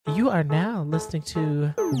You are now listening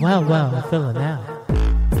to Well, Villanelle.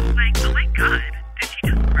 Like, oh my god, did she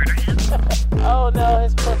just murder him? Oh no,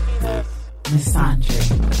 his puffiness. Misandry.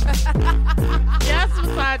 Yes,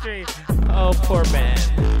 misandry. Oh, poor man.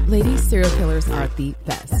 Ladies, serial killers are the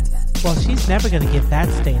best. Well, she's never going to get that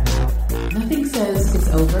stain out. Nothing says it's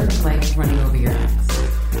over like running over your ex.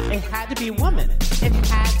 It had to be a woman. It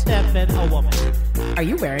had to have been a woman. Are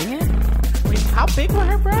you wearing it? Wait, how big were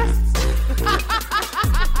her breasts?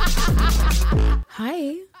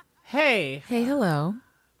 Hi. Hey. Hey, hello.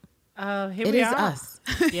 Here It we is are. us.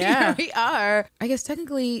 Yeah. Here we are. I guess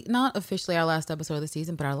technically not officially our last episode of the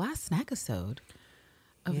season, but our last Snackisode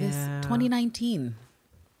of this 2019,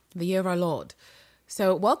 the year of our Lord.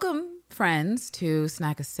 So welcome, friends, to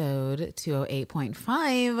Snackisode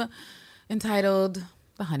 208.5, entitled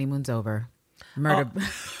The Honeymoon's Over. Murder.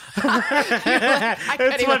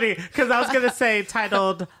 It's funny because I was going to say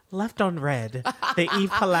titled Left on Red, the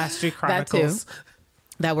Eve Pilastri Chronicles.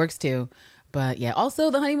 That works too. But yeah,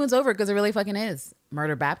 also The Honeymoon's Over because it really fucking is.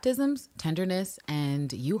 Murder baptisms, tenderness,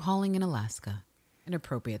 and uHauling in Alaska. An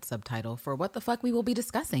appropriate subtitle for what the fuck we will be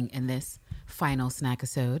discussing in this final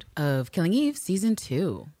Snackisode of Killing Eve Season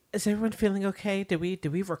 2. Is everyone feeling okay? Did we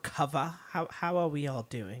recover? How are we all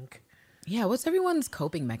doing? Yeah, what's everyone's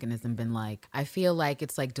coping mechanism been like? I feel like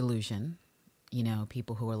it's like delusion. You know,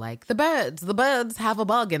 people who are like, the birds have a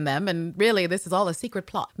bug in them. And really, this is all a secret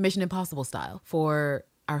plot, Mission Impossible style, for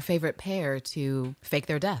our favorite pair to fake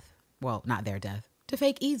their death. Well, not their death, to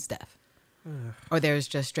fake Eve's death. Or there's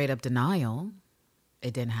just straight up denial.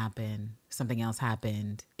 It didn't happen. Something else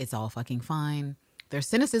happened. It's all fucking fine. There's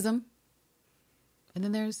cynicism. And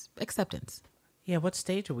then there's acceptance. Yeah, what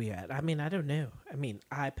stage are we at? I mean, I don't know. I mean,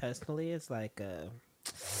 I personally is like,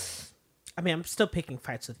 I'm still picking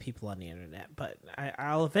fights with people on the internet, but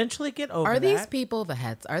I'll eventually get over that. Are these people the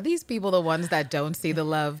heads? Are these people the ones that don't see the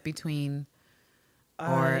love between...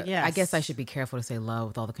 Or yes. I guess I should be careful to say love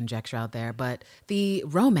with all the conjecture out there, but the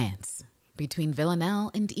romance between Villanelle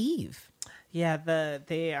and Eve. Yeah,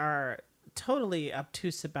 they are totally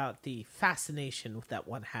obtuse about the fascination that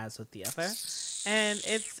one has with the other. And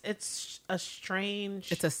it's a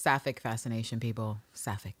strange... It's a sapphic fascination, people.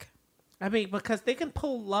 Sapphic. I mean, because they can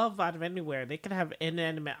pull love out of anywhere. They can have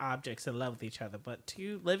inanimate objects and love with each other, but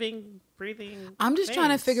two living, breathing I'm just trying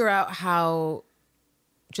to figure out how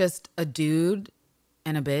just a dude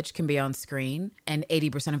and a bitch can be on screen and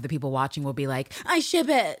 80% of the people watching will be like, I ship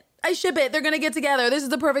it. They're going to get together. This is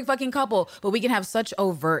the perfect fucking couple. But we can have such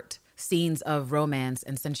overt scenes of romance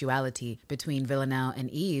and sensuality between Villanelle and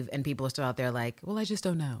Eve. And people are still out there like, well, I just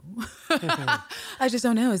don't know. I just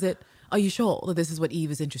don't know. Are you sure that this is what Eve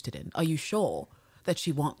is interested in? Are you sure that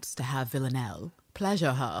she wants to have Villanelle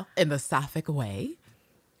pleasure her in the sapphic way?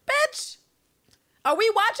 Bitch! Are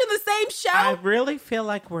we watching the same show? I really feel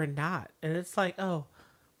like we're not. And it's like, oh,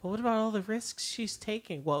 but what about all the risks she's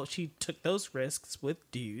taking? Well, she took those risks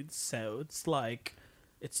with dudes, so it's like,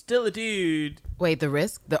 it's still a dude. Wait,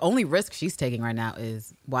 the only risk she's taking right now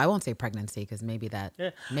is, well, I won't say pregnancy because maybe that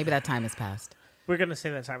time has passed. We're going to say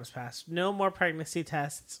that time has passed. No more pregnancy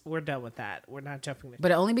tests. We're done with that. We're not jumping.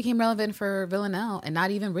 But it only became relevant for Villanelle and not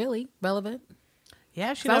even really relevant.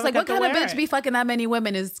 Yeah, so I was like, what kind of bitch be fucking that many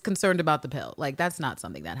women is concerned about the pill? Like, that's not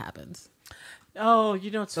something that happens. Oh,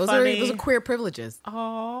 you know, it's funny. Those are queer privileges.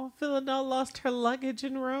 Oh, Villanelle lost her luggage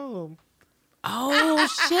in Rome. Oh,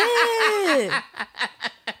 shit.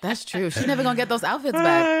 That's true. She's never going to get those outfits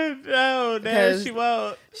back. No, she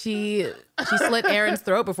won't. She slit Aaron's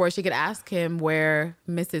throat before she could ask him where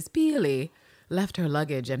Mrs. Peely left her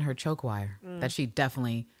luggage and her choke wire. That she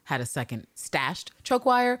definitely had a second stashed choke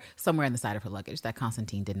wire somewhere in the side of her luggage that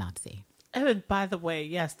Constantine did not see. And by the way,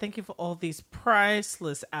 yes, thank you for all these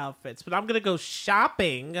priceless outfits, but I'm going to go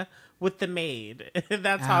shopping with the maid.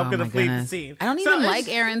 That's how I'm going to flee the scene. I don't even like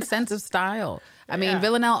Aaron's sense of style. I mean,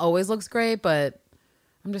 Villanelle always looks great, but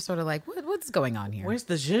I'm just sort of like, what's going on here? Where's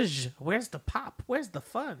the zhuzh? Where's the pop? Where's the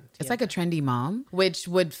fun? It's like a trendy mom, which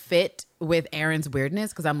would fit with Aaron's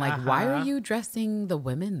weirdness, because I'm like, why are you dressing the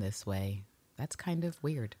women this way? That's kind of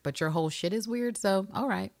weird. But your whole shit is weird, so all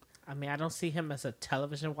right. I mean, I don't see him as a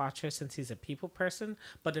television watcher since he's a people person.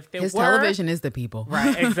 But if his television is the people,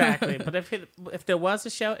 right? Exactly. But if there was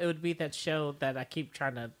a show, it would be that show that I keep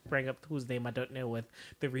trying to bring up, whose name I don't know, with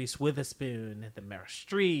the Reese Witherspoon and the Meryl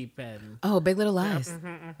Streep and Big Little Lies.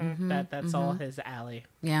 That's all his alley.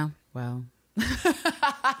 Yeah. Well.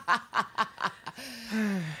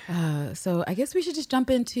 So I guess we should just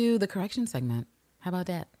jump into the correction segment. How about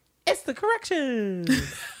that? It's the correction.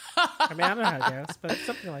 I mean, I don't know how it goes, but it's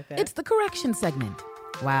something like that. It's the correction segment.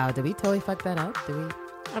 Wow, did we totally fuck that up? Did we?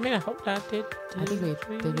 I mean, I hope not. I think we did.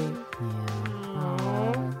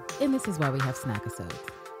 Yeah. and this is why we have Snackisode.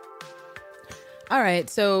 All right,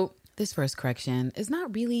 so this first correction is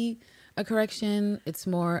not really a correction. It's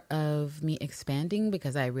more of me expanding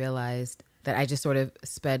because I realized that I just sort of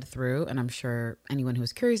sped through, and I'm sure anyone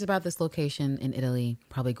who's curious about this location in Italy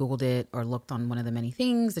probably Googled it or looked on one of the many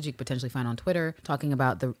things that you could potentially find on Twitter talking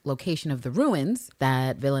about the location of the ruins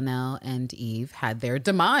that Villanelle and Eve had their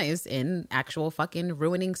demise in. Actual fucking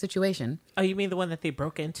ruining situation. Oh, you mean the one that they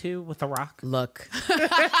broke into with the rock? Look.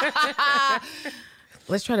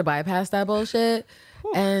 Let's try to bypass that bullshit.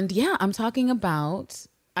 And yeah, I'm talking about,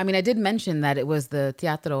 I mean, I did mention that it was the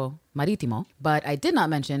Teatro Marittimo, but I did not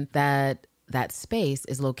mention that that space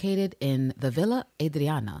is located in the Villa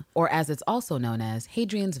Adriana, or as it's also known as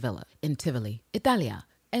Hadrian's Villa in Tivoli, Italia.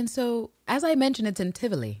 And so, as I mentioned, it's in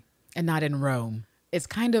Tivoli and not in Rome. It's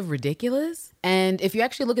kind of ridiculous. And if you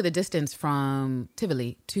actually look at the distance from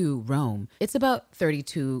Tivoli to Rome, it's about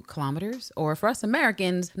 32 kilometers, or for us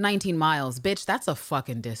Americans, 19 miles. Bitch, that's a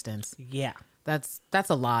fucking distance. Yeah. That's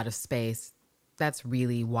a lot of space. That's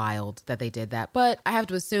really wild that they did that. But I have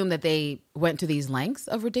to assume that they went to these lengths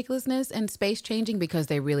of ridiculousness and space changing because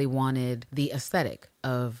they really wanted the aesthetic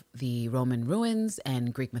of the Roman ruins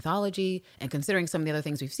and Greek mythology. And considering some of the other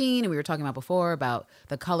things we've seen, and we were talking about before about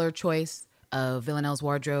the color choice of Villanelle's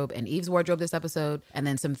wardrobe and Eve's wardrobe this episode, and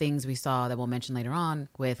then some things we saw that we'll mention later on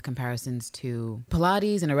with comparisons to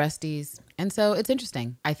Pilates and Orestes. And so it's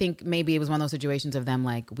interesting. I think maybe it was one of those situations of them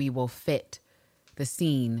like, we will fit the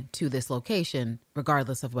scene to this location,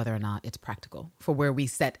 regardless of whether or not it's practical for where we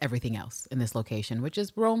set everything else in this location, which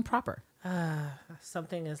is Rome proper.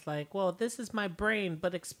 Something is like, well, this is my brain,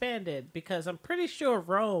 but expanded, because I'm pretty sure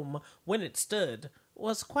Rome, when it stood,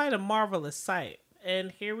 was quite a marvelous sight.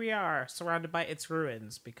 And here we are, surrounded by its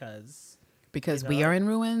ruins, because we are in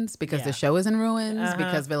ruins, because the show is in ruins,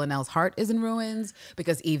 because Villanelle's heart is in ruins,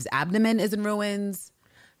 because Eve's abdomen is in ruins.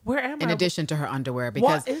 Where am I? In addition to her underwear,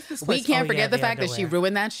 because we can't forget the fact that she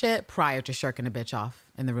ruined that shit prior to shirking a bitch off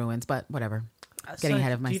in the ruins. But whatever. Getting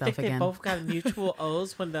ahead of myself again. Do you think they both got mutual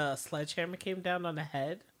O's when the sledgehammer came down on the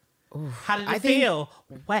head? Oof. How did it feel?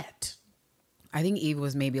 Wet. I think Eve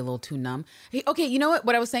was maybe a little too numb. Okay, you know what?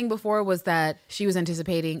 What I was saying before was that she was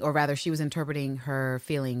anticipating, or rather she was interpreting her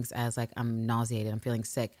feelings as like, I'm nauseated, I'm feeling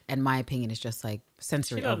sick. And my opinion is just like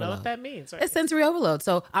sensory overload. You don't know what that means, right? It's sensory overload.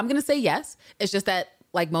 So I'm going to say yes. It's just that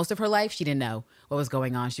like most of her life, she didn't know what was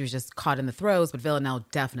going on. She was just caught in the throes, but Villanelle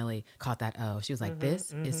definitely caught that O. She was like,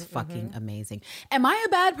 this is fucking amazing. Am I a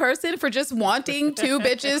bad person for just wanting two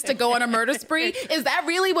bitches to go on a murder spree? Is that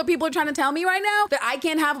really what people are trying to tell me right now? That I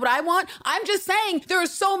can't have what I want? I'm just saying there are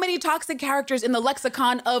so many toxic characters in the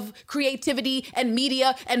lexicon of creativity and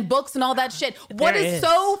media and books and all that shit. What is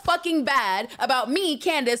so fucking bad about me,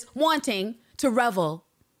 Candace, wanting to revel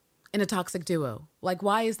in a toxic duo? Like,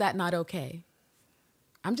 why is that not okay?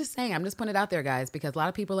 I'm just saying, I'm just putting it out there, guys, because a lot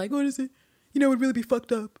of people are like, what is it? You know, it would really be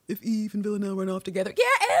fucked up if Eve and Villanelle run off together. Yeah,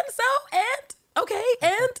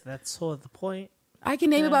 and that's sort of the point. I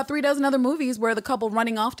can name about 3 dozen other movies where the couple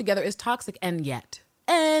running off together is toxic, and yet.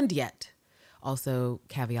 Also,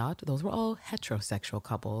 caveat, those were all heterosexual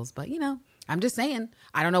couples, but you know, I'm just saying,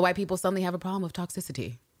 I don't know why people suddenly have a problem with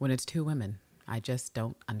toxicity when it's two women. I just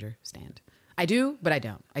don't understand. I do, but I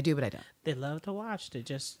don't. I do, but I don't. They love to watch. They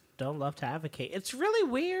just don't love to advocate. It's really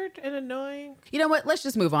weird and annoying. You know what? Let's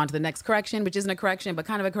just move on to the next correction, which isn't a correction, but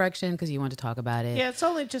kind of a correction because you want to talk about it. Yeah, it's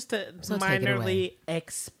only just to minorly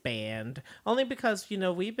expand. Only because, you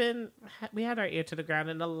know, we had our ear to the ground,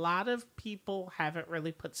 and a lot of people haven't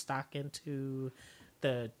really put stock into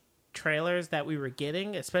the trailers that we were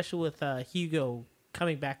getting, especially with Hugo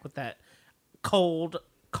coming back with that cold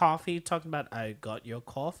coffee, talking about, I got your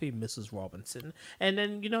coffee, Mrs. Robinson. And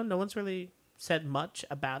then, you know, no one's really said much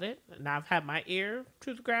about it. And I've had my ear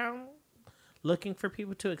to the ground looking for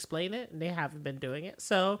people to explain it, and they haven't been doing it.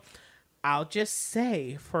 So I'll just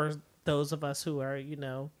say, for those of us who are, you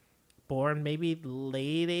know, born maybe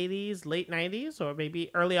late 80s, late 90s, or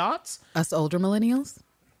maybe early aughts. Us older millennials?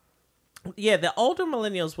 Yeah, the older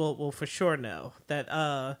millennials will for sure know that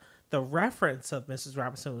the reference of Mrs.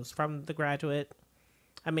 Robinson was from The Graduate.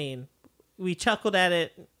 I mean, we chuckled at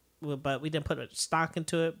it, but we didn't put much stock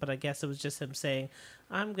into it. But I guess it was just him saying,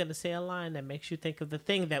 I'm going to say a line that makes you think of the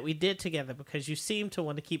thing that we did together because you seem to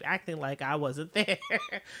want to keep acting like I wasn't there.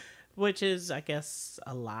 Which is, I guess,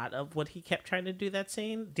 a lot of what he kept trying to do that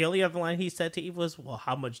scene. The only other line he said to Eve was, well,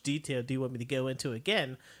 how much detail do you want me to go into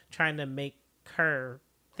again? Trying to make her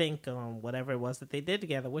think on whatever it was that they did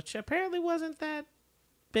together, which apparently wasn't that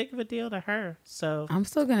big of a deal to her. So I'm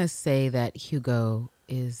still going to say that Hugo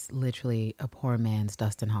is literally a poor man's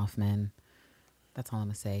Dustin Hoffman. That's all I'm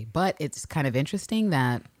going to say. But it's kind of interesting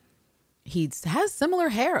that he has similar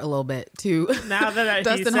hair a little bit to Now that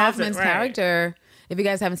Dustin Hoffman's character. If you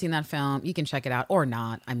guys haven't seen that film, you can check it out or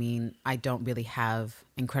not. I mean, I don't really have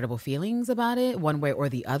incredible feelings about it one way or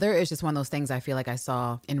the other. It's just one of those things I feel like I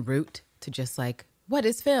saw en route to just like, what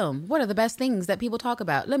is film? What are the best things that people talk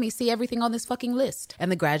about? Let me see everything on this fucking list. And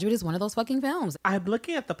The Graduate is one of those fucking films. I'm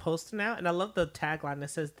looking at the poster now, and I love the tagline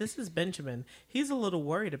that says, "This is Benjamin. He's a little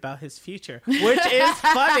worried about his future," which is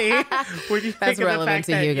funny. When you That's think relevant of the fact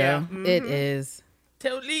to that, Hugo. yeah, It is.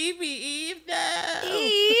 Don't leave me, Eve. No.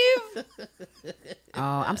 Eve.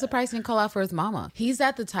 Oh, I'm surprised he didn't call out for his mama. He's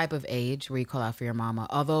at the type of age where you call out for your mama.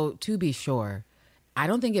 Although, to be sure, I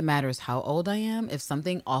don't think it matters how old I am. If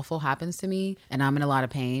something awful happens to me and I'm in a lot of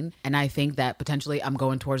pain and I think that potentially I'm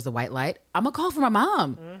going towards the white light, I'm going to call for my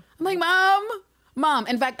mom. I'm like, Mom.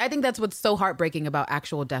 In fact, I think that's what's so heartbreaking about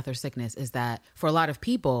actual death or sickness is that for a lot of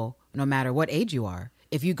people, no matter what age you are,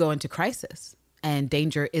 if you go into crisis and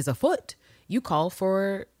danger is afoot, you call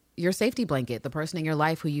for your safety blanket, the person in your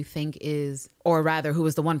life who you think is, or rather who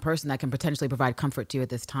is the one person that can potentially provide comfort to you at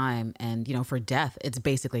this time. And, you know, for death, it's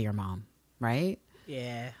basically your mom, right?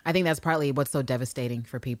 Yeah. I think that's partly what's so devastating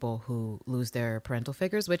for people who lose their parental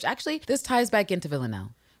figures, which actually this ties back into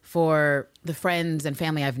Villanelle. For the friends and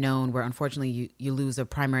family I've known where unfortunately you lose a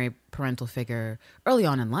primary parental figure early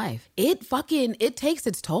on in life, it takes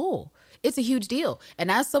its toll. It's a huge deal.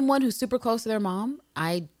 And as someone who's super close to their mom,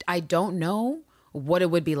 I don't know what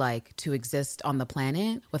it would be like to exist on the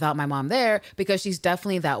planet without my mom there, because she's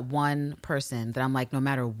definitely that one person that I'm like, no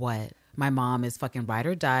matter what, my mom is fucking ride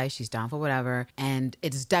or die. She's down for whatever. And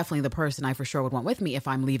it's definitely the person I for sure would want with me if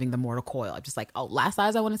I'm leaving the mortal coil. I'm just like, oh, last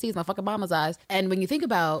eyes I want to see is my fucking mama's eyes. And when you think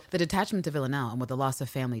about the detachment to Villanelle and what the loss of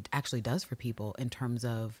family actually does for people in terms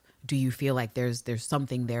of, do you feel like there's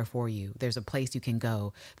something there for you? There's a place you can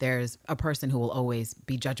go. There's a person who will always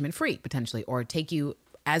be judgment free potentially, or take you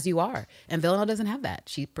as you are. And Villanelle doesn't have that.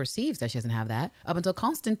 She perceives that she doesn't have that up until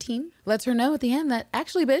Constantine lets her know at the end that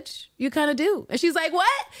actually, bitch, you kind of do. And she's like,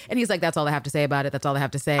 what? And he's like, that's all I have to say about it. That's all I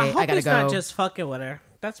have to say. I hope gotta he's go. not just fucking with her.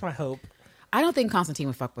 That's my hope. I don't think Constantine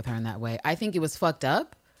would fuck with her in that way. I think it was fucked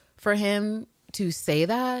up for him to say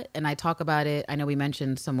that. And I talk about it. I know we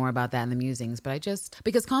mentioned some more about that in the musings, but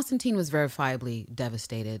because Constantine was verifiably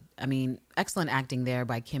devastated. I mean, excellent acting there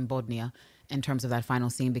by Kim Bodnia in terms of that final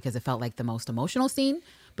scene, because it felt like the most emotional scene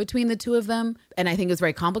between the two of them. And I think it was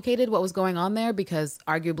very complicated what was going on there, because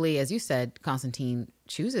arguably, as you said, Constantine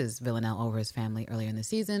chooses Villanelle over his family earlier in the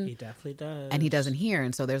season. He definitely does. And he doesn't here.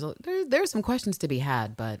 And so there's some questions to be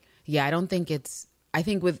had. But yeah, I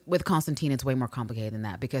think with Constantine, it's way more complicated than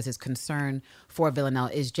that, because his concern for Villanelle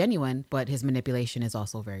is genuine, but his manipulation is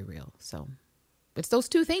also very real. So it's those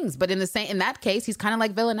two things. But in that case, he's kind of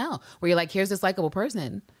like Villanelle, where you're like, here's this likable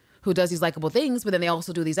person who does these likable things, but then they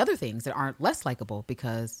also do these other things that aren't less likable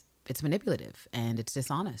because it's manipulative and it's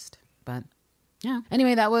dishonest. But yeah.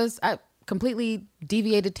 Anyway, that was a completely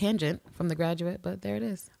deviated tangent from The Graduate, but there it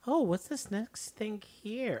is. Oh, what's this next thing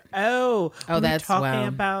here? Oh, that's talking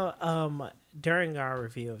about during our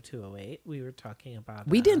review of 208, we were talking about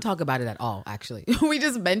we didn't talk about it at all, actually. We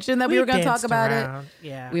just mentioned that we were going to talk about it.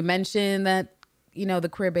 Yeah. We mentioned that, the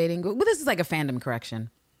queer baiting. Well, this is like a fandom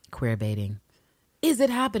correction. Queer baiting. Is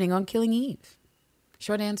it happening on Killing Eve?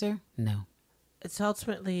 Short answer, no. It's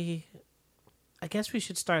ultimately, I guess we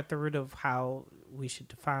should start the root of how we should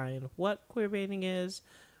define what queerbaiting is,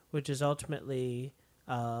 which is ultimately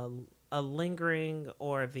a lingering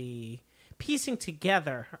or the piecing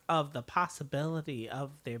together of the possibility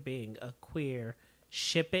of there being a queer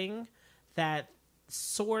shipping that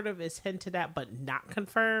sort of is hinted at but not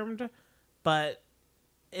confirmed, but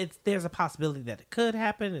there's a possibility that it could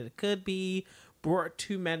happen and it could be brought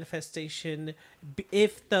to manifestation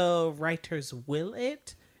if the writers will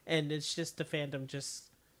it, and it's just the fandom just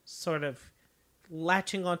sort of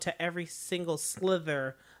latching onto every single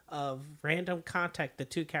slither of random contact the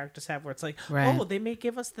two characters have, where it's like, right. Oh, they may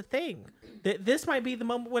give us the thing. This might be the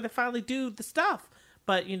moment where they finally do the stuff,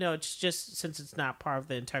 but it's just, since it's not part of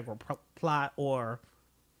the integral plot or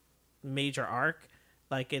major arc,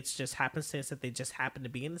 like, it's just happenstance that they just happen to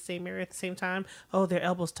be in the same area at the same time. Oh, their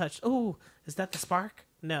elbows touched. Oh, is that the spark?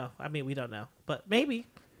 No, I mean, we don't know. But maybe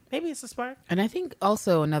it's a spark. And I think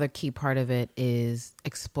also another key part of it is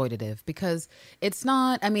exploitative, because it's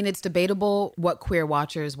not, it's debatable what queer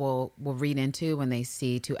watchers will read into when they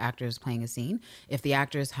see two actors playing a scene. If the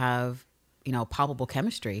actors have palpable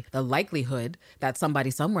chemistry, the likelihood that somebody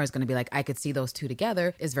somewhere is going to be like, I could see those two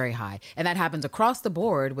together, is very high. And that happens across the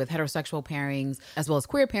board with heterosexual pairings as well as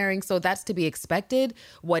queer pairings. So that's to be expected.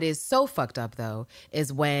 What is so fucked up, though,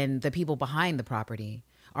 is when the people behind the property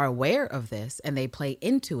are aware of this and they play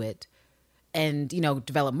into it and,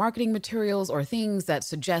 develop marketing materials or things that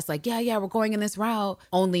suggest like, yeah, we're going in this route,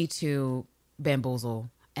 only to bamboozle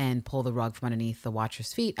and pull the rug from underneath the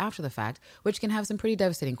watcher's feet after the fact, which can have some pretty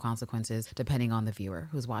devastating consequences depending on the viewer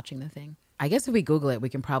who's watching the thing. I guess if we Google it, we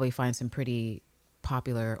can probably find some pretty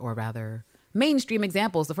popular, or rather mainstream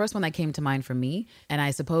examples. The first one that came to mind for me, and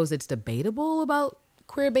I suppose it's debatable about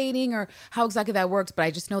queer baiting or how exactly that works, but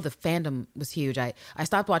I just know the fandom was huge. I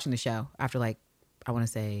stopped watching the show after I want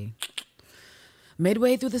to say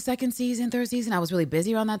midway through the second season, third season. I was really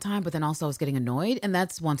busy around that time, but then also I was getting annoyed, and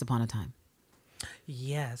that's Once Upon a Time.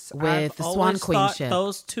 Yes, With the Swan Queen ship.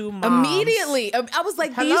 Those two moms. Immediately, I was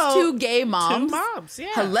like, hello, these two gay moms. Two moms,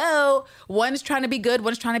 yeah. Hello, one's trying to be good,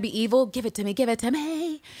 one's trying to be evil. Give it to me, give it to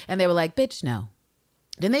me. And they were like, bitch, no.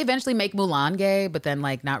 Didn't they eventually make Mulan gay, but then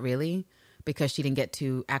not really? Because she didn't get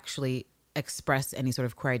to actually express any sort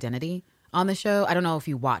of queer identity on the show. I don't know if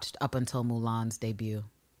you watched up until Mulan's debut.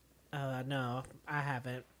 No, I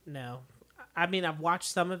haven't. No. I mean, I've watched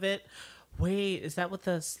some of it. Wait, is that what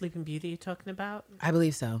the Sleeping Beauty you're talking about? I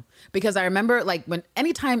believe so. Because I remember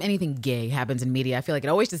anytime anything gay happens in media, I feel like it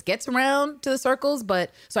always just gets around to the circles.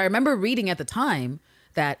 So I remember reading at the time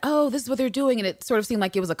that, oh, this is what they're doing. And it sort of seemed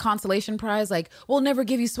like it was a consolation prize. Like, we'll never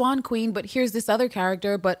give you Swan Queen, but here's this other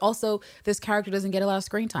character. But also this character doesn't get a lot of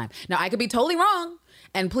screen time. Now, I could be totally wrong.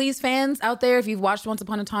 And please, fans out there, if you've watched Once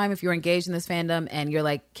Upon a Time, if you're engaged in this fandom and you're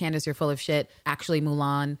like, Candace, you're full of shit. Actually,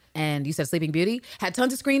 Mulan and you said Sleeping Beauty had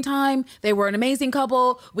tons of screen time. They were an amazing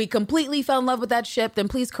couple. We completely fell in love with that ship. Then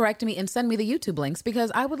please correct me and send me the YouTube links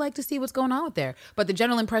because I would like to see what's going on with there. But the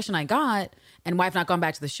general impression I got, and why I've not gone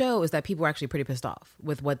back to the show, is that people were actually pretty pissed off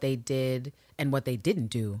with what they did and what they didn't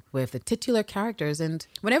do with the titular characters. And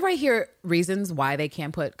whenever I hear reasons why they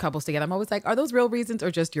can't put couples together, I'm always like, are those real reasons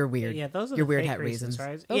or just your weird? Yeah, those are your the weird fake hat reasons.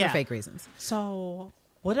 Right? Those are fake reasons. So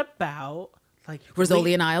what about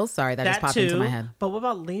Rizzoli and Isles? Sorry, that just popped into my head. But what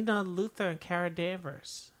about Lena Luthor and Cara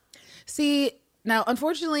Danvers? See, now,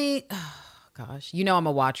 unfortunately, gosh, I'm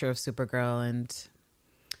a watcher of Supergirl, and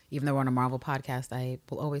even though we're on a Marvel podcast, I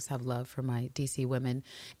will always have love for my DC women.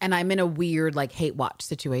 And I'm in a weird hate watch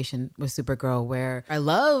situation with Supergirl where I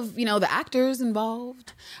love, the actors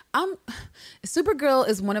involved. Supergirl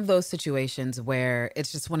is one of those situations where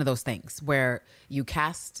it's just one of those things where you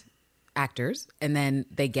cast actors and then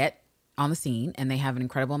they get on the scene and they have an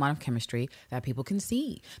incredible amount of chemistry that people can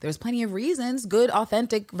see. There's plenty of reasons, good,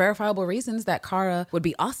 authentic, verifiable reasons that Kara would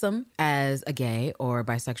be awesome as a gay or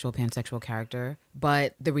bisexual, pansexual character.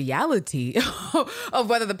 But the reality of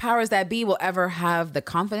whether the powers that be will ever have the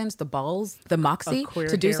confidence, the balls, the moxie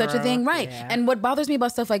to do such a thing. Right. Yeah. And what bothers me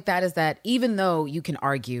about stuff like that is that even though you can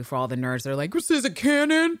argue for all the nerds that are like, this isn't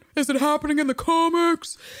canon, is it happening in the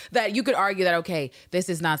comics? That you could argue that, okay, this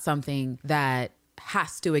is not something that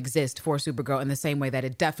has to exist for Supergirl in the same way that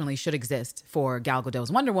it definitely should exist for Gal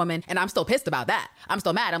Gadot's Wonder Woman. And I'm still pissed about that. I'm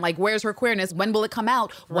still mad. I'm like, where's her queerness? When will it come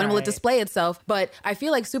out? When will it display itself? But I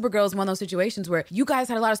feel like Supergirl is one of those situations where you guys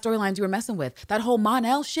had a lot of storylines you were messing with. That whole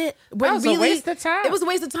Mon-El shit. That was a waste of time. It was a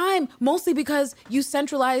waste of time, mostly because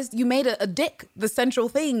you made a dick the central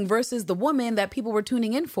thing versus the woman that people were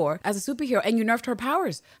tuning in for as a superhero. And you nerfed her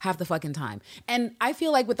powers half the fucking time. And I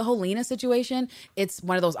feel like with the whole Lena situation, it's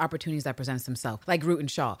one of those opportunities that presents themselves. Like Root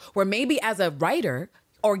and Shaw, where maybe as a writer,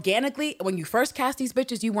 organically, when you first cast these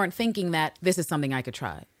bitches, you weren't thinking that this is something I could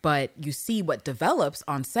try. But you see what develops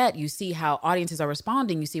on set, you see how audiences are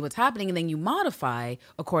responding, you see what's happening, and then you modify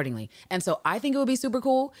accordingly. And so I think it would be super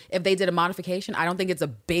cool if they did a modification. I don't think it's a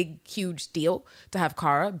big, huge deal to have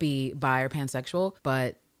Kara be bi or pansexual,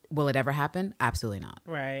 but will it ever happen? Absolutely not.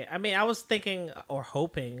 Right. I mean, I was thinking or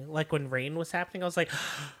hoping, when Reign was happening, I was like,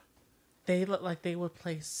 they look like they would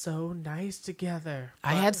play so nice together.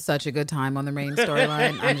 I had such a good time on the Reign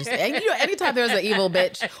storyline. Anytime there's an evil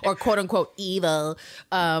bitch or quote unquote evil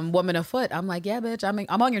woman afoot, I'm like, yeah, bitch,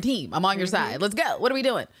 I'm on your team. I'm on your side. Let's go. What are we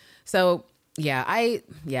doing? So I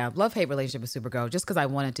love-hate relationship with Supergirl just because I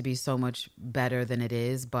want it to be so much better than it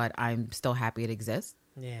is, but I'm still happy it exists.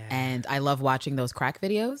 Yeah. And I love watching those crack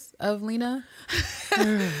videos of Lena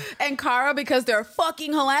and Kara because they're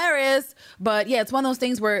fucking hilarious. But yeah, it's one of those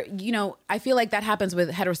things where, I feel like that happens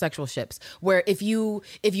with heterosexual ships where if you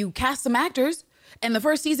cast some actors and the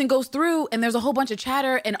first season goes through and there's a whole bunch of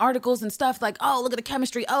chatter and articles and stuff like, oh, look at the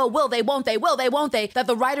chemistry. Oh, will they, won't they, that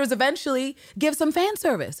the writers eventually give some fan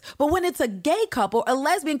service. But when it's a gay couple, a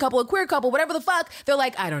lesbian couple, a queer couple, whatever the fuck, they're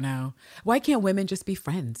like, I don't know. Why can't women just be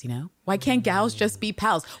friends, Why can't gals just be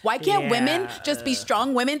pals? Why can't women just be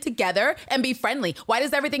strong women together and be friendly? Why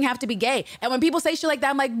does everything have to be gay? And when people say shit like that,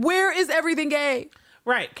 I'm like, where is everything gay?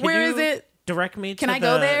 Right. Where is it? Direct me. Can I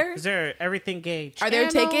go there? Is there everything gay? Are there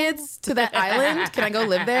tickets to that island? Can I go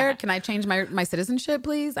live there? Can I change my citizenship,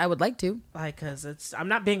 please? I would like to. Like, cause I'm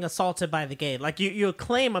not being assaulted by the gay. Like you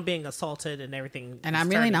claim I'm being assaulted and everything, and I'm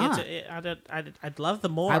really not. I'd love the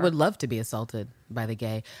more. I would love to be assaulted by the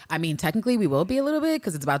gay. I mean, technically, we will be a little bit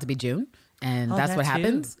because it's about to be June. And that's what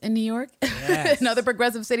happens in New York Yes. and other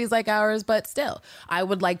progressive cities like ours. But still, I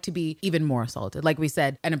would like to be even more assaulted. Like we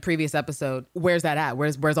said in a previous episode, where's that at?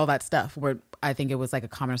 Where's all that stuff? Where I think it was like a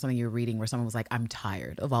comment or something you were reading where someone was like, I'm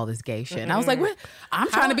tired of all this gay shit. And I was like, what? I'm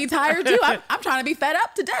trying to be tired too. I'm trying to be fed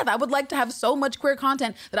up to death. I would like to have so much queer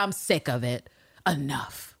content that I'm sick of it.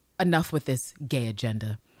 Enough with this gay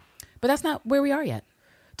agenda. But that's not where we are yet.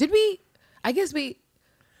 Did we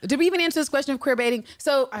even answer this question of queer baiting?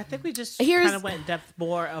 So I think we just kind of went in depth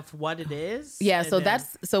more of what it is. Yeah,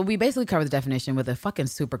 so we basically covered the definition with a fucking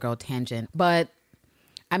Supergirl tangent. But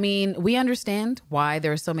I mean, we understand why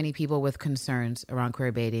there are so many people with concerns around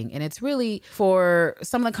queer baiting. And it's really for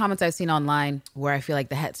some of the comments I've seen online where I feel like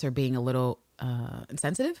the hets are being a little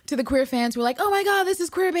insensitive to the queer fans who are like, oh my God, this is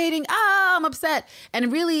queer baiting. I'm upset.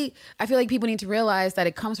 And really, I feel like people need to realize that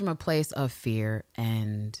it comes from a place of fear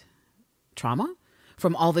and trauma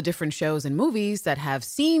from all the different shows and movies that have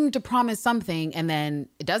seemed to promise something and then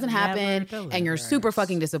it doesn't happen and you're super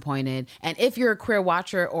fucking disappointed. And if you're a queer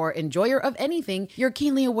watcher or enjoyer of anything, you're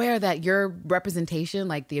keenly aware that your representation,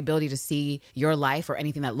 like the ability to see your life or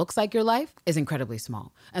anything that looks like your life, is incredibly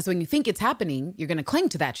small. And so when you think it's happening, you're going to cling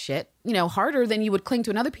to that shit, harder than you would cling to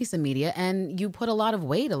another piece of media. And you put a lot of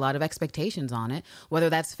weight, a lot of expectations on it, whether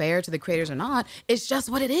that's fair to the creators or not. It's just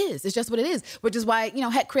what it is. It's just what it is, which is why,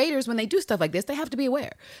 het creators, when they do stuff like this, they have to be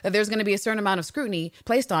aware that there's going to be a certain amount of scrutiny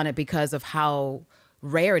placed on it because of how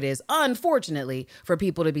rare it is, unfortunately, for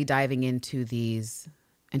people to be diving into these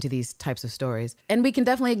types of stories. And we can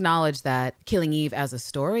definitely acknowledge that Killing Eve as a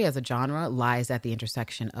story, as a genre, lies at the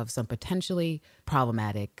intersection of some potentially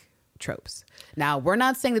problematic tropes. Now, we're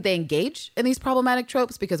not saying that they engage in these problematic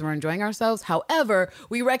tropes because we're enjoying ourselves. However,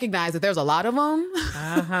 we recognize that there's a lot of them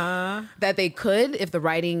that they could, if the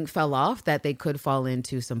writing fell off, that they could fall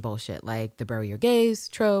into some bullshit like the bury your gays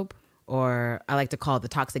trope, or I like to call it the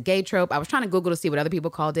toxic gay trope. I was trying to Google to see what other people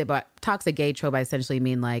called it, but toxic gay trope, I essentially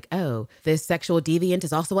mean like, oh, this sexual deviant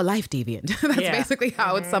is also a life deviant. That's basically how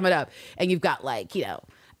I would sum it up. And you've got like,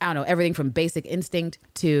 I don't know, everything from Basic Instinct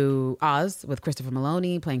to Oz with Christopher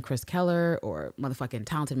Maloney playing Chris Keller, or motherfucking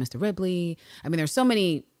Talented Mr. Ripley. I mean, there's so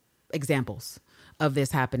many examples of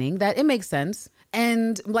this happening that it makes sense.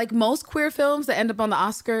 And like most queer films that end up on the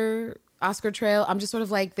Oscar trail, I'm just sort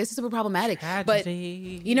of like, this is super problematic.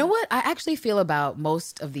 Tragedy. But you know what? I actually feel about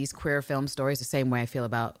most of these queer film stories the same way I feel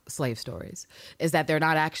about slave stories, is that they're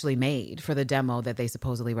not actually made for the demo that they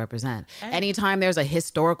supposedly represent. Anytime there's a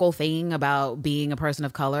historical thing about being a person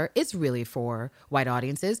of color, it's really for white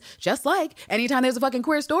audiences. Just like anytime there's a fucking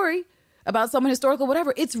queer story about someone historical,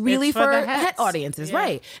 whatever, it's really for het audiences,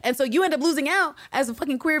 right? And so you end up losing out as a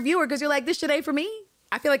fucking queer viewer because you're like, this shit ain't for me.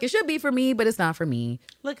 I feel like it should be for me, but it's not for me.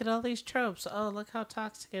 Look at all these tropes. Oh, look how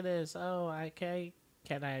toxic it is. Oh,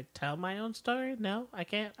 can I tell my own story? No, I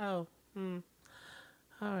can't. Oh, all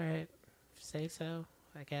right. Say so,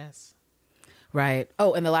 I guess. Right.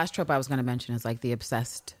 Oh, and the last trope I was going to mention is like the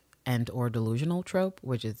obsessed and or delusional trope,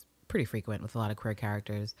 which is pretty frequent with a lot of queer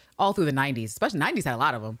characters all through the 90s, especially 90s had a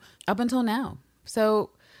lot of them up until now.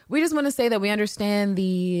 So we just want to say that we understand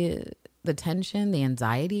the tension, the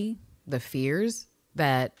anxiety, the fears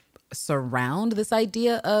that surround this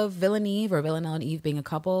idea of Villain Eve or Villanelle and Eve being a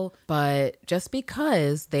couple. But just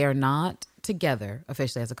because they are not together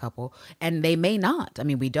officially as a couple, and they may not, I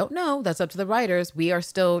mean, we don't know, that's up to the writers. We are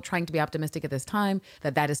still trying to be optimistic at this time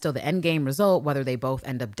that is still the end game result, whether they both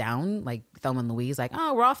end up down like Thelma and Louise, like,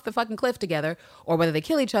 oh, we're off the fucking cliff together, or whether they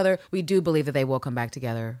kill each other. We do believe that they will come back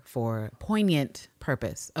together for poignant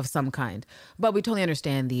purpose of some kind. But we totally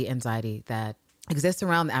understand the anxiety that exists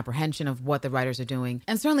around the apprehension of what the writers are doing.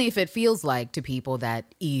 And certainly if it feels like to people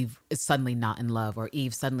that Eve is suddenly not in love, or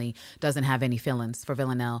Eve suddenly doesn't have any feelings for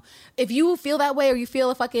Villanelle, if you feel that way, or you feel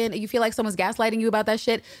like someone's gaslighting you about that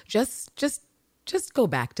shit, just go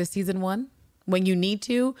back to season 1 when you need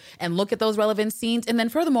to and look at those relevant scenes. And then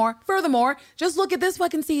furthermore, just look at this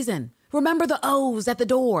fucking season. Remember the O's at the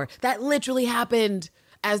door. That literally happened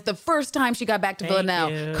as the first time she got back to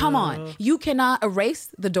Villanelle. Come on. You cannot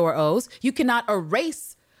erase the door O's. You cannot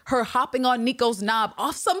erase her hopping on Nico's knob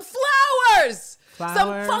off some flowers.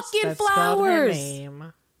 Some fucking flowers. Her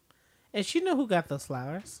name. And she knew who got those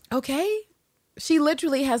flowers. Okay. She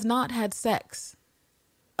literally has not had sex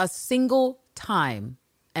a single time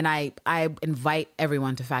And I invite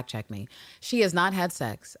everyone to fact check me. She has not had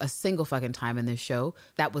sex a single fucking time in this show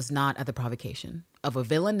that was not at the provocation of a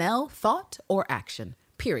villanelle thought or action,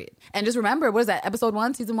 period. And just remember, what is that, episode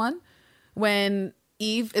 1, season 1? When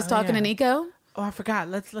Eve is talking to Nico? Oh, I forgot.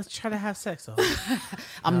 Let's try to have sex.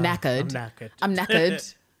 I'm knackered. I'm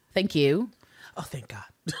knackered. Thank you. Oh, thank God.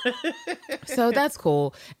 So that's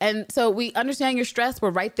cool. And so we understand your stress.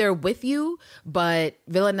 We're right there with you. But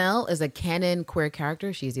Villanelle is a canon queer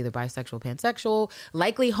character. She's either bisexual, pansexual,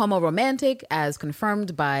 likely homoromantic, as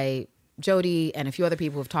confirmed by Jody and a few other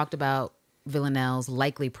people who've talked about Villanelle's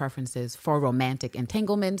likely preferences for romantic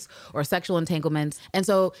entanglements or sexual entanglements. And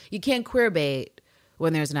so you can't queer bait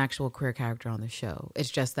when there's an actual queer character on the show. It's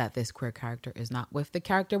just that this queer character is not with the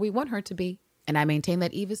character we want her to be. And I maintain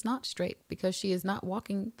that Eve is not straight because she is not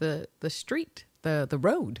walking the street, the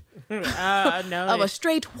road No, of a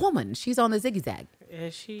straight woman. She's on the zigzag. Yeah,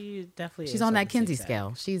 she definitely She's is on that the Kinsey zigzag.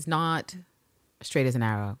 scale. She's not straight as an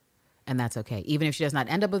arrow. And that's okay. Even if she does not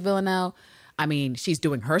end up with Villanelle, I mean, she's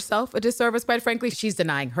doing herself a disservice, quite frankly. She's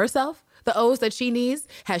denying herself the O's that she needs.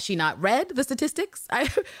 Has she not read the statistics?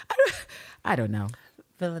 I don't know.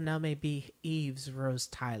 Villanelle may be Eve's Rose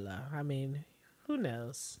Tyler. I mean, who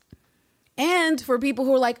knows? And for people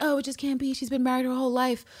who are like, oh, it just can't be. She's been married her whole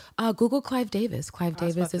life. Google Clive Davis. Clive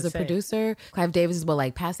Davis is a producer. Clive Davis is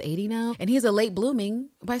past 80 now. And he's a late blooming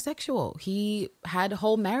bisexual. He had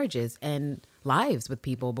whole marriages and lives with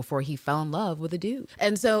people before he fell in love with a dude.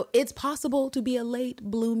 And so it's possible to be a late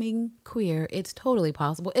blooming queer. It's totally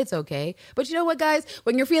possible. It's okay. But you know what, guys?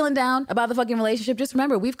 When you're feeling down about the fucking relationship, just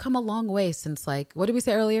remember, we've come a long way since, like, what did we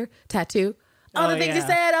say earlier? Tattoo. All the things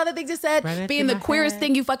you said, being the queerest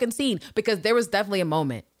thing you fucking seen. Because there was definitely a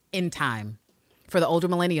moment in time for the older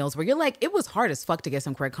millennials where you're like, it was hard as fuck to get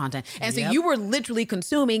some queer content. And so you were literally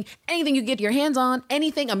consuming anything you get your hands on,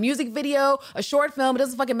 anything, a music video, a short film, it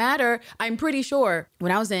doesn't fucking matter. I'm pretty sure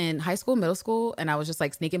when I was in high school, middle school, and I was just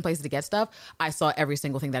like sneaking places to get stuff, I saw every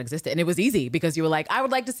single thing that existed. And it was easy because you were like, I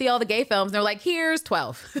would like to see all the gay films. And they're like, here's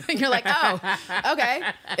 12. And you're like, oh, okay.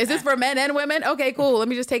 Is this for men and women? Okay, cool. Let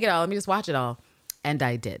me just take it all. Let me just watch it all. And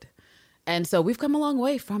I did. And so we've come a long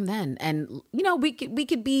way from then. And, you know, we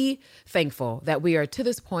could be thankful that we are to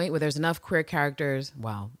this point where there's enough queer characters.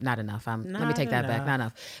 Well, not enough. Let me take that back. Not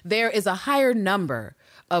enough. There is a higher number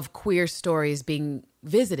of queer stories being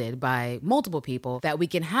visited by multiple people that we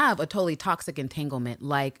can have a totally toxic entanglement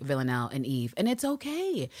like Villanelle and Eve. And it's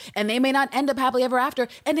okay. And they may not end up happily ever after.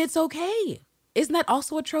 And it's okay. Isn't that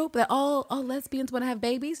also a trope that all lesbians want to have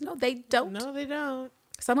babies? No, they don't. No, they don't.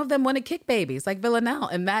 Some of them want to kick babies like Villanelle,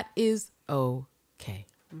 and that is okay.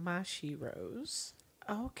 My She-Rose.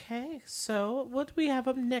 Okay, so what do we have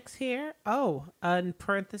up next here? Oh, in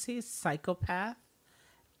parentheses, psychopath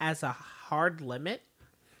as a hard limit.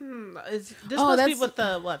 This must be what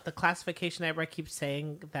the classification everybody keeps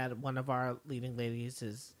saying that one of our leading ladies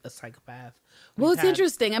is a psychopath. Well, it's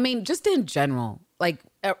interesting. I mean, just in general, like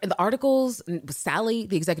in the articles, Sally,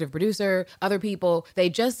 the executive producer, other people,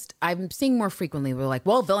 I'm seeing more frequently, we're like,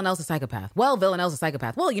 well, Villanelle's a psychopath. Well, Villanelle's a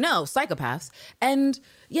psychopath. Well, you know, psychopaths. And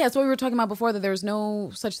yeah, it's what we were talking about before, that there's no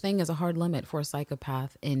such thing as a hard limit for a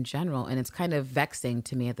psychopath in general. And it's kind of vexing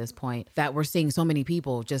to me at this point that we're seeing so many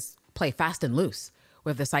people just play fast and loose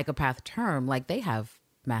with the psychopath term. Like, they have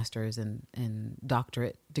masters and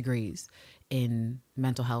doctorate degrees in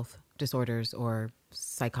mental health disorders or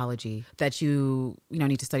psychology that you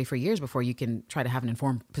need to study for years before you can try to have an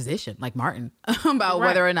informed position like Martin about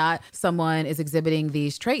whether or not someone is exhibiting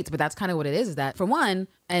these traits. But that's kind of what it is that, for one,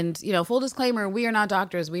 and full disclaimer, we are not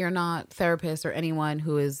doctors, we are not therapists or anyone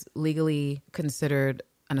who is legally considered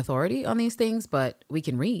an authority on these things, but we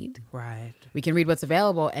can read. Right. We can read what's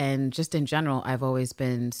available. And just in general, I've always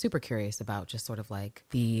been super curious about just sort of like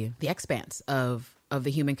the expanse of the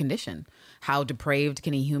human condition. How depraved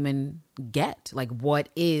can a human get? Like, what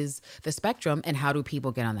is the spectrum and how do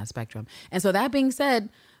people get on that spectrum? And so that being said,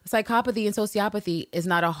 psychopathy and sociopathy is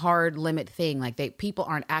not a hard limit thing. Like, people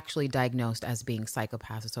aren't actually diagnosed as being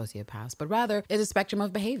psychopaths or sociopaths, but rather it's a spectrum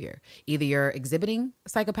of behavior. Either you're exhibiting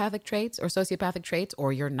psychopathic traits or sociopathic traits,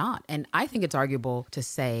 or you're not. And I think it's arguable to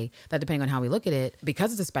say that, depending on how we look at it,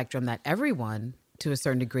 because it's a spectrum, that everyone to a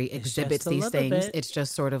certain degree exhibits these things. It's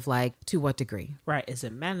just sort of like, to what degree? Right. Is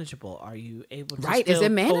it manageable? Are you able to Is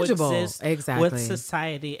it manageable? Exactly. With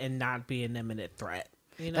society and not be an imminent threat?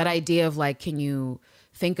 That idea of like, can you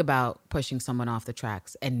think about pushing someone off the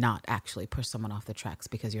tracks and not actually push someone off the tracks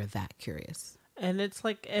because you're that curious? And it's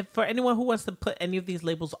like, if for anyone who wants to put any of these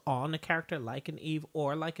labels on a character like an Eve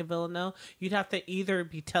or like a Villanelle, you'd have to either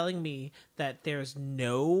be telling me that there's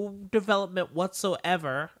no development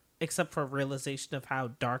whatsoever except for realization of how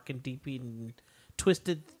dark and deep and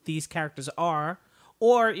twisted these characters are,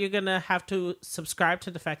 or you're going to have to subscribe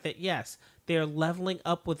to the fact that, yes, they're leveling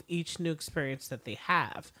up with each new experience that they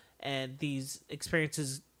have. And these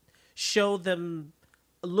experiences show them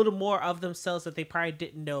a little more of themselves that they probably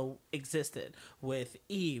didn't know existed. With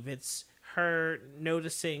Eve, it's her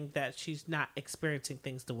noticing that she's not experiencing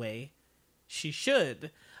things the way she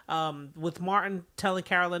should. With Martin telling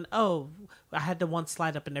Carolyn, oh, I had the one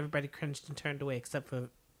slide up and everybody cringed and turned away except for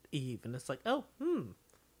Eve. And it's like, oh,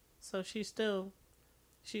 so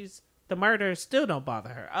the murders still don't bother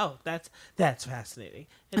her. Oh, that's fascinating.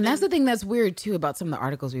 And that's the thing that's weird too about some of the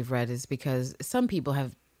articles we've read, is because some people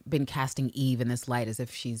have been casting Eve in this light as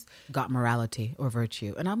if she's got morality or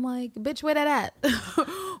virtue. And I'm like, bitch, where that at?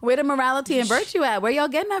 Where the morality and virtue at? Where y'all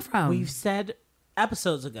getting that from? We've said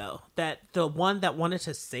episodes ago that the one that wanted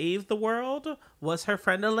to save the world was her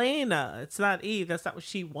friend Elena. It's not Eve. That's not what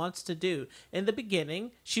she wants to do. In the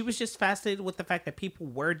beginning, she was just fascinated with the fact that people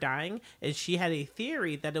were dying, and she had a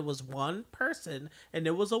theory that it was one person and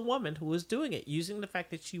it was a woman who was doing it, using the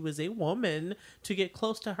fact that she was a woman to get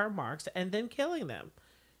close to her marks and then killing them.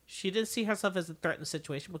 She didn't see herself as a threat in the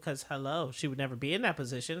situation because, she would never be in that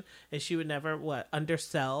position, and she would never,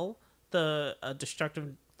 undersell the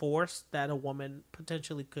destructive force that a woman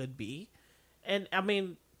potentially could be. And I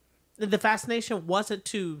mean, the fascination wasn't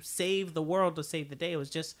to save the world or save the day. It was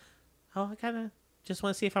just, I kind of just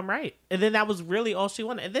want to see if I'm right. And then that was really all she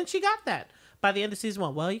wanted. And then she got that by the end of season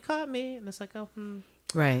 1. Well, you caught me. And it's like,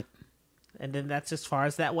 Right. And then that's as far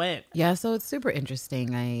as that went. Yeah, so it's super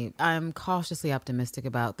interesting. I'm cautiously optimistic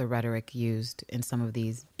about the rhetoric used in some of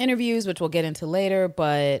these interviews, which we'll get into later.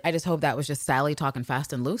 But I just hope that was just Sally talking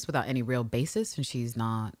fast and loose without any real basis, and she's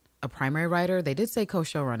not a primary writer. They did say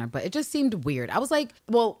co-showrunner, but it just seemed weird. I was like,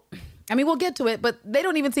 well, I mean, we'll get to it, but they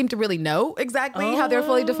don't even seem to really know exactly how they're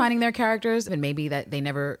fully defining their characters. And maybe that they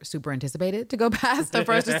never super anticipated to go past the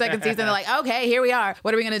first or second season. They're like, okay, here we are.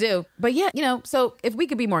 What are we going to do? But yeah, so if we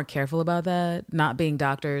could be more careful about that, not being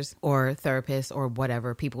doctors or therapists or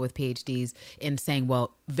whatever, people with PhDs, in saying,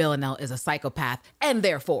 well, Villanelle is a psychopath and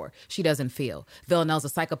therefore she doesn't feel. Villanelle's a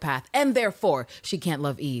psychopath and therefore she can't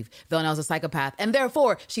love Eve. Villanelle's a psychopath and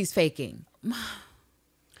therefore she's faking.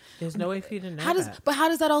 There's no way for you to know that. But how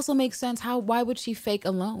does that also make sense? Why would she fake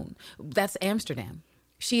alone? That's Amsterdam.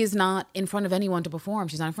 She is not in front of anyone to perform.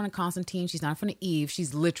 She's not in front of Constantine. She's not in front of Eve.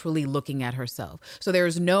 She's literally looking at herself. So there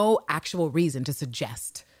is no actual reason to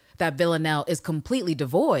suggest that Villanelle is completely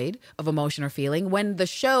devoid of emotion or feeling when the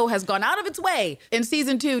show has gone out of its way in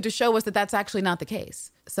season 2 to show us that that's actually not the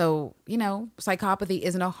case. So, psychopathy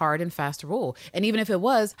isn't a hard and fast rule. And even if it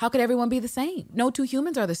was, how could everyone be the same? No two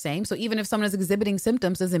humans are the same. So even if someone is exhibiting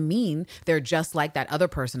symptoms doesn't mean they're just like that other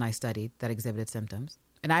person I studied that exhibited symptoms.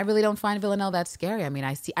 And I really don't find Villanelle that scary. I mean,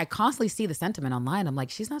 I constantly see the sentiment online. I'm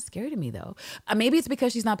like, she's not scary to me though. Maybe it's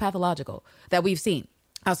because she's not pathological that we've seen.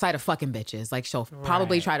 Outside of fucking bitches. Like, she'll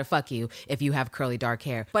probably try to fuck you if you have curly dark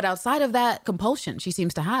hair. But outside of that compulsion she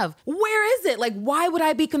seems to have, where is it? Like, why would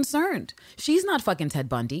I be concerned? She's not fucking Ted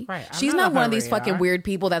Bundy. Right. She's not one of these fucking weird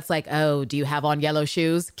people that's like, oh, do you have on yellow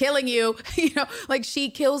shoes? Killing you. Like,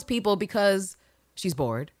 she kills people because she's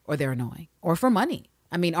bored or they're annoying or for money.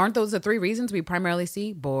 I mean, aren't those the 3 reasons we primarily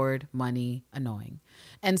see? Bored, money, annoying.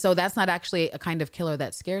 And so that's not actually a kind of killer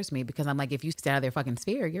that scares me, because I'm like, if you stay out of their fucking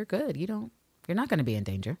sphere, you're good. You're not going to be in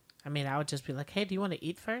danger. I mean, I would just be like, hey, do you want to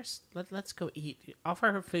eat first? Let's go eat.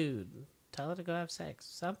 Offer her food. Tell her to go have sex.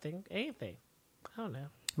 Something. Anything. I don't know.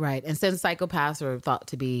 Right. And since psychopaths are thought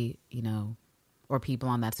to be, or people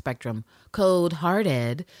on that spectrum,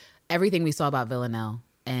 cold-hearted, everything we saw about Villanelle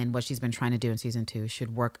and what she's been trying to do in season 2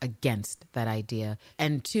 should work against that idea.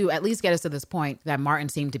 And to at least get us to this point that Martin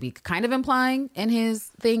seemed to be kind of implying in his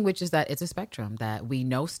thing, which is that it's a spectrum, that we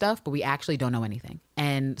know stuff, but we actually don't know anything.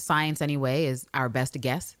 And science, anyway, is our best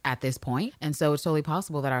guess at this point. And so it's totally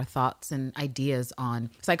possible that our thoughts and ideas on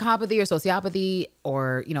psychopathy or sociopathy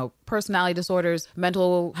or, personality disorders,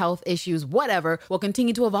 mental health issues, whatever, will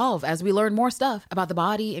continue to evolve as we learn more stuff about the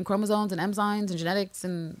body and chromosomes and enzymes and genetics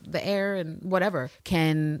and the air and whatever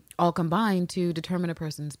can all combine to determine a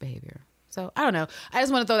person's behavior. So I don't know. I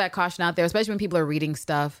just want to throw that caution out there, especially when people are reading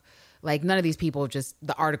stuff. Like, none of these people, just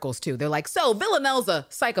the articles too. They're like, so Villanelle's a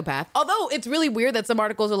psychopath. Although it's really weird that some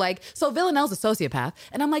articles are like, so Villanelle's a sociopath.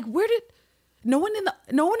 And I'm like, no one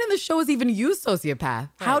in the show has even used sociopath.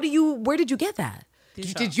 Right. Where did you get that?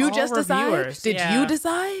 Did you just decide? Did you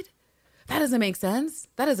decide? That doesn't make sense.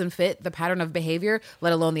 That doesn't fit the pattern of behavior,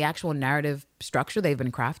 let alone the actual narrative structure they've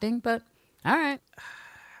been crafting. But all right.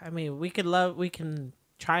 I mean, we can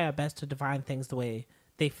try our best to define things the way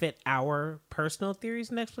they fit our personal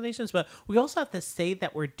theories and explanations, but we also have to say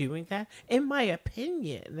that we're doing that. In my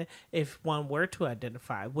opinion, if one were to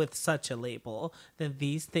identify with such a label, then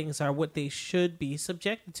these things are what they should be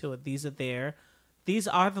subjected to. And these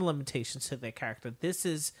are the limitations to their character.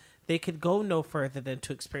 They could go no further than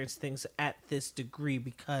to experience things at this degree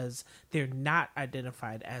because they're not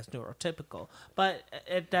identified as neurotypical. But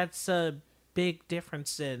that's a big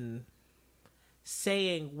difference in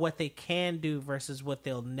saying what they can do versus what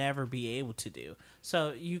they'll never be able to do.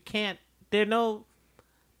 So you can't,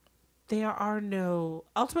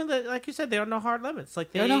 ultimately, like you said, there are no hard limits.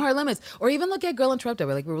 There are no hard limits. Or even look at Girl Interrupted,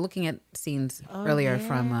 where we were looking at scenes earlier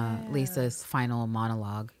from Lisa's final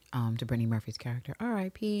monologue to Brittany Murphy's character,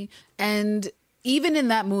 R.I.P. And even in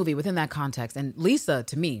that movie, within that context, and Lisa,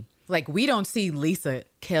 to me, we don't see Lisa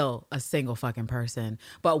kill a single fucking person,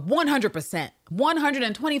 but 100%,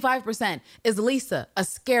 125% is Lisa a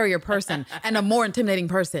scarier person and a more intimidating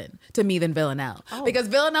person to me than Villanelle. Oh. Because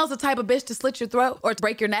Villanelle's the type of bitch to slit your throat or to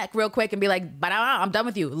break your neck real quick and be like, I'm done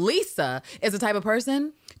with you. Lisa is the type of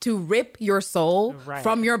person to rip your soul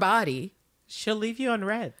from your body. She'll leave you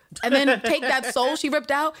unread. And then take that soul she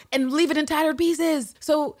ripped out and leave it in tattered pieces.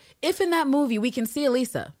 So if in that movie we can see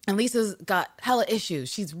Lisa, and Lisa's got hella issues,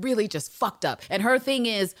 she's really just fucked up. And her thing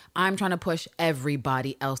is, I'm trying to push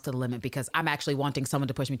everybody else to the limit because I'm actually wanting someone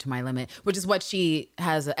to push me to my limit, which is what she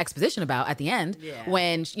has an exposition about at the end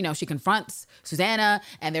when, she confronts Susanna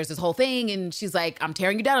and there's this whole thing and she's like, I'm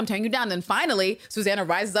tearing you down. And then finally Susanna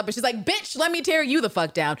rises up and she's like, bitch, let me tear you the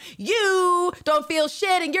fuck down. You don't feel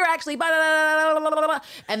shit and you're actually blah, blah, blah, blah, blah, blah, blah.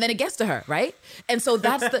 And then it gets to her, right? And so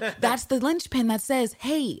that's the linchpin that says,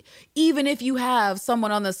 hey, even if you have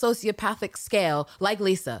someone on the sociopathic scale like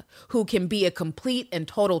Lisa, who can be a complete and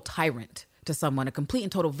total tyrant to someone, a complete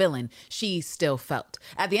and total villain, she still felt.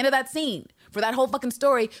 At the end of that scene, for that whole fucking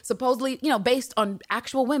story, supposedly, based on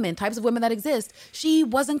actual women, types of women that exist, she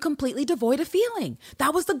wasn't completely devoid of feeling.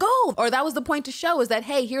 That was the goal. Or that was the point to show is that,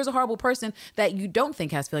 hey, here's a horrible person that you don't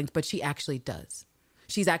think has feelings, but she actually does.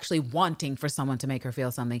 She's actually wanting for someone to make her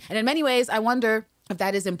feel something. And in many ways, I wonder if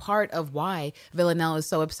that is in part of why Villanelle is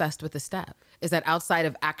so obsessed with the step, is that outside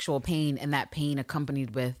of actual pain and that pain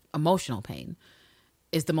accompanied with emotional pain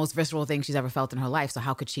is the most visceral thing she's ever felt in her life. So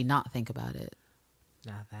how could she not think about it?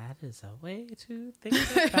 Now that is a way to think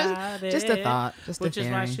about it. Just a thought. Which is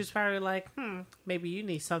why she's probably like, maybe you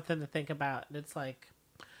need something to think about. And it's like,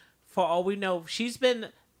 for all we know,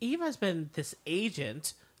 Eve has been this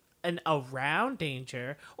agent and around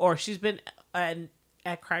danger, or she's been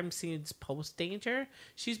at crime scenes post danger.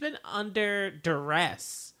 She's been under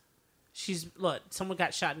duress. Someone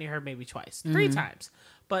got shot near her maybe twice, 3 times.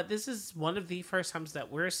 But this is one of the first times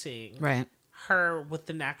that we're seeing her with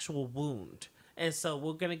an actual wound. And so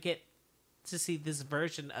we're going to get to see this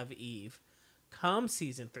version of Eve come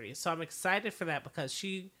season 3. So I'm excited for that because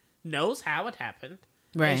she knows how it happened.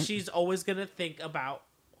 Right. And she's always going to think about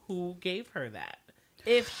who gave her that.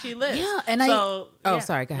 If she lives. Yeah, and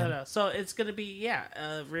sorry, go ahead. No. So it's going to be,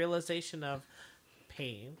 a realization of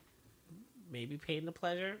pain. Maybe pain to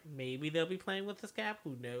pleasure. Maybe they'll be playing with this gap.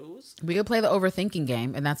 Who knows? We could play the overthinking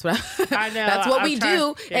game, and that's what I know. That's what we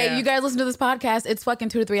do. Yeah. Hey, you guys listen to this podcast. It's fucking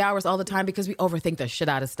 2 to 3 hours all the time because we overthink the shit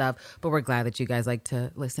out of stuff. But we're glad that you guys like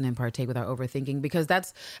to listen and partake with our overthinking because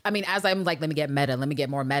as I'm like, let me get meta, let me get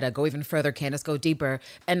more meta, go even further, Candace, go deeper.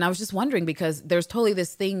 And I was just wondering because there's totally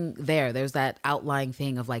this thing there. There's that outlying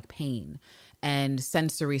thing of like pain and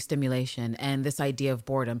sensory stimulation and this idea of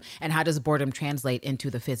boredom. And how does boredom translate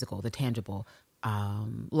into the physical, the tangible?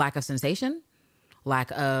 Lack of sensation,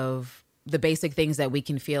 lack of the basic things that we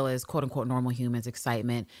can feel as quote unquote normal humans,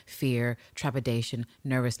 excitement, fear, trepidation,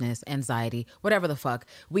 nervousness, anxiety, whatever the fuck.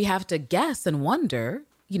 We have to guess and wonder,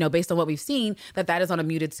 based on what we've seen, that is on a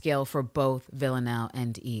muted scale for both Villanelle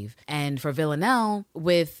and Eve. And for Villanelle,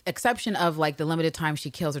 with exception of like the limited time she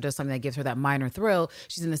kills or does something that gives her that minor thrill,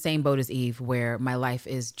 she's in the same boat as Eve, where my life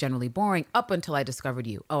is generally boring up until I discovered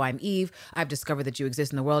you. Oh, I'm Eve. I've discovered that you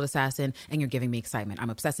exist in the world, assassin, and you're giving me excitement. I'm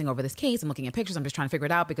obsessing over this case. I'm looking at pictures. I'm just trying to figure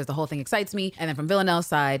it out because the whole thing excites me. And then from Villanelle's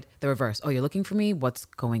side, the reverse. Oh, you're looking for me? What's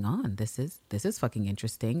going on? This is fucking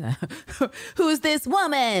interesting. Who's this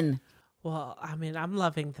woman? Well, I'm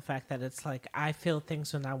loving the fact that it's like, I feel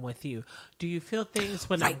things when I'm with you. Do you feel things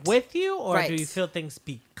when I'm with you, or do you feel things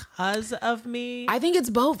because of me? I think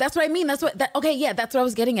it's both. That's what I mean. That's what I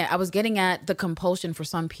was getting at. I was getting at the compulsion for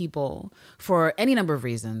some people, for any number of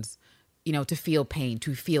reasons, to feel pain,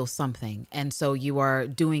 to feel something. And so you are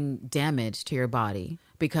doing damage to your body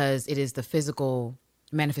because it is the physical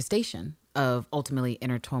manifestation of ultimately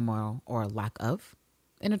inner turmoil or lack of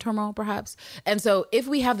in a turmoil, perhaps. And so if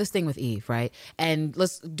we have this thing with Eve, right? And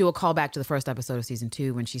let's do a call back to the first episode of season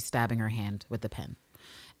 2 when she's stabbing her hand with the pen.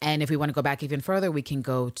 And if we want to go back even further, we can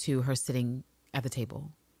go to her sitting at the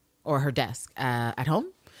table or her desk at home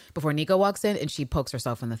before Nico walks in and she pokes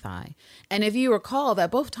herself in the thigh. And if you recall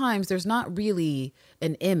that both times there's not really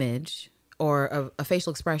an image or a facial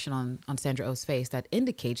expression on Sandra Oh's face that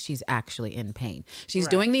indicates she's actually in pain. She's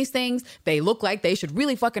doing these things. They look like they should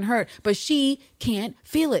really fucking hurt, but she can't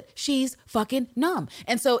feel it. She's fucking numb.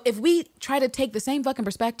 And so if we try to take the same fucking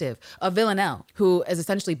perspective of Villanelle, who has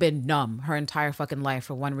essentially been numb her entire fucking life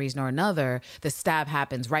for one reason or another, the stab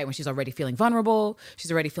happens right when she's already feeling vulnerable.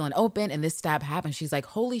 She's already feeling open, and this stab happens. She's like,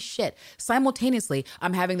 holy shit. Simultaneously,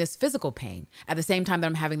 I'm having this physical pain at the same time that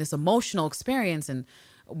I'm having this emotional experience. And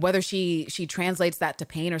whether she translates that to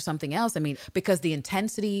pain or something else, I mean, because the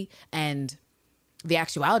intensity and the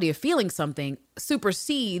actuality of feeling something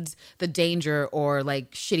supersedes the danger or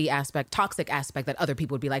like shitty aspect, toxic aspect that other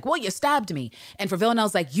people would be like, well, you stabbed me. And for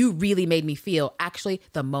Villanelle's like, you really made me feel actually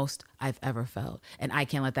the most I've ever felt. And I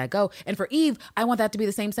can't let that go. And for Eve, I want that to be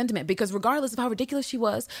the same sentiment, because regardless of how ridiculous she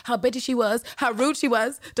was, how bitchy she was, how rude she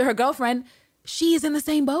was to her girlfriend, she is in the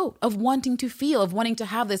same boat of wanting to feel, of wanting to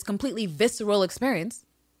have this completely visceral experience.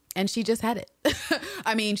 And she just had it.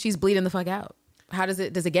 I mean, she's bleeding the fuck out. How does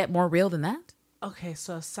it get more real than that? Okay,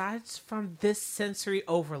 so aside from this sensory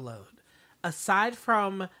overload, aside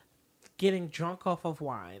from getting drunk off of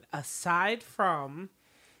wine, aside from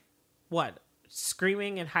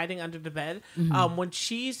screaming and hiding under the bed, when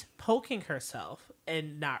she's poking herself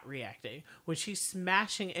and not reacting, when she's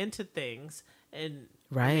smashing into things and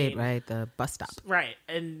Right, the bus stop. Right,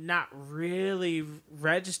 and not really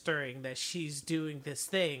registering that she's doing this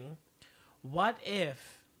thing. What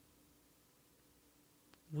if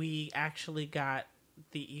we actually got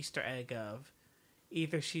the Easter egg of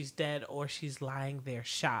either she's dead or she's lying there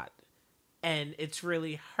shot, and it's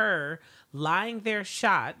really her lying there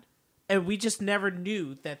shot, and we just never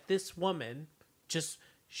knew that this woman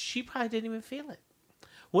she probably didn't even feel it.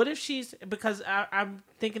 What if because I'm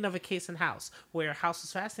thinking of a case in House where House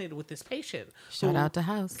was fascinated with this patient. Shout out to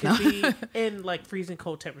House. Could be in like freezing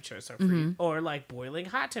cold temperatures or like boiling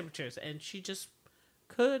hot temperatures, and she just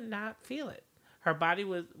could not feel it. Her body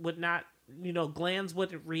would not, glands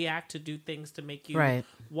wouldn't react to do things to make you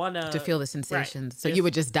want to feel the sensations. Right. So you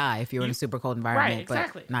would just die if you were in a super cold environment, right,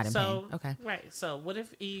 exactly. But not in pain. Okay. Right. So what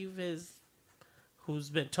if Eve who's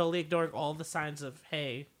been totally ignoring all the signs of,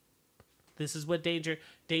 hey, this is what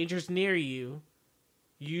danger's near you.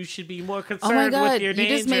 You should be more concerned with your danger.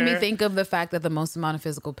 You just made me think of the fact that the most amount of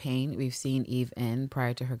physical pain we've seen Eve in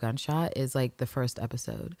prior to her gunshot is like the first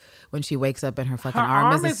episode when she wakes up and her fucking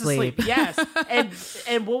arm is asleep. Yes.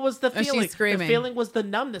 And what was the feeling? She's screaming. The feeling was the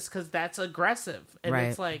numbness, because that's aggressive. And Right.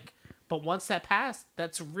 it's like, but once that passed,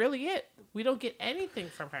 that's really it. We don't get anything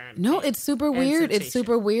from her. No, it's super weird. It's sensation.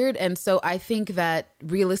 super weird. And so I think that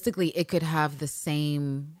realistically it could have the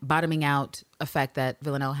same bottoming out effect that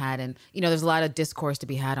Villanelle had. And, there's a lot of discourse to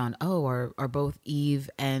be had on, are both Eve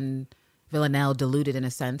and Villanelle deluded in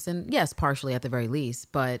a sense? And yes, partially at the very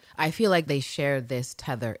least. But I feel like they share this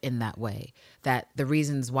tether in that way, that the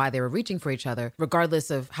reasons why they were reaching for each other,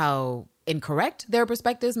 regardless of how incorrect their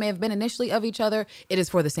perspectives may have been initially of each other, it is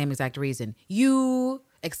for the same exact reason. You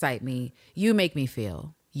excite me. You make me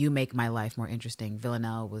feel. You make my life more interesting.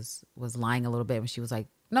 Villanelle was lying a little bit when she was like,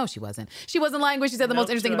 no, she wasn't. She wasn't lying when she said the most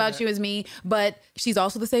interesting about you is me. But she's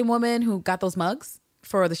also the same woman who got those mugs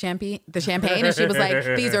for the champagne. And she was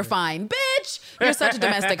like, these are fine. Bitch, you're such a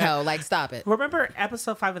domestic hoe. Like, stop it. Remember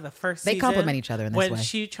episode 5 of the first season? They compliment each other in this way. When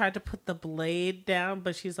she tried to put the blade down,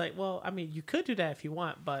 but she's like, well, I mean, you could do that if you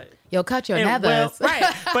want, but... You'll cut your nethers. Right.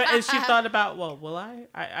 And she thought about, well, will I?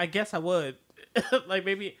 I guess I would. Like,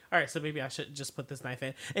 maybe, all right, so maybe I should just put this knife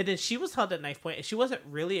in. And then she was held at knife point, and she wasn't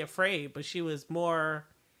really afraid, but she was more,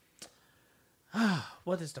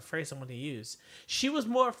 what is the phrase I'm going to use? She was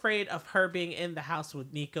more afraid of her being in the house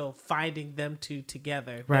with Nico, finding them two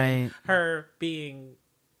together. Right. Her being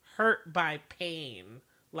hurt by pain.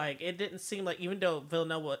 Like, it didn't seem like, even though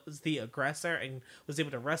Villanelle was the aggressor and was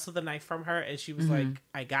able to wrestle the knife from her, and she was like,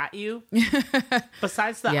 I got you.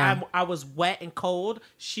 Besides I was wet and cold,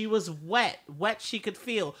 she was wet. Wet she could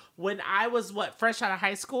feel. When I was, fresh out of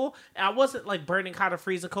high school, I wasn't like burning hot or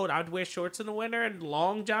freezing cold. I would wear shorts in the winter and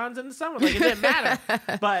long johns in the summer. Like, it didn't matter.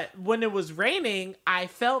 But when it was raining, I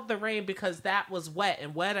felt the rain because that was wet.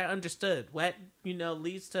 And wet, I understood. Wet,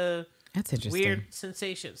 leads to That's interesting. Weird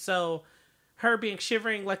sensations. So... her being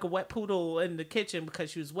shivering like a wet poodle in the kitchen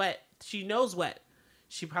because she was wet. She knows wet.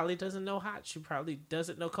 She probably doesn't know hot. She probably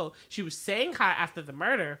doesn't know cold. She was saying hot after the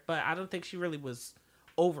murder, but I don't think she really was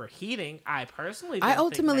overheating. I personally I don't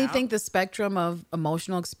ultimately now. think the spectrum of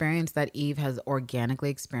emotional experience that Eve has organically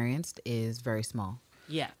experienced is very small.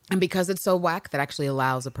 Yeah. And because it's so whack, that actually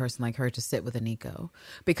allows a person like her to sit with a Nico,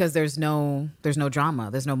 because there's no drama,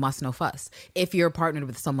 there's no muss, no fuss. If you're partnered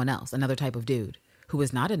with someone else, another type of dude who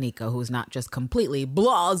is not a Nico, who's not just completely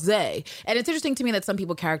blasé. And it's interesting to me that some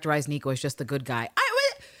people characterize Nico as just the good guy.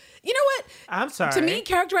 You know what? I'm sorry. To me,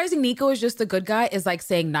 characterizing Nico as just the good guy is like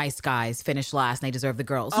saying nice guys finish last and they deserve the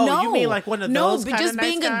girls. Oh, no, you mean like one of those but kind just of nice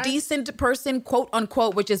being guys? a decent person, quote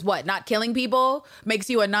unquote, which is what, not killing people,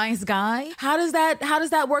 makes you a nice guy. How does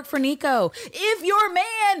that work for Nico? If your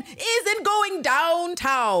man isn't going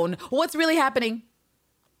downtown, what's really happening?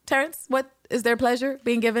 Terrence, what is their pleasure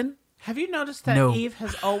being given? Have you noticed that No. Eve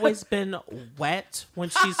has always been wet when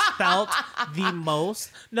she's felt the most?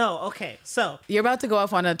 No, okay, so You're about to go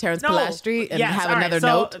off on a Terrence Pilastri and yes, have all right, another so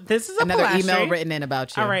note. this is a another Pilastri. email written in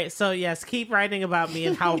about you. All right, so yes, keep writing about me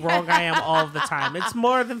and how wrong I am all the time. It's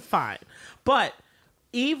more than fine. But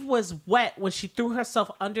Eve was wet when she threw herself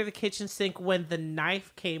under the kitchen sink when the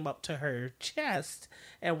knife came up to her chest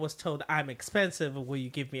and was told, "I'm expensive, will you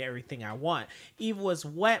give me everything I want?" Eve was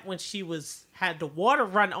wet when she had the water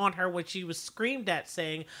run on her when she was screamed at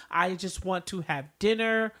saying, "I just want to have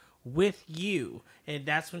dinner with you." And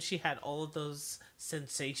that's when she had all of those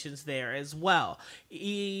sensations there as well.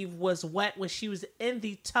 Eve was wet when she was in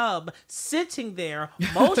the tub, sitting there,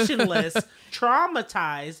 motionless,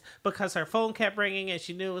 traumatized because her phone kept ringing and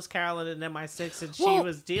she knew it was Carolyn in MI6 and she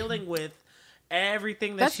was dealing with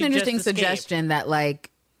everything that That's she an interesting just escaped. suggestion that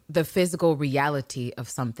like the physical reality of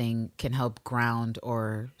something can help ground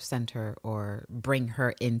or center or bring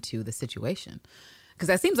her into the situation. Because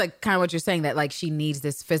that seems like kind of what you're saying, that like she needs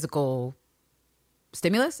this physical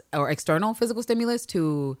stimulus or external physical stimulus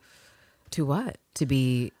to what? To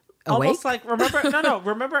be awake? Almost like,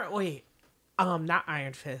 remember, wait. Not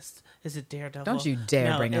Iron Fist. Is it Daredevil? Don't you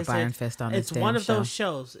dare bring up is Iron Fist on this It's one damn of those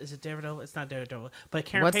show. shows. Is it Daredevil? It's not Daredevil. But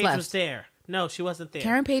Karen What's Page left? was there. No, she wasn't there.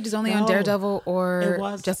 Karen Page is only on No. Daredevil or It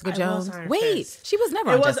was- Jessica it was Jones. Iron Wait, Fist. she was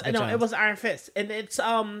never It on was Jessica Jones. it was Iron Fist, and it's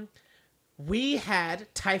we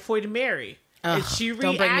had Typhoid Mary, and she reacted.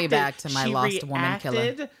 Don't bring me back to my she lost woman killer.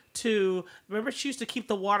 reacted to, remember, she used to keep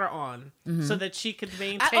the water on so that she could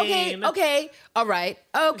maintain. Okay, all right.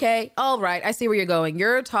 I see where you're going.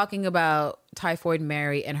 You're talking about Typhoid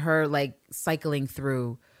Mary and her like cycling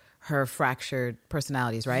through her fractured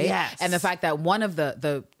personalities, right? Yes. And the fact that one of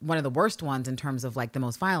the worst ones in terms of like the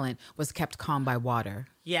most violent was kept calm by water.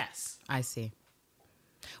 Yes. I see.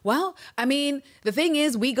 Well, I mean, the thing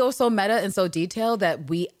is, we go so meta and so detailed that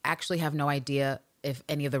we actually have no idea if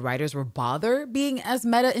any of the writers were bother being as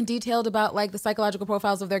meta and detailed about like the psychological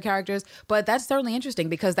profiles of their characters. But that's certainly interesting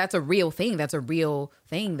because that's a real thing. That's a real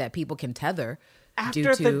thing that people can tether due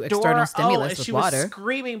After to the external door, stimulus and with she water. was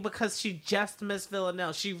screaming because she just missed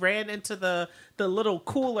Villanelle. She ran into the little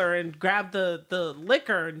cooler and grabbed the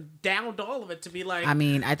liquor and downed all of it to be like. I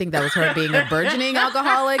mean, I think that was her being a burgeoning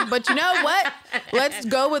alcoholic. But you know what? Let's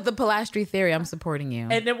go with the Pilastri theory. I'm supporting you.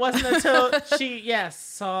 And it wasn't until she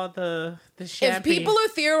saw the champagne. If people are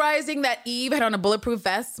theorizing that Eve had on a bulletproof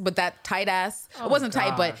vest with that tight ass, it wasn't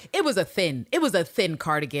tight, but it was a thin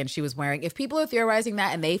cardigan she was wearing. If people are theorizing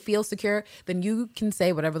that and they feel secure, then you can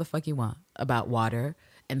say whatever the fuck you want about water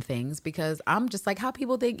and things, because I'm just like, how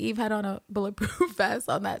people think Eve had on a bulletproof vest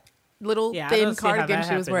on that little I thin don't see how cardigan that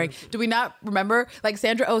she was wearing. happened. Do we not remember? Like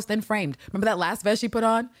Sandra O's Thin Framed. Remember that last vest she put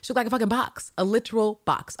on? She looked like a fucking box, a literal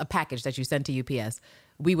box, a package that you sent to UPS.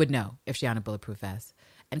 We would know if she had a bulletproof vest.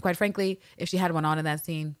 And quite frankly, if she had one on in that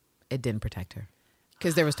scene, it didn't protect her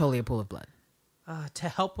because there was totally a pool of blood. To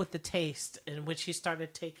help with the taste, in which she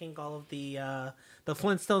started taking all of the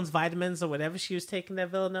Flintstones vitamins or whatever she was taking that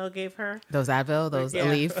Villanelle gave her. Those Advil, those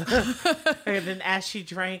Aleve. And then as she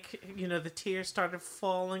drank, the tears started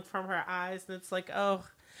falling from her eyes. And it's like, oh,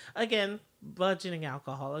 again, budgeting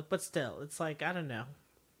alcoholic. But still, it's like, I don't know.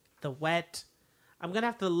 The wet. I'm going to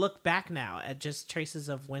have to look back now at just traces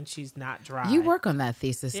of when she's not dry. You work on that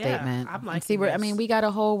thesis statement. I'm And like, see, we got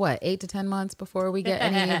a whole, 8 to 10 months before we get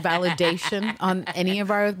any validation on any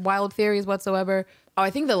of our wild theories whatsoever. Oh,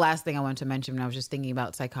 I think the last thing I wanted to mention when I was just thinking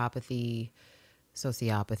about psychopathy,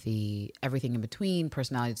 sociopathy, everything in between,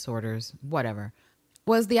 personality disorders, whatever,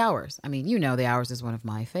 was The Hours. I mean, The Hours is one of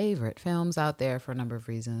my favorite films out there for a number of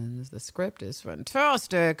reasons. The script is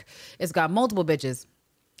fantastic. It's got multiple bitches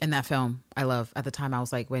in that film. I love. At the time, I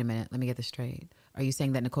was like, wait a minute, let me get this straight. Are you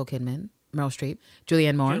saying that Nicole Kidman, Meryl Streep,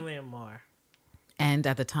 Julianne Moore, and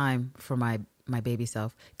at the time, for my baby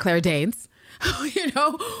self, Claire Danes,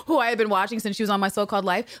 who I had been watching since she was on My So-Called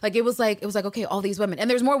Life. Like it was like, okay, all these women, and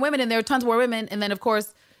there's more women in there, tons more women, and then of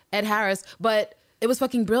course Ed Harris. But it was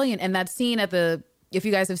fucking brilliant. And that scene if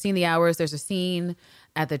you guys have seen The Hours, there's a scene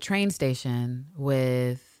at the train station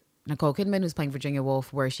with Nicole Kidman, who's playing Virginia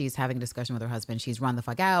Woolf, where she's having a discussion with her husband. She's run the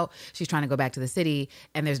fuck out. She's trying to go back to the city.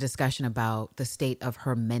 And there's discussion about the state of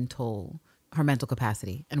her mental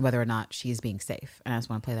capacity and whether or not she's being safe. And I just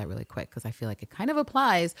want to play that really quick because I feel like it kind of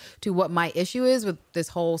applies to what my issue is with this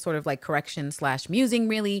whole sort of like correction / musing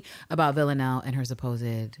really about Villanelle and her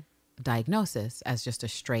supposed diagnosis as just a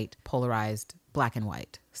straight polarized black and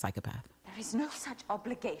white psychopath. There is no such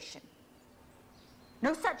obligation.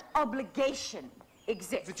 No such obligation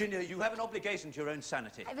exists. Virginia, you have an obligation to your own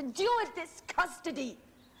sanity. I've endured this custody.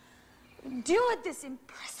 Endured this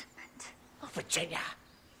imprisonment. Oh, Virginia.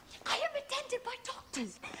 I am attended by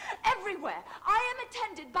doctors everywhere. I am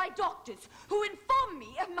attended by doctors who inform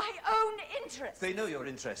me of my own interests. They know your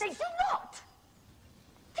interests. They do not.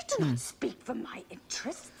 They do not speak for my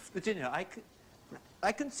interests. Virginia,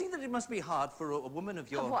 I can see that it must be hard for a woman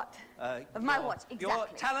of your... Of what? Of my what, exactly? Your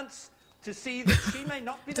talents to see that she may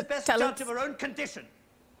not be the best judge of her own condition.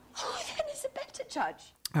 Who then is a better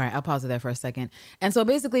judge? All right, I'll pause it there for a second. And so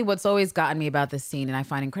basically what's always gotten me about this scene and I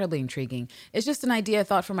find incredibly intriguing is just an idea I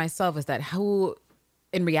thought for myself is that who,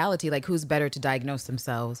 in reality, like who's better to diagnose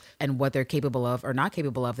themselves and what they're capable of or not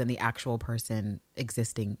capable of than the actual person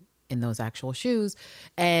existing in those actual shoes.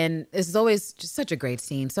 And this is always just such a great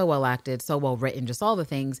scene, so well acted, so well written, just all the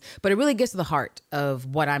things. But it really gets to the heart of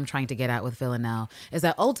what I'm trying to get at with Villanelle is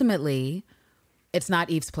that ultimately it's not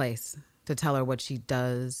Eve's place to tell her what she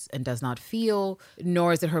does and does not feel,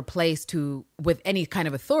 nor is it her place to, with any kind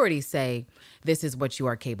of authority, say, this is what you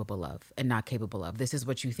are capable of and not capable of. This is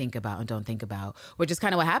what you think about and don't think about, which is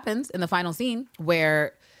kind of what happens in the final scene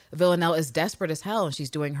where Villanelle is desperate as hell and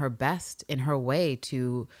she's doing her best in her way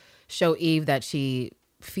to show Eve that she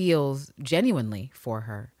feels genuinely for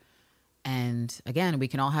her. And again, we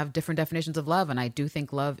can all have different definitions of love. And I do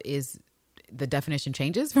think love is, the definition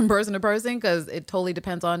changes from person to person because it totally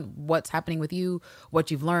depends on what's happening with you,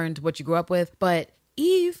 what you've learned, what you grew up with. But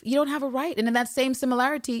Eve, you don't have a right. And in that same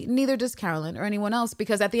similarity, neither does Carolyn or anyone else,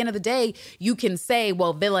 because at the end of the day, you can say,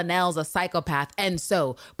 well, Villanelle's a psychopath. And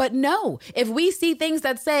so, but no, if we see things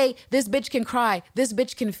that say this bitch can cry, this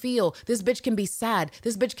bitch can feel, this bitch can be sad,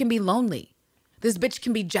 this bitch can be lonely, this bitch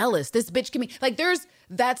can be jealous, this bitch can be like,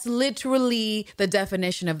 that's literally the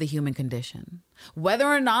definition of the human condition. Whether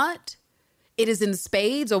or not it is in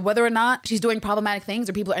spades or whether or not she's doing problematic things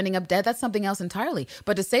or people are ending up dead, that's something else entirely.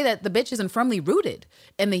 But to say that the bitch isn't firmly rooted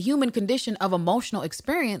in the human condition of emotional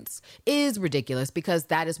experience is ridiculous because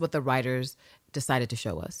that is what the writers decided to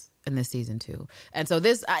show us in this season 2. And so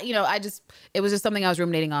this, it was just something I was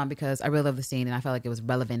ruminating on because I really love the scene and I felt like it was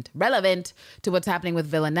relevant to what's happening with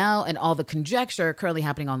Villanelle and all the conjecture currently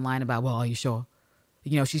happening online about, well, are you sure?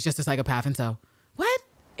 She's just a psychopath and so. What?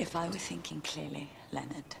 If I were thinking clearly,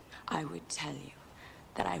 Leonard, I would tell you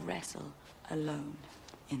that I wrestle alone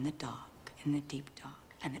in the dark, in the deep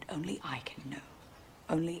dark, and that only I can know.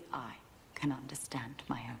 Only I can understand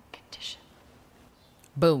my own condition.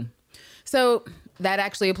 Boom. So that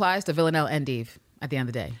actually applies to Villanelle and Eve at the end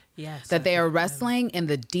of the day. Yes. That they are wrestling in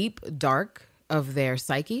the deep dark of their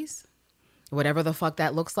psyches, whatever the fuck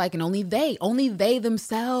that looks like. And only they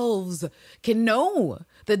themselves can know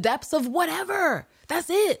the depths of whatever. That's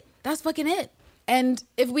it. That's fucking it. And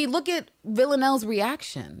if we look at Villanelle's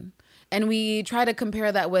reaction and we try to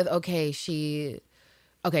compare that with,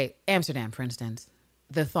 Amsterdam, for instance,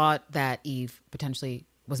 the thought that Eve potentially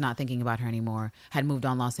was not thinking about her anymore, had moved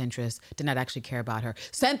on, lost interest, did not actually care about her,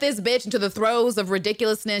 sent this bitch into the throes of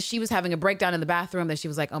ridiculousness. She was having a breakdown in the bathroom that she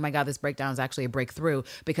was like, oh my God, this breakdown is actually a breakthrough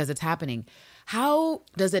because it's happening. How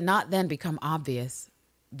does it not then become obvious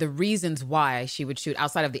the reasons why she would shoot,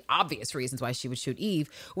 outside of the obvious reasons why she would shoot Eve,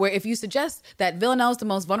 where if you suggest that Villanelle is the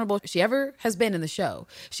most vulnerable she ever has been in the show,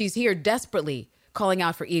 she's here desperately calling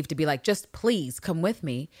out for Eve to be like, just please come with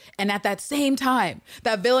me. And at that same time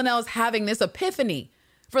that Villanelle is having this epiphany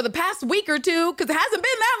for the past week or two, because it hasn't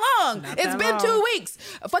been that long. It's been 2 weeks.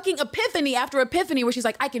 A fucking epiphany after epiphany where she's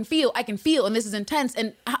like, I can feel, and this is intense.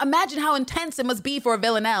 And imagine how intense it must be for a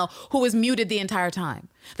Villanelle who is muted the entire time.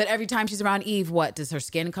 That every time she's around Eve, what? Does her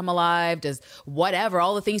skin come alive? Does whatever,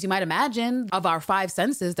 all the things you might imagine of our 5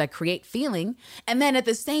 senses that create feeling. And then at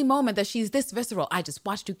the same moment that she's this visceral, I just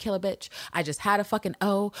watched you kill a bitch. I just had a fucking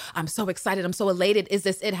I'm so excited. I'm so elated. Is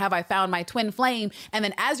this it? Have I found my twin flame? And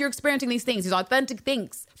then as you're experiencing these things, these authentic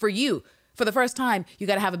things for you, for the first time, you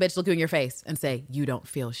got to have a bitch look you in your face and say, you don't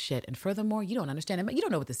feel shit. And furthermore, you don't understand it. You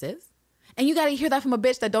don't know what this is. And you got to hear that from a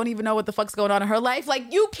bitch that don't even know what the fuck's going on in her life.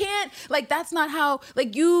 Like, you can't, like, that's not how,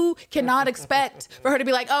 like, you cannot expect for her to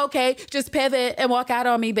be like, oh, okay, just pivot and walk out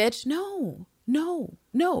on me, bitch. No,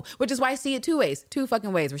 No. Which is why I see it two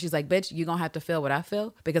fucking ways, where she's like, bitch, you gonna have to feel what I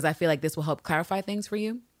feel because I feel like this will help clarify things for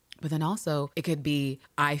you. But then also it could be,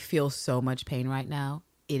 I feel so much pain right now.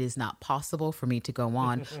 It is not possible for me to go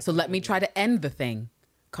on. So let me try to end the thing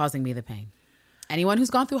causing me the pain. Anyone who's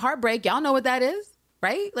gone through heartbreak, y'all know what that is,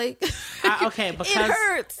 right? Like, okay, because it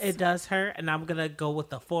hurts. It does hurt. And I'm going to go with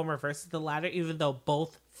the former versus the latter, even though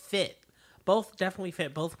both fit. Both definitely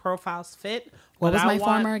fit. Both profiles fit. What was my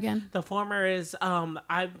former again? The former is,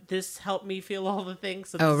 this helped me feel all the things.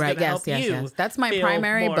 So this oh, right. Yes. That's my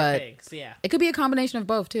primary, but things. Yeah. It could be a combination of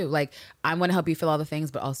both too. Like, I want to help you feel all the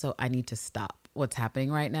things, but also I need to stop what's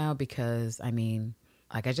happening right now because, I mean,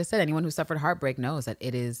 like I just said, anyone who suffered heartbreak knows that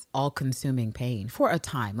it is all-consuming pain for a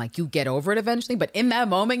time. Like, you get over it eventually, but in that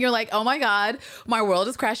moment, you're like, oh my God, my world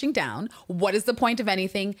is crashing down. What is the point of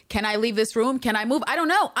anything? Can I leave this room? Can I move? I don't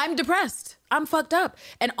know. I'm depressed. I'm fucked up.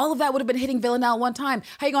 And all of that would have been hitting Villanelle one time.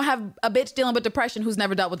 How you gonna have a bitch dealing with depression who's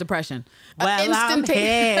never dealt with depression? Well, I'm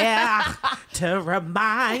here to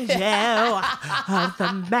remind you of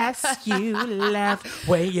the mess you left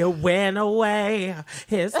when you went away.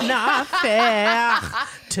 It's not fair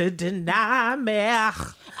to deny me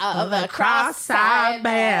of the cross I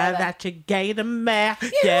bear that you gave to me.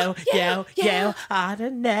 You, I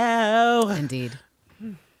don't know. Indeed.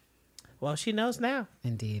 Well, she knows now.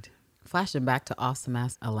 Indeed. Flashing back to awesome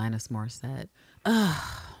ass Alanis Morissette.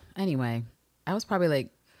 Anyway, that was probably like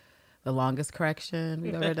the longest correction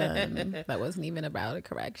we've ever done. That wasn't even about a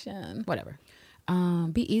correction. Whatever.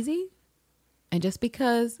 Be easy. And just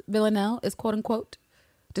because Villanelle is quote unquote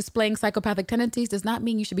displaying psychopathic tendencies does not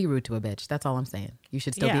mean you should be rude to a bitch. That's all I'm saying. You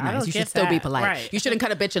should still be nice. You should still be polite. Right. You shouldn't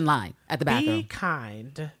cut a bitch in line at the bathroom. Be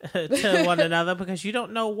kind to one another because you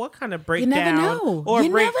don't know what kind of breakdown or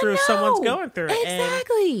breakthrough someone's going through.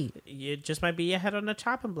 Exactly. And it just might be your head on the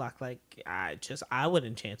chopping block. Like, I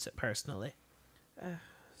wouldn't chance it personally.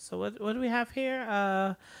 So what do we have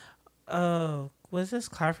here? Was this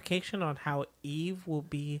clarification on how Eve will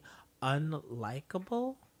be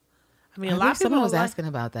unlikable? I mean, a lot of people someone was asking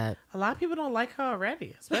about that. A lot of people don't like her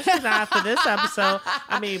already, especially not after this episode.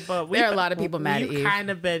 I mean, but there are a lot of people mad at Eve. We've kind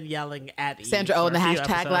of been yelling at Eve. Sandra O in the hashtag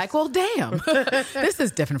episodes. like, well, damn, this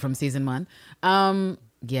is different from season 1.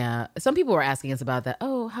 Yeah, some people were asking us about that.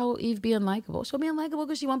 Oh, how will Eve be unlikable? She'll be unlikable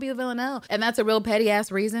because she won't be a Villanelle, and that's a real petty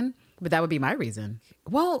ass reason. But that would be my reason.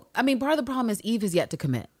 Well, I mean, part of the problem is Eve has yet to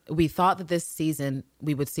commit. We thought that this season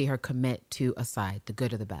we would see her commit to a side, the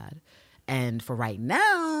good or the bad. And for right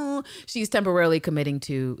now, she's temporarily committing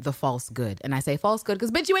to the false good. And I say false good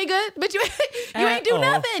because, bitch, you ain't good. Bitch, you ain't do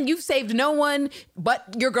nothing. You've saved no one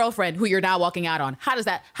but your girlfriend who you're now walking out on. How does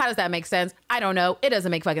that make sense? I don't know. It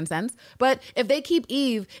doesn't make fucking sense. But if they keep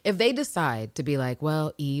Eve, if they decide to be like,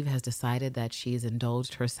 well, Eve has decided that she's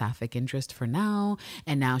indulged her sapphic interest for now,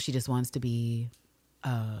 and now she just wants to be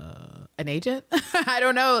an agent? I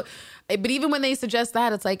don't know. But even when they suggest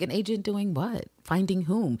that, it's like, an agent doing what? Finding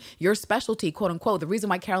whom? Your specialty, quote unquote. The reason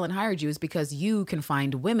why Carolyn hired you is because you can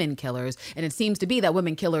find women killers. And it seems to be that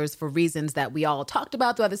women killers, for reasons that we all talked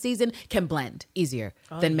about throughout the season, can blend easier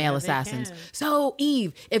than male assassins. So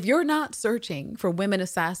Eve, if you're not searching for women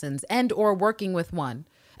assassins and or working with one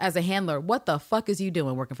as a handler, what the fuck is you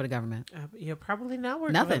doing working for the government? You're probably not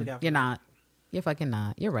working for the government. You're not. You're fucking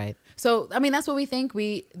not. You're right. So, I mean, that's what we think.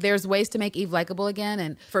 There's ways to make Eve likable again.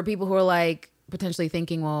 And for people who are like potentially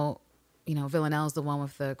thinking, well, you know, Villanelle's the one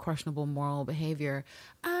with the questionable moral behavior.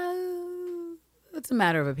 It's a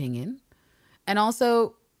matter of opinion. And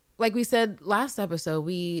also, like we said last episode,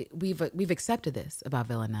 we've accepted this about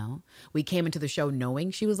Villanelle. We came into the show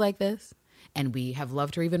knowing she was like this, and we have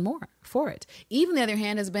loved her even more for it. Eve, on the other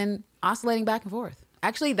hand, has been oscillating back and forth.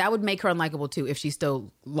 Actually, that would make her unlikable too if she's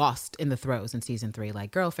still lost in the throes in season 3. Like,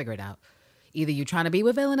 girl, figure it out. Either you trying to be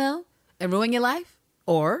with Villanelle and ruin your life,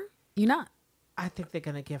 or you not. I think they're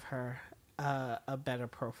gonna give her a better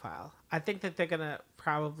profile. I think that they're gonna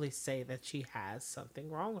probably say that she has something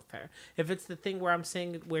wrong with her. If it's the thing where I'm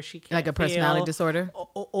saying where she can't, like a personality disorder,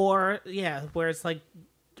 or where it's like,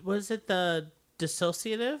 was it the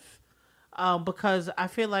dissociative? Because I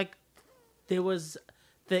feel like there was.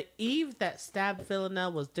 The Eve that stabbed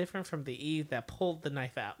Villanelle was different from the Eve that pulled the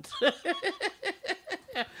knife out.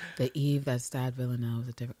 The Eve that stabbed Villanelle was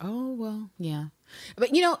a different... Oh, well, yeah.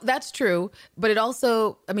 But, you know, that's true. But it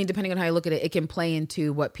also, I mean, depending on how you look at it, it can play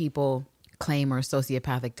into what people claim are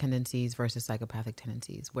sociopathic tendencies versus psychopathic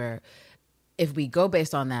tendencies, where if we go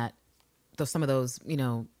based on that, some of those, you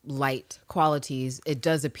know, light qualities, it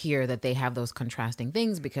does appear that they have those contrasting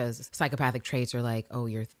things, because psychopathic traits are like, oh,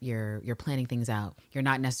 you're planning things out. You're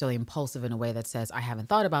not necessarily impulsive in a way that says, I haven't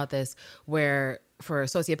thought about this. Where for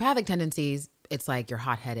sociopathic tendencies, it's like you're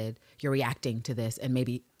hot-headed, you're reacting to this and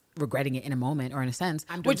maybe regretting it in a moment or in a sense,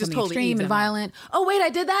 I'm doing which is something totally extreme Eve's and violent. Oh, wait, I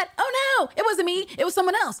did that? Oh, no, it wasn't me. It was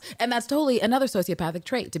someone else. And that's totally another sociopathic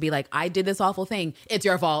trait, to be like, I did this awful thing. It's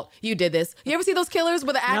your fault. You did this. You ever see those killers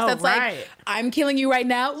with an axe that's like, I'm killing you right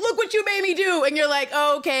now. Look what you made me do. And you're like,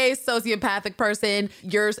 okay, sociopathic person,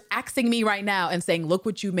 you're axing me right now and saying, look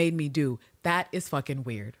what you made me do. That is fucking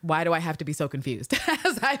weird. Why do I have to be so confused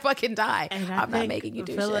as I fucking die? And I'm not making you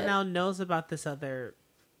do shit. Villanelle knows about this other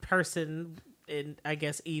person in, I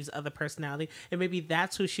guess, Eve's other personality. And maybe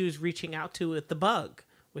that's who she was reaching out to with the bug.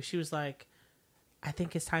 Where she was like, I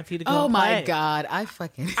think it's time for you to go Oh and my play. God. I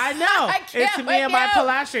know. It's me and my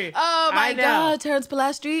Pilastri. Oh my God. Terrence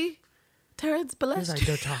Pilastri. He's like,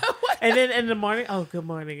 don't talk. And then in the morning, oh, good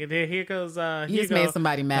morning. And then here goes, you just made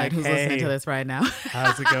somebody mad like, who's listening to this right now.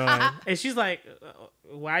 How's it going? And she's like,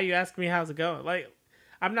 why are you asking me how's it going? Like,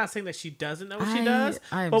 I'm not saying that she doesn't know what she does,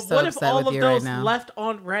 but what if all of those left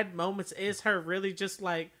on red moments is her really just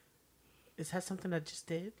like, is that something I just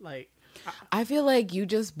did? Like, I feel like you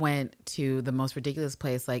just went to the most ridiculous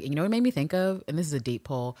place. Like, you know what it made me think of? And this is a deep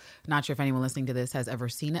pull. Not sure if anyone listening to this has ever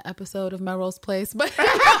seen an episode of Melrose Place, but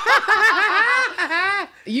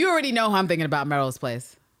you already know who I'm thinking about. Melrose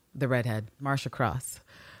Place, the redhead, Marsha Cross,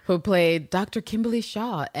 who played Dr. Kimberly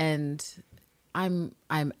Shaw. And I'm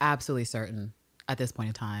absolutely certain at this point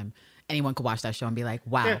in time, anyone could watch that show and be like,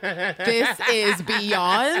 wow, this is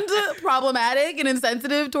beyond problematic and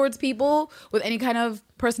insensitive towards people with any kind of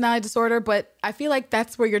personality disorder. But I feel like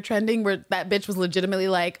that's where you're trending, where that bitch was legitimately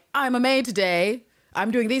like, I'm a maid today.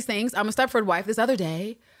 I'm doing these things. I'm a Stepford wife this other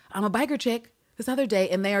day. I'm a biker chick this other day.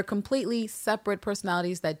 And they are completely separate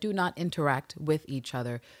personalities that do not interact with each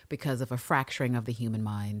other because of a fracturing of the human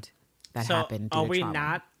mind that happened due to trauma.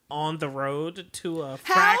 Not on the road to a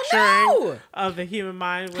fracturing of the human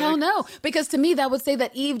mind? Hell no. Because to me, that would say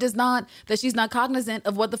that Eve she's not cognizant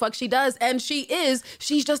of what the fuck she does. And she's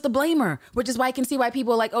just a blamer, which is why I can see why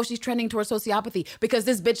people are like, oh, she's trending towards sociopathy, because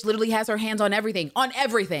this bitch literally has her hands on everything.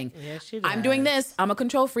 Yeah, she does. I'm doing this. I'm a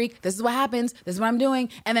control freak. This is what happens. This is what I'm doing.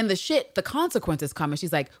 And then the consequences come and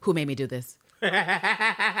she's like, who made me do this? You,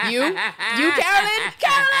 Carolyn,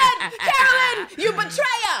 you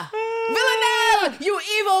betrayer, Villanelle, you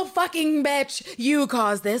evil fucking bitch, you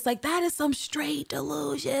caused this. Like, that is some straight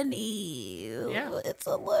delusion. Yeah. It's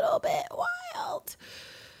a little bit wild.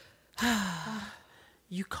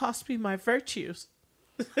 You cost me my virtues.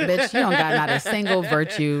 Bitch, you don't got not a single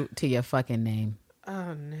virtue to your fucking name.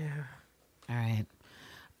 Oh, no. All right.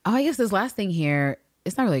 Oh, I guess this last thing here,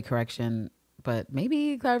 it's not really a correction, but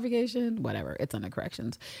maybe clarification, whatever. It's under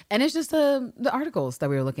corrections. And it's just the articles that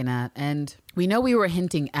we were looking at. And we know we were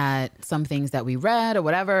hinting at some things that we read or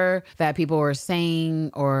whatever that people were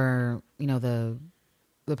saying, or, you know, the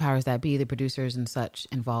powers that be, the producers and such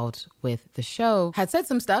involved with the show had said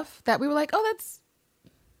some stuff that we were like, oh,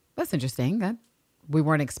 that's interesting. That we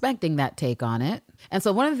weren't expecting that take on it. And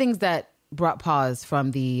so one of the things that brought pause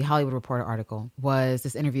from the Hollywood Reporter article was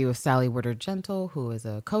this interview with Sally Woodard-Gentle, who is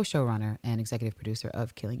a co-showrunner and executive producer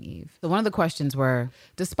of Killing Eve. So one of the questions were,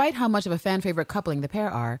 despite how much of a fan favorite coupling the pair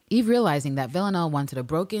are, Eve realizing that Villanelle wanted a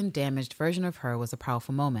broken, damaged version of her was a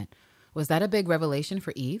powerful moment. Was that a big revelation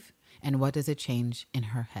for Eve? And what does it change in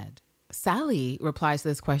her head? Sally replies to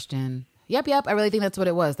this question, Yep, I really think that's what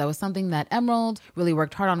it was. That was something that Emerald really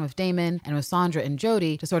worked hard on with Damon and with Sandra and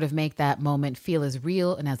Jody to sort of make that moment feel as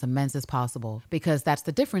real and as immense as possible. Because that's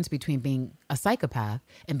the difference between being a psychopath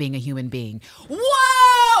and being a human being.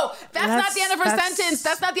 Whoa! That's not the end of her sentence.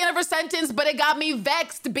 That's not the end of her sentence, but it got me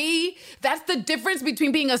vexed, B. That's the difference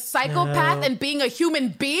between being a psychopath and being a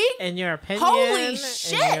human being? In your opinion. Holy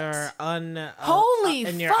shit.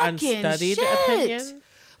 In your unstudied opinion.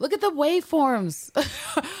 Look at the waveforms.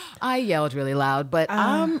 I yelled really loud, but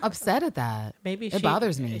I'm upset at that. Maybe it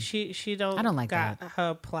bothers me. I don't like that.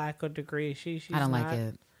 Her plaque or degree. I don't like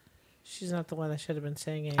it. She's not the one that should have been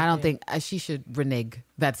saying anything. I don't think she should renege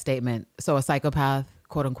that statement. So a psychopath,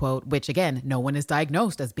 quote unquote, which again, no one is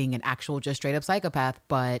diagnosed as being an actual just straight up psychopath,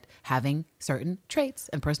 but having certain traits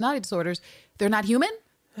and personality disorders, they're not human?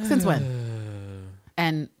 Since when?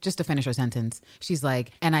 And just to finish her sentence, she's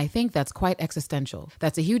like, and I think that's quite existential.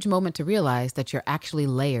 That's a huge moment to realize that you're actually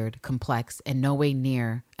layered, complex, and no way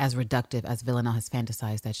near as reductive as Villanelle has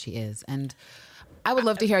fantasized that she is. And I would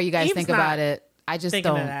love to hear how you guys think about it. I just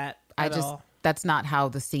don't. That's not how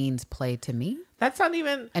the scenes play to me. That's not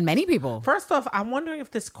even. And many people. First off, I'm wondering if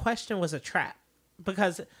this question was a trap.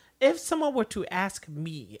 Because if someone were to ask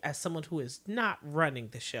me, as someone who is not running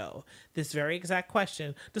the show, this very exact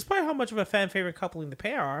question, despite how much of a fan favorite coupling the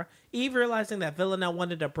pair are, Eve realizing that Villanelle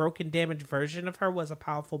wanted a broken, damaged version of her was a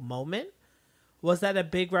powerful moment. Was that a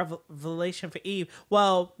big revelation for Eve?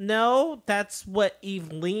 Well, no, that's what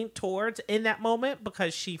Eve leaned towards in that moment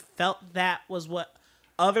because she felt that was what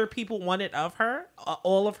other people wanted of her,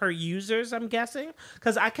 all of her users, I'm guessing.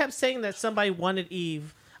 Because I kept saying that somebody wanted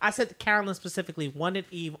Eve. I said Carolyn specifically wanted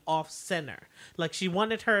Eve off center. Like she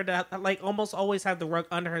wanted her to like almost always have the rug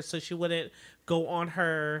under her so she wouldn't go on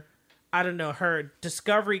her, I don't know, her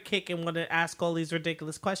discovery kick and want to ask all these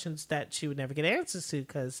ridiculous questions that she would never get answers to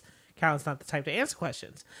because Carolyn's not the type to answer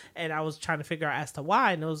questions. And I was trying to figure out as to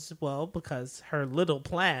why. And it was, well, because her little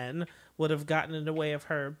plan would have gotten in the way of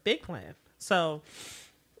her big plan. So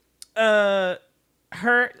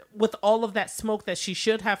her with all of that smoke that she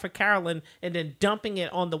should have for Carolyn and then dumping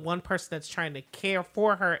it on the one person that's trying to care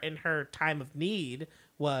for her in her time of need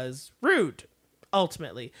was rude.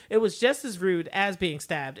 Ultimately, it was just as rude as being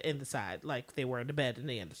stabbed in the side like they were in the bed in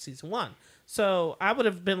the end of season 1. So I would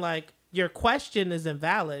have been like, your question is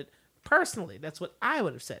invalid. Personally, that's what I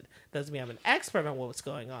would have said. Doesn't mean I'm an expert on what's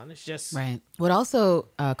going on. It's just... Right. What also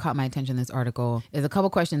caught my attention in this article is a couple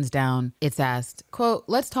questions down. It's asked, quote,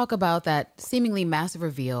 let's talk about that seemingly massive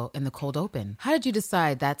reveal in the cold open. How did you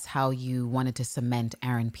decide that's how you wanted to cement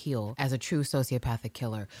Aaron Peel as a true sociopathic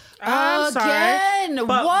killer? I'm Again, sorry,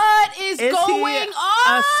 but what is going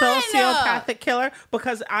on? A sociopathic killer?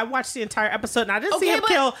 Because I watched the entire episode and I didn't see him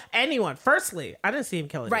kill anyone. Firstly, I didn't see him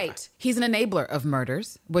kill anyone. Right. He's an enabler of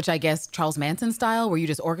murders, which I guess Charles Manson style, where you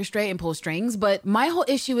just orchestrate and pull strings. But my whole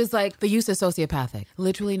issue is like the use of sociopathic.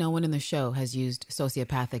 Literally no one in the show has used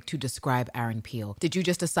sociopathic to describe Aaron Peel. Did you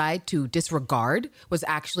just decide to disregard what's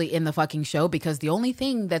actually in the fucking show? Because the only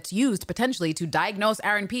thing that's used potentially to diagnose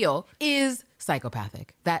Aaron Peel is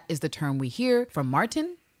psychopathic. That is the term we hear from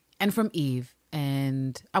Martin and from Eve.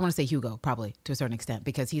 And I want to say Hugo, probably, to a certain extent,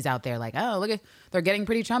 because he's out there like, oh, look, they're getting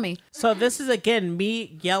pretty chummy. So this is, again,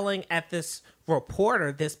 me yelling at this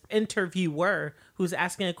reporter, this interviewer, who's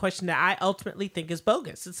asking a question that I ultimately think is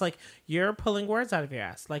bogus. It's like, you're pulling words out of your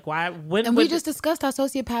ass. Like, why? And we just discussed how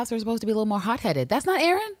sociopaths are supposed to be a little more hot-headed. That's not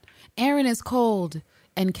Aaron. Aaron is cold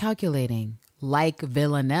and calculating, like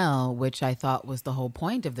Villanelle, which I thought was the whole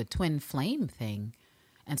point of the twin flame thing.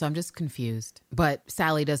 And so I'm just confused. But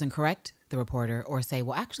Sally doesn't correct the reporter or say,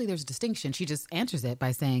 well, actually there's a distinction. She just answers it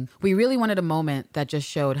by saying, we really wanted a moment that just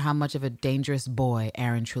showed how much of a dangerous boy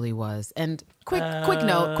Aaron truly was. And quick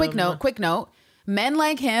note. Men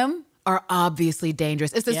like him are obviously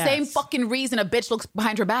dangerous. It's the same fucking reason a bitch looks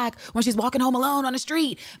behind her back when she's walking home alone on the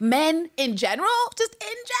street. Men in general,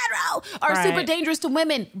 are super dangerous to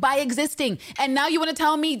women by existing. And now you want to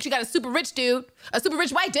tell me you got a super rich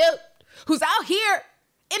white dude who's out here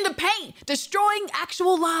in the paint, destroying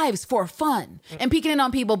actual lives for fun and peeking in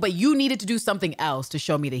on people, but you needed to do something else to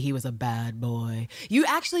show me that he was a bad boy. You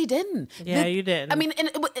actually didn't. Yeah, you didn't. I mean,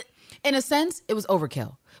 in a sense, it was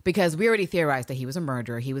overkill because we already theorized that he was a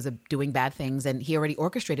murderer. He was doing bad things and he already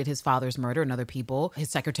orchestrated his father's murder and other people, his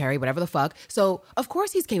secretary, whatever the fuck. So, of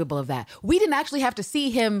course, he's capable of that. We didn't actually have to see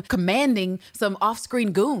him commanding some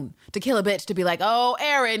off-screen goon to kill a bitch to be like, oh,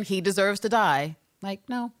 Aaron, he deserves to die. Like,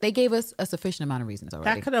 no, they gave us a sufficient amount of reasons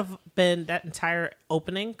already. That could have been, that entire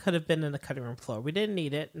opening could have been in the cutting room floor. We didn't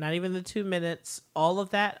need it. Not even the 2 minutes. All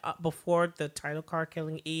of that before the title card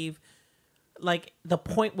killing Eve. Like, the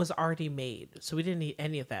point was already made. So we didn't need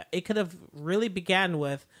any of that. It could have really began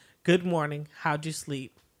with, good morning, how'd you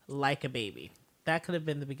sleep? Like a baby. That could have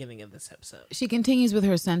been the beginning of this episode. She continues with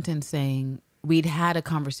her sentence saying, we'd had a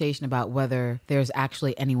conversation about whether there's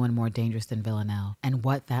actually anyone more dangerous than Villanelle and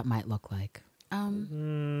what that might look like.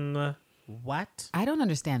 What? I don't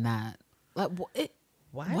understand that. Like,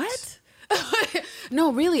 What?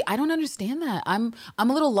 No, really, I don't understand that. I'm a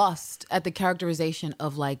little lost at the characterization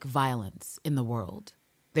of like violence in the world.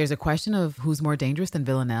 There's a question of who's more dangerous than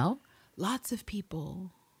Villanelle. Lots of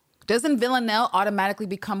people. Doesn't Villanelle automatically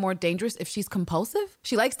become more dangerous if she's compulsive?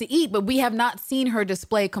 She likes to eat, but we have not seen her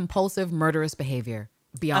display compulsive, murderous behavior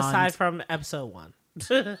beyond. Aside from episode 1.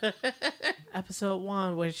 Episode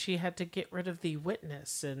 1, where she had to get rid of the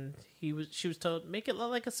witness and she was told, make it look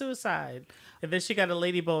like a suicide, and then she got a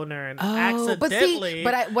lady boner and accidentally.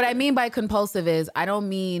 What I mean by compulsive is I don't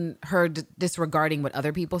mean her disregarding what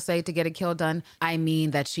other people say to get a kill done. I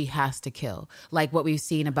mean that she has to kill, like what we've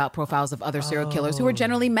seen about profiles of other serial killers who are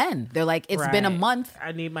generally men. They're like, it's been a month.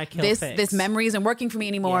 I need my kill fix. This memory isn't working for me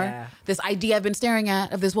anymore. Yeah. This idea I've been staring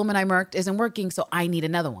at of this woman I murked isn't working, so I need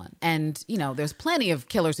another one. And you know, there's plenty of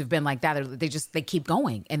killers who've been like that. They keep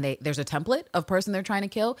going, and there's a template of person they're trying to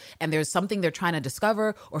kill, and there's something they're trying to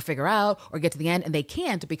discover or figure out or get to the end, and they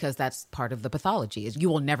can't because that's part of the pathology. Is you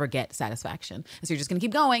will never get satisfaction, and so you're just going to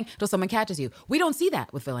keep going until someone catches you. We don't see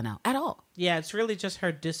that with Villanelle at all. Yeah, it's really just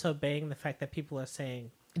her disobeying the fact that people are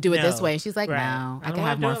saying do it No. this way. And she's like, Right. no, I don't can wanna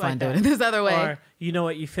have do more it fun like doing that. it this other way. Or, you know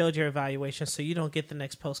what, you failed your evaluation, so you don't get the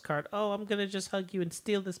next postcard. Oh, I'm going to just hug you and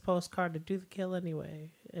steal this postcard to do the kill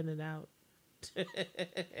anyway. In and out.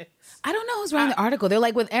 I don't know who's writing the article. They're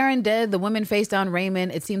like, with Aaron dead, the women face down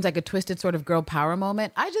Raymond. It seems like a twisted sort of girl power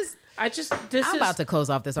moment. I'm about to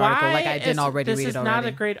close off this article like I didn't already read it already. This is not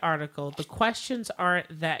a great article. The questions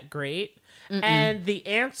aren't that great. And the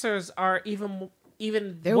answers are even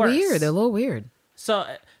They're worse. weird. They're a little weird. So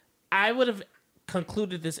I would have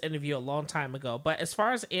concluded this interview a long time ago. But as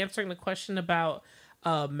far as answering the question about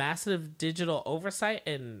massive digital oversight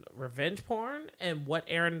and revenge porn and what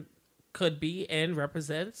Aaron could be and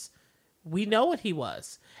represents, we know what he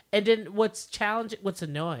was. And then what's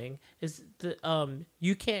annoying is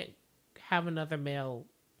you can't have another male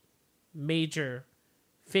major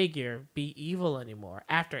figure be evil anymore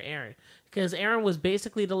after Aaron, because Aaron was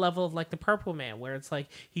basically the level of like the Purple Man, where it's like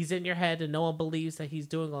he's in your head and no one believes that he's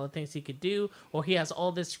doing all the things he could do, or he has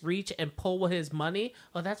all this reach and pull with his money.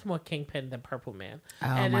 Oh, that's more Kingpin than Purple Man. Oh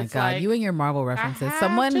and my it's God, like, you and your Marvel references. have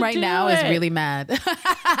Someone to right do now is it. really mad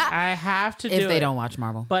I have to do if they it. don't watch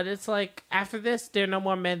Marvel. But it's like, after this, there are no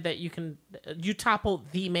more men that you topple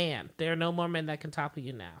the man. There are no more men that can topple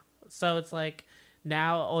you now. So it's like,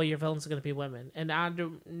 now all your villains are going to be women. And I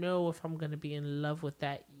don't know if I'm going to be in love with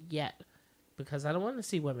that yet, because I don't want to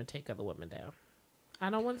see women take other women down.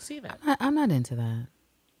 I don't want to see that. I'm not into that.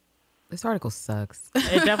 This article sucks.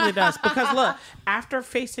 It definitely does. Because look, after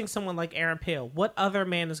facing someone like Aaron Peel, what other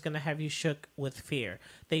man is going to have you shook with fear?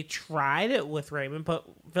 They tried it with Raymond, but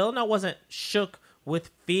Villanelle wasn't shook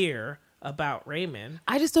with fear about Raymond.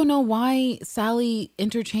 I just don't know why Sally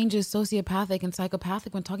interchanges sociopathic and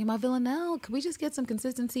psychopathic when talking about Villanelle. Could we just get some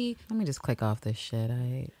consistency? Let me just click off this shit.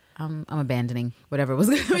 I'm abandoning whatever was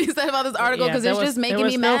going to be said about this article because it's just making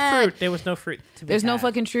me mad. There was no fruit to be There's had. no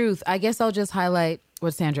fucking truth. I guess I'll just highlight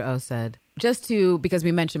what Sandra Oh said. Because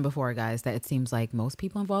we mentioned before, guys, that it seems like most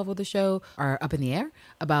people involved with the show are up in the air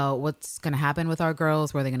about what's going to happen with our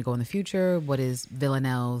girls, where they're going to go in the future, what is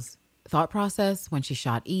Villanelle's thought process when she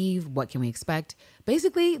shot Eve, what can we expect?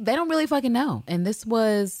 Basically, they don't really fucking know. And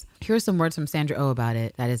here's some words from Sandra Oh about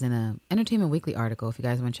it that is in a Entertainment Weekly article if you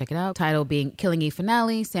guys want to check it out. Title being Killing Eve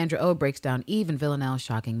finale, Sandra Oh breaks down Eve and Villanelle's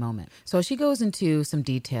shocking moment. So she goes into some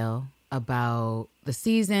detail about the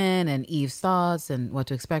season and Eve's thoughts and what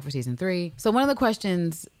to expect for season 3. So one of the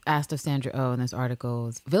questions asked of Sandra Oh in this article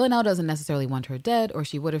is, Villanelle doesn't necessarily want her dead, or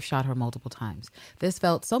she would have shot her multiple times. This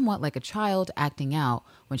felt somewhat like a child acting out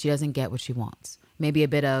when she doesn't get what she wants. Maybe a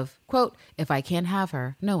bit of, quote, if I can't have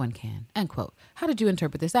her, no one can, end quote. How did you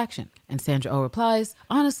interpret this action? And Sandra Oh replies,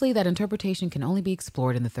 honestly, that interpretation can only be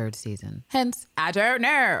explored in the 3rd season. Hence, I don't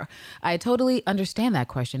know. I totally understand that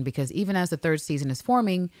question because even as the 3rd season is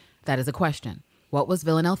forming, that is a question. What was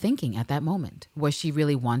Villanelle thinking at that moment? Was she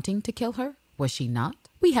really wanting to kill her? Was she not?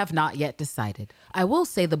 We have not yet decided. I will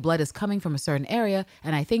say the blood is coming from a certain area,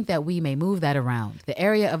 and I think that we may move that around. The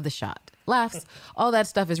area of the shot. Laughs. All that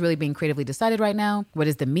stuff is really being creatively decided right now. What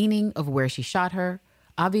is the meaning of where she shot her?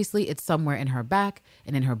 Obviously, it's somewhere in her back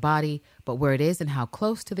and in her body, but where it is and how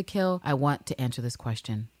close to the kill, I want to answer this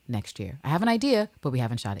question next year. I have an idea, but we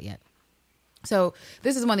haven't shot it yet. So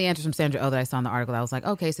this is one of the answers from Sandra Oh that I saw in the article. I was like,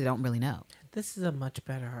 okay, so they don't really know. This is a much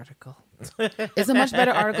better article. It's a much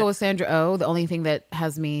better article with Sandra Oh. The only thing that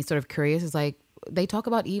has me sort of curious is like, they talk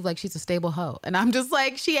about Eve like she's a stable hoe. And I'm just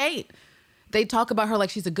like, she ain't. They talk about her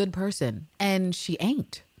like she's a good person, and she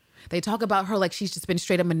ain't. They talk about her like she's just been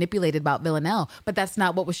straight up manipulated about Villanelle, but that's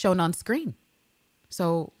not what was shown on screen.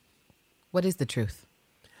 So what is the truth?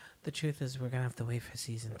 The truth is we're going to have to wait for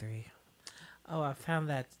season 3. Oh, I found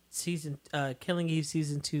that Killing Eve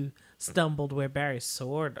season 2 stumbled where Barry's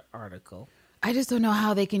sword article. I just don't know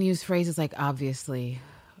how they can use phrases like obviously,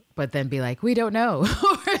 but then be like, we don't know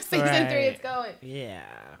where season 3 is going. Yeah.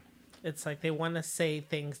 It's like they want to say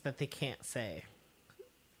things that they can't say.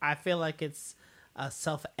 I feel like it's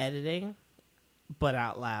self-editing, but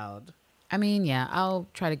out loud. I mean, yeah, I'll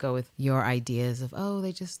try to go with your ideas of,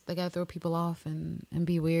 they got to throw people off and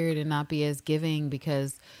be weird and not be as giving,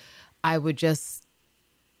 because I would just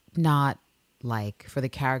not like for the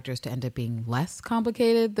characters to end up being less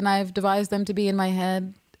complicated than I've devised them to be in my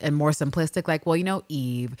head, and more simplistic. Like, well,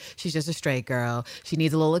 Eve, she's just a straight girl. She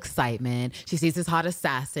needs a little excitement. She sees this hot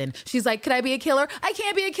assassin. She's like, could I be a killer? I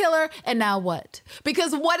can't be a killer. And now what?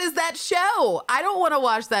 Because what is that show? I don't want to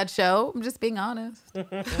watch that show. I'm just being honest.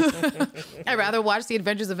 I'd rather watch The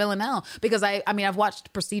Adventures of Villanelle, because I've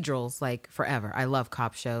watched procedurals like forever. I love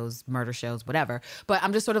cop shows, murder shows, whatever. But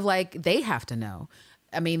I'm just sort of like, they have to know.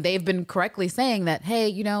 I mean, they've been correctly saying that,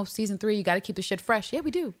 hey, season 3, you got to keep the shit fresh. Yeah,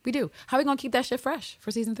 we do. How are we going to keep that shit fresh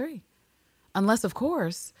for season 3? Unless, of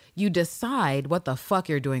course, you decide what the fuck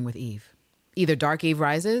you're doing with Eve. Either Dark Eve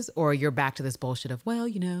rises or you're back to this bullshit of, well,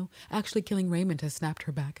 actually killing Raymond has snapped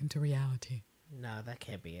her back into reality. No, that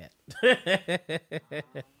can't be it.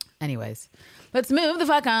 Anyways, let's move the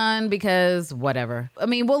fuck on because whatever. I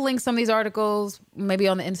mean, we'll link some of these articles maybe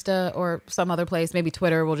on the Insta or some other place. Maybe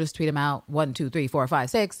Twitter. We'll just tweet them out. 1, 2, 3, 4, 5,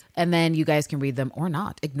 6. And then you guys can read them or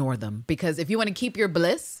not. Ignore them. Because if you want to keep your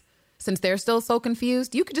bliss, since they're still so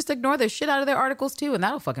confused, you could just ignore the shit out of their articles too, and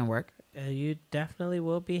that'll fucking work. You definitely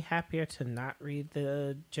will be happier to not read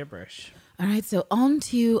the gibberish. All right, so on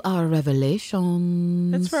to our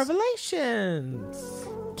revelations. It's revelations.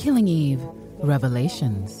 Killing Eve,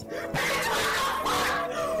 revelations.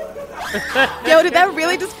 Yo, did that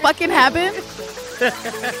really just fucking happen?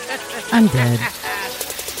 I'm dead.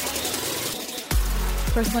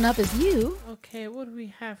 First one up is you. Okay, what do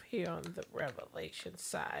we have here on the revelation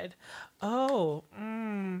side? Oh,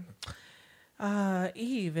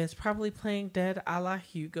 Eve is probably playing dead a la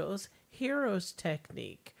Hugo's Heroes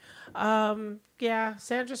technique. Yeah,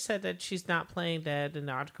 Sandra said that she's not playing dead in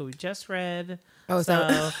the article we just read. Oh,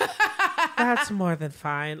 so that's more than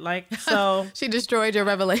fine. Like, so she destroyed your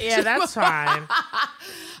revelation. Yeah, that's fine.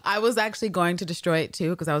 I was actually going to destroy it too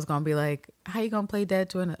because I was going to be like, how you going to play dead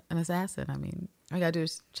to an assassin? I mean, all you got to do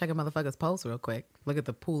is check a motherfucker's pulse real quick. Look at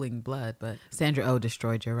the pooling blood. But Sandra O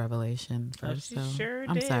destroyed your revelation first. Oh, she sure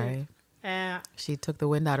I'm did. sorry. She took the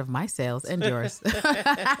wind out of my sails and yours. So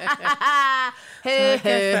I guess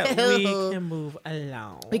that we can move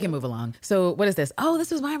along. We can move along. So what is this? Oh,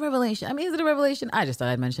 this was my revelation. I mean, is it a revelation? I just thought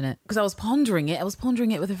I'd mention it because I was pondering it. I was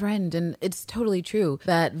pondering it with a friend, and it's totally true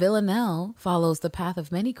that Villanelle follows the path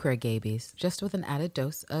of many queer gabies, just with an added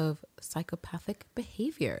dose of psychopathic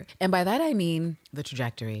behavior. And by that I mean the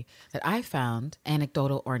trajectory that I found,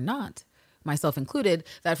 anecdotal or not, myself included,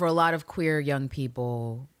 that for a lot of queer young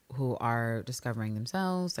people who are discovering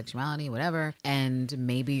themselves, sexuality, whatever, and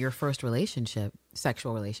maybe your first relationship,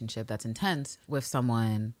 sexual relationship that's intense with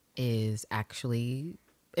someone is actually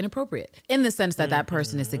inappropriate in the sense that that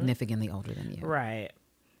person is significantly older than you. Right.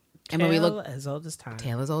 And when we look, as old as time.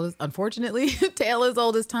 Tale as old as, unfortunately, tale as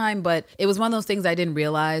old as time. But it was one of those things I didn't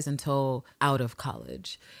realize until out of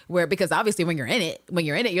college, because obviously when you're in it,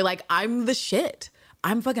 you're like, I'm the shit.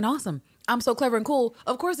 I'm fucking awesome. I'm so clever and cool.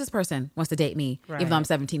 Of course this person wants to date me, even though I'm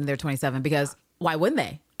 17 and they're 27, because why wouldn't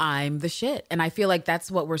they? I'm the shit. And I feel like that's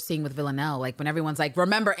what we're seeing with Villanelle. Like when everyone's like,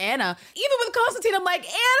 remember Anna? Even with Constantine, I'm like,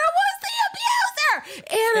 Anna was the abuser.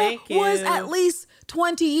 Anna was at least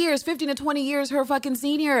 20 years, 15 to 20 years, her fucking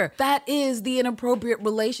senior. That is the inappropriate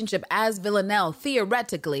relationship as Villanelle,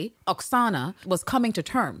 theoretically, Oksana was coming to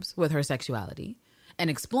terms with her sexuality and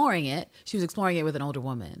exploring it. She was exploring it with an older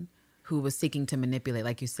woman who was seeking to manipulate,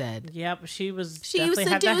 like you said. Yep, she seduced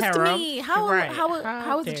me.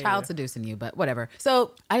 How was a child seducing you? But whatever.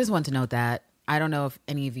 So I just want to note that. I don't know if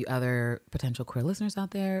any of you other potential queer listeners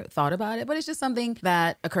out there thought about it, but it's just something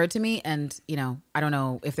that occurred to me. And, I don't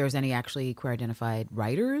know if there's any actually queer identified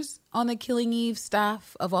writers on the Killing Eve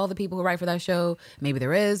staff of all the people who write for that show. Maybe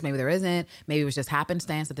there is, maybe there isn't. Maybe it was just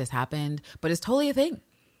happenstance that this happened. But it's totally a thing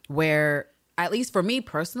where, at least for me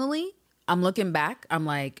personally, I'm looking back, I'm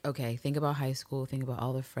like, okay, think about high school, think about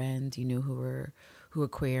all the friends you knew who were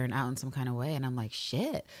queer and out in some kind of way. And I'm like,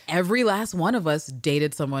 shit, every last one of us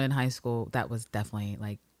dated someone in high school that was definitely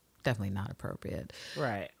not appropriate.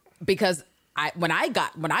 Right. Because when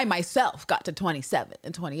I myself got to 27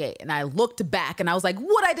 and 28 and I looked back and I was like,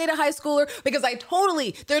 would I date a high schooler? Because there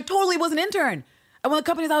totally was an intern at one of the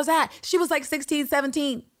companies I was at. She was like 16,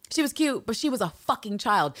 17. She was cute, but she was a fucking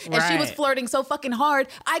child. And she was flirting so fucking hard,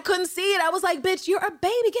 I couldn't see it. I was like, bitch, you're a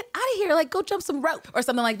baby. Get out of here. Like, go jump some rope or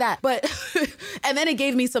something like that. But, and then it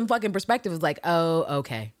gave me some fucking perspective. It was like, oh,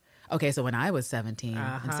 okay. Okay, so when I was 17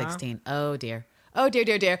 and 16, oh, dear. Oh,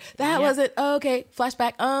 dear. That wasn't, okay,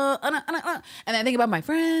 flashback. And then I think about my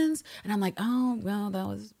friends, and I'm like, oh, well, that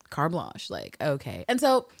was carte blanche. Like, okay. And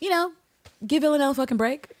so, give Villanelle a fucking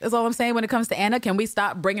break is all I'm saying when it comes to Anna. Can we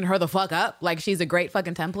stop bringing her the fuck up? Like she's a great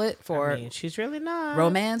fucking template for she's really not.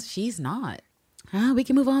 Romance. She's not. We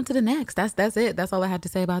can move on to the next. That's it. That's all I had to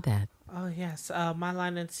say about that. Oh, yes. My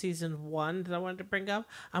line in season 1 that I wanted to bring up,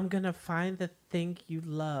 I'm going to find the thing you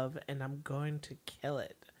love and I'm going to kill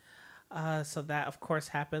it. So that, of course,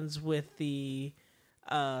 happens with the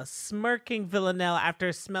smirking Villanelle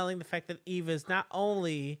after smelling the fact that Eve is not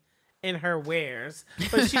only in her wares,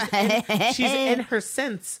 but she's in her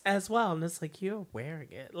sense as well. And it's like, you're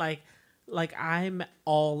wearing it. Like I'm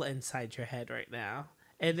all inside your head right now.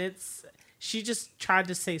 And she just tried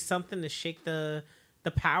to say something to shake the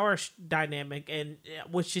the power dynamic, and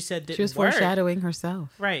what she said didn't work. She was foreshadowing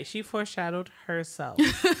herself. Right. She foreshadowed herself.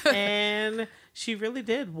 And she really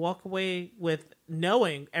did walk away with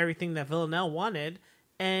knowing everything that Villanelle wanted.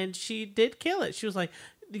 And she did kill it. She was like,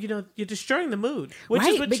 you're destroying the mood. Which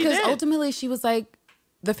is what she did. Because ultimately she was like,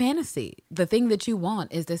 the fantasy, the thing that you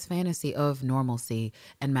want is this fantasy of normalcy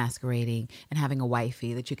and masquerading and having a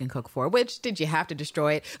wifey that you can cook for. Which, did you have to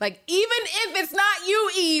destroy it? Like, even if it's not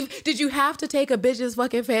you, Eve, did you have to take a bitch's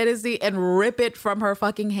fucking fantasy and rip it from her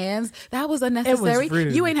fucking hands? That was unnecessary. It was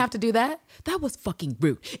rude. You ain't have to do that. That was fucking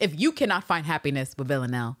rude. If you cannot find happiness with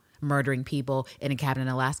Villanelle murdering people in a cabin in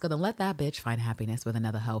Alaska, then let that bitch find happiness with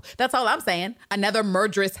another hoe. That's all I'm saying. Another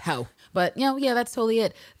murderous hoe. But, yeah, that's totally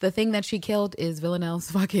it. The thing that she killed is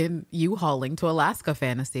Villanelle's fucking uHauling to Alaska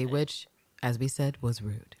fantasy, which, as we said, was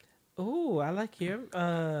rude. Ooh, I like your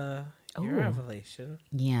revelation.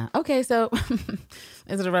 Yeah. Okay, so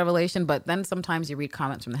is it a revelation? But then sometimes you read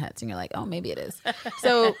comments from the hets and you're like, oh, maybe it is.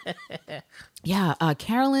 So, yeah,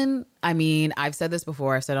 Carolyn, I mean, I've said this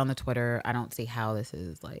before. I've said on the Twitter, I don't see how this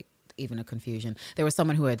is like even a confusion. There was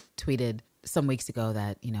someone who had tweeted some weeks ago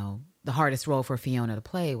that, the hardest role for Fiona to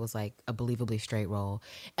play was like a believably straight role.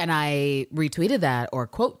 And I retweeted that or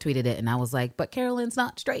quote tweeted it. And I was like, but Carolyn's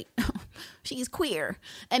not straight. She's queer.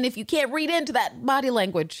 And if you can't read into that body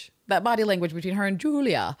language between her and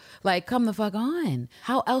Julia, like, come the fuck on.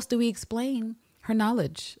 How else do we explain her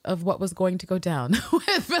knowledge of what was going to go down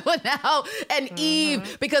with Villanelle and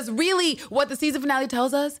Eve? Because really what the season finale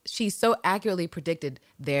tells us, she so accurately predicted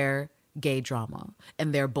their gay drama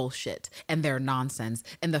and their bullshit and their nonsense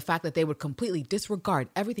and the fact that they would completely disregard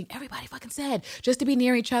everything everybody fucking said just to be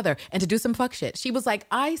near each other and to do some fuck shit. She was like,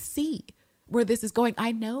 I see where this is going.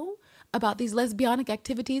 I know about these lesbianic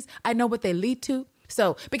activities. I know what they lead to.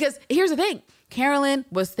 So, because here's the thing, Carolyn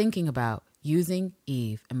was thinking about using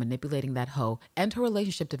Eve and manipulating that hoe and her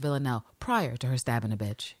relationship to Villanelle prior to her stabbing a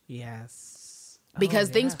bitch. Yes. Because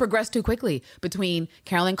things progressed too quickly between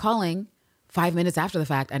Carolyn calling 5 minutes after the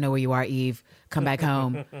fact, I know where you are, Eve, come back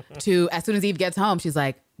home, to as soon as Eve gets home, she's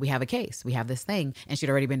like, we have a case, we have this thing. And she'd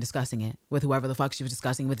already been discussing it with whoever the fuck she was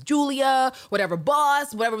discussing with, Julia, whatever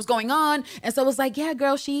boss, whatever was going on. And so it was like, yeah,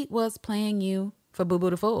 girl, she was playing you for boo-boo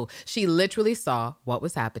to fool. She literally saw what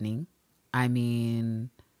was happening. I mean,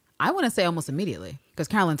 I want to say almost immediately, because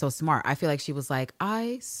Carolyn's so smart. I feel like she was like,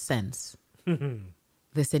 I sense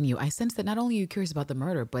this in you. I sense that not only are you curious about the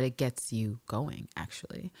murder, but it gets you going,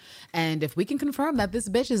 actually. And if we can confirm that this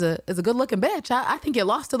bitch is a good looking bitch, I think you're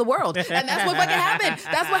lost to the world. And that's what fucking happened.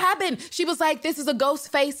 That's what happened. She was like, this is a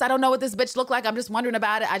ghost face. I don't know what this bitch looked like. I'm just wondering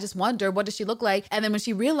about it. I just wonder, what does she look like? And then when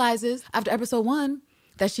she realizes after episode 1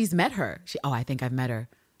 that she's met her, I think I've met her.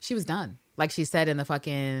 She was done. Like she said in the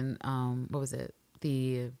fucking, what was it?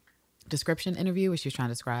 The description interview where she was trying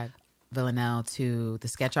to describe Villanelle to the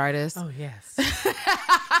sketch artist. Oh, yes.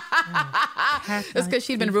 That's because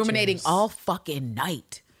she'd been ruminating all fucking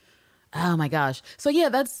night. Oh my gosh. So yeah,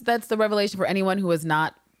 that's the revelation for anyone who has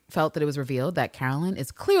not felt that it was revealed that Carolyn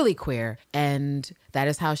is clearly queer, and that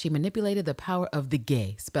is how she manipulated the power of the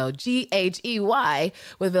gay, spelled G-H-E-Y,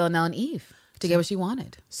 with Villanelle and Eve to get what she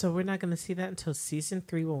wanted. So we're not going to see that until season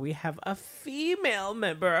 3, when we have a female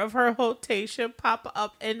member of her rotation pop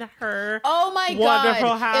up in her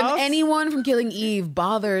wonderful house. If anyone from Killing Eve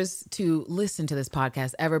bothers to listen to this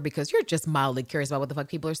podcast ever because you're just mildly curious about what the fuck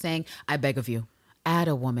people are saying, I beg of you, add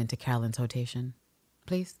a woman to Carolyn's rotation,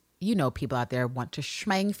 please. You know people out there want to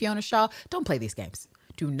schmang Fiona Shaw. Don't play these games.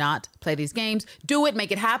 Do not play these games. Do it.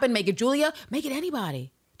 Make it happen. Make it Julia. Make it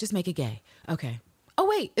anybody. Just make it gay. Okay. Oh,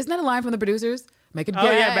 wait. Isn't that a line from the producers? Make it gay.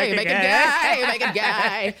 Oh, yeah, make it gay. Make it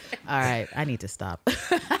gay. All right. I need to stop.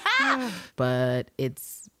 But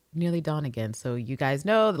it's nearly dawn again. So you guys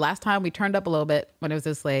know the last time we turned up a little bit when it was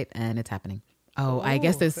this late, and it's happening. Oh, I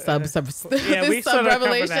guess this sub revelation. We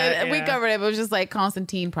covered it. But it was just like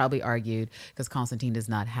Constantine probably argued, because Constantine does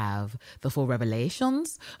not have the full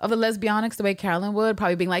revelations of the lesbianics the way Carolyn would,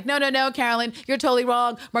 probably being like, no, Carolyn, you're totally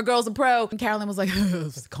wrong. My girl's a pro. And Carolyn was like,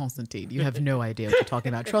 Constantine, you have no idea what you're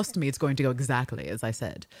talking about. Trust me, it's going to go exactly as I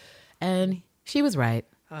said. And she was right.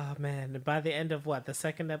 Oh, man. By the end of the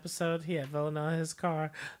second episode, he had Villanelle in his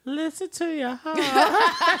car. Listen to your heart.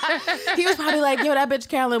 He was probably like, yo, that bitch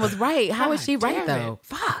Carolyn was right. How is she right, though?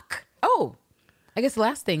 Fuck. Oh, I guess the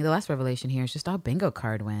last revelation here is just our bingo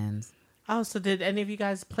card wins. Oh, so did any of you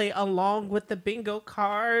guys play along with the bingo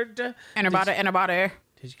card? Anybody.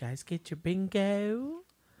 Did you guys get your bingo?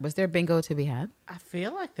 Was there bingo to be had? I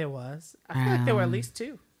feel like there was. I feel like there were at least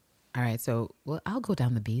 2. All right, so I'll go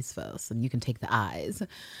down the B's first, and you can take the I's.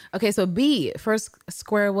 Okay, so B, first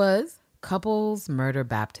square was Couples murder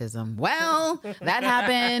baptism. Well, that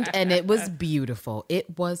happened and it was beautiful.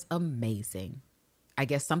 It was amazing. I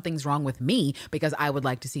guess something's wrong with me because I would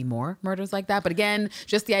like to see more murders like that. But again,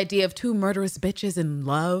 just the idea of two murderous bitches in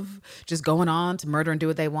love, just going on to murder and do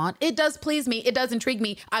what they want. It does please me. It does intrigue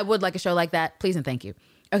me. I would like a show like that. Please and thank you.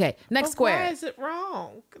 Okay, next square. Why is it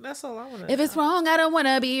wrong? That's all I want to know. If it's wrong, I don't want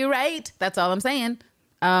to be right. That's all I'm saying.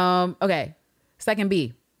 Okay, second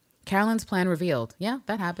B. Carolyn's plan revealed. Yeah,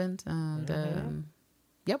 that happened. And,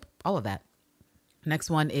 yep, all of that. Next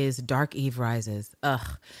one is Dark Eve Rises.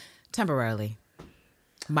 Ugh, temporarily.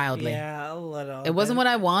 Mildly. Yeah, a little. It wasn't what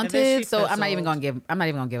I wanted, so I'm not even gonna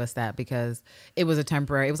give us that because it was a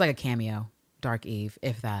temporary. It was like a cameo, Dark Eve,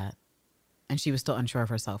 if that, and she was still unsure of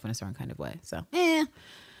herself in a certain kind of way. So,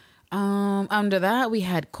 under that we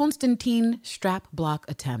had Constantine strap block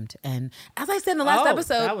attempt, and as I said in the last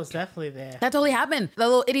episode, that was definitely there. That totally happened. The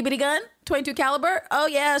little itty bitty gun, 22 caliber. Oh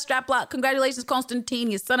yeah, strap block. Congratulations,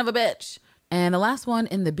 Constantine, you son of a bitch. And the last one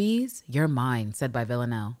in the B's, You're Mine, said by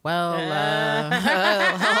Villanelle. Well,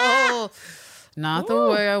 not the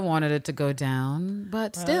way I wanted it to go down,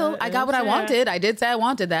 but still, I got what I wanted. I did say I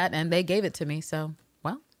wanted that, and they gave it to me. So,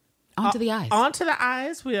 well, on to the eyes. On to the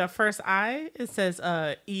eyes. We have first eye. It says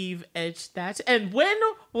Eve edge snatch. And when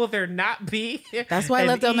will there not be? That's why I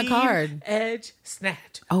left it on the card. Edge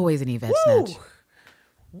snatch. Always an Eve edge Woo! snatch.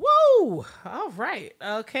 Woo! All right.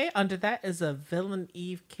 Okay. Under that is a villain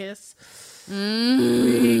Eve kiss.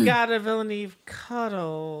 We got a villain Eve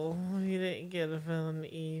cuddle. We didn't get a villain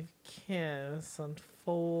Eve kiss,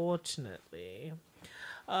 unfortunately.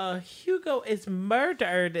 Hugo is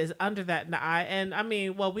murdered is under that in the eye. And I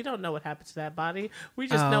mean, well, we don't know what happened to that body. We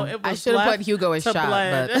just know it was I should have put Hugo as shot,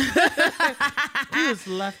 bled. but he was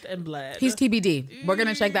left and bled. He's TBD. We're going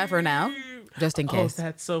to check that for now, just in case. Oh,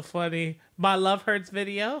 that's so funny. My Love Hurts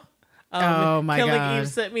video. Oh my Killing God. Eve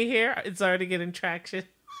sent me here. It's already getting traction.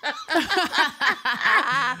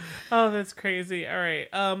 Oh, that's crazy. All right.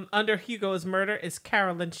 Under Hugo's murder is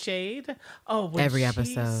Carolyn Shade. Oh, when Every she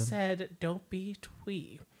episode said, "Don't be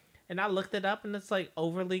twee," and I looked it up, and it's like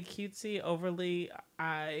overly cutesy, overly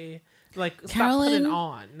Carolyn, stop putting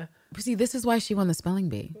on. See, this is why she won the spelling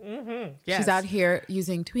bee. Mm-hmm. Yes. She's out here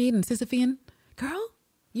using tweed and Sisyphean. Girl,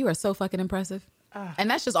 you are so fucking impressive. And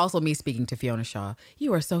that's just also me speaking to Fiona Shaw.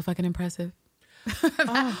 You are so fucking impressive.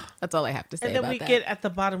 That's all I have to say. And then about we that. get at the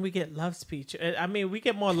bottom, we get love speech. I mean, we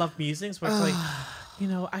get more love musings where it's like,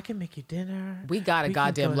 I can make you dinner. We got a can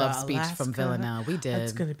goddamn go to love speech Alaska. from Villanelle. We did.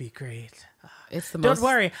 It's gonna be great. It's the Don't most.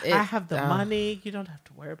 worry, I have the money. You don't have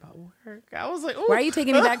to worry about work. I was like, ooh. Why are you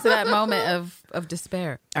taking me back to that moment of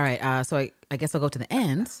despair? All right, so I guess I'll go to the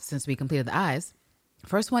ends since we completed the eyes.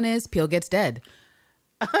 First one is Peel gets dead.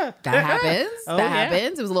 That happens.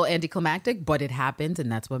 Happens. It was a little anticlimactic, but it happens,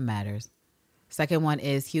 and that's what matters. Second one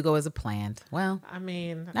is Hugo is a plant. Well, I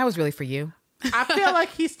mean, that was really for you. I feel like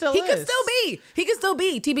he still He is. He could still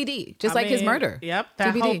be TBD, just like his murder. Yep,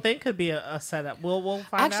 that TBD. whole thing could be a setup. We'll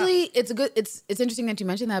find out. Actually, it's interesting that you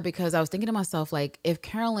mentioned that because I was thinking to myself, like, if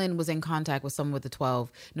Carolyn was in contact with someone with the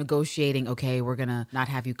 12, negotiating, okay, we're gonna not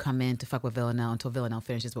have you come in to fuck with Villanelle until Villanelle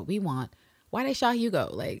finishes what we want. Why they shot Hugo?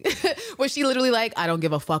 Like, was she literally like, I don't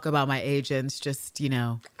give a fuck about my agents, just,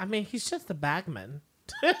 I mean, he's just a bagman.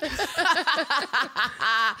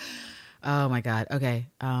 Oh my God. Okay.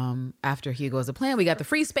 After Hugo's a plan, we got the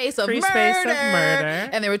free space of Free murder. space of murder.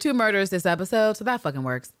 And there were 2 murders this episode, so that fucking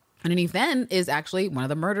works. Underneath then is actually one of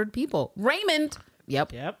the murdered people, Raymond.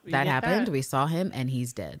 Yep. That happened. We saw him and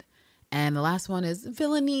he's dead. And the last one is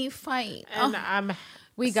villainy fight. And I'm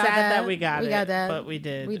we got sad that we got that. but we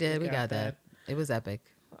did. We got that. It was epic.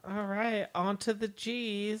 All right, on to the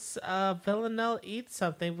G's. Villanelle eats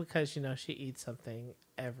something because, she eats something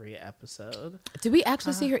every episode. Did we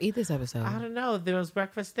actually see her eat this episode? I don't know. There was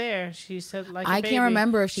breakfast there. She said, like, I can't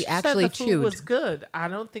remember if she actually said the food chewed. was good. I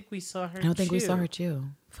don't think we saw her chew. I don't think we saw her chew.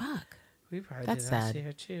 Fuck. We probably That's did not sad. see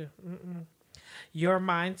her chew. Your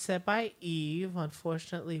Mind said by Eve.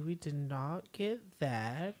 Unfortunately, we did not get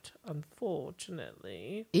that.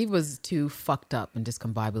 Unfortunately. Eve was too fucked up and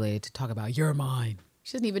discombobulated to talk about your mind.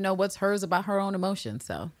 She doesn't even know what's hers about her own emotions.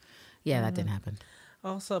 So, yeah, that didn't happen.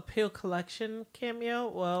 Also, a Peel Collection cameo.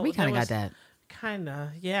 Well, We kind of got that. Kind of,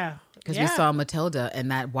 yeah. Because we saw Matilda, and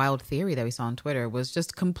that wild theory that we saw on Twitter was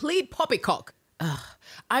just complete poppycock. Ugh.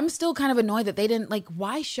 I'm still kind of annoyed that they didn't,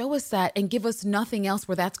 why show us that and give us nothing else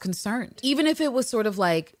where that's concerned? Even if it was sort of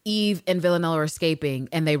like Eve and Villanelle are escaping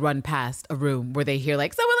and they run past a room where they hear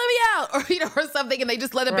someone let me out or something, and they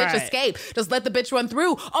just let a bitch escape. Just let the bitch run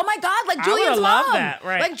through. Oh my God, like Julian's mom. love that,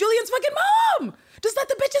 right. Like Julian's fucking mom. Just let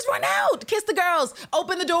the bitches run out. Kiss the girls.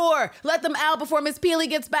 Open the door. Let them out before Miss Peely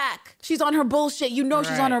gets back. She's on her bullshit. You know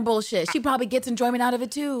she's on her bullshit. She probably gets enjoyment out of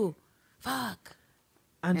it too. Fuck.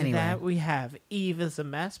 Under that, we have Eve is a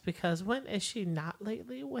mess because when is she not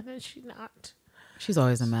lately? When is she not? She's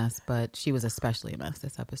always a mess, but she was especially a mess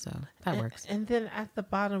this episode. That works. And then at the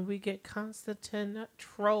bottom, we get Constantine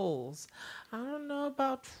Trolls. I don't know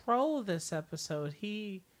about Troll this episode.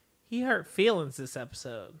 He hurt feelings this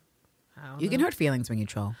episode. You can hurt feelings when you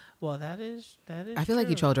troll. Well, that is I feel like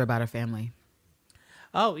you trolled her about her family.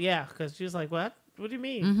 Oh, yeah, because she was like, what? What do you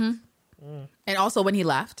mean? Mm-hmm. And also when he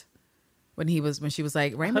left, when she was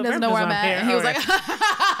like, Raymond doesn't know where I'm at. And he was like,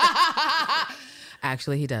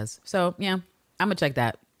 actually, he does. So, yeah, I'm going to check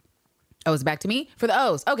that. Oh, it's back to me for the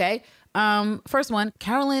O's. Okay. First one,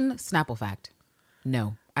 Carolyn Snapple fact.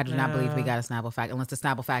 No. I do not believe we got a Snapple fact unless the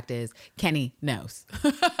Snapple fact is Kenny knows.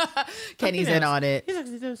 Kenny's in on it. He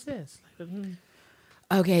actually does this.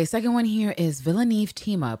 Okay, second one here is Villeneuve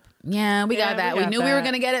team up. Yeah, we got that. We knew we were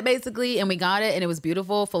going to get it basically, and we got it, and it was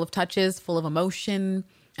beautiful, full of touches, full of emotion,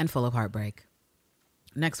 and full of heartbreak.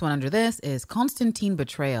 Next one under this is Constantine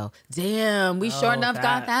betrayal. Damn, we sure enough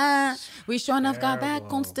got that. We sure enough got that,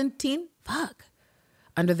 Constantine. Fuck.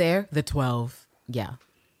 Under there, the 12. Yeah.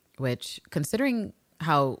 Which, considering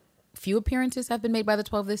how few appearances have been made by the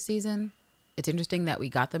 12 this season, it's interesting that we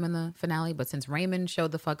got them in the finale. But since Raymond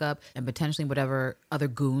showed the fuck up and potentially whatever other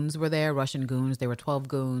goons were there, Russian goons, there were 12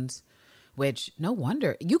 goons, which no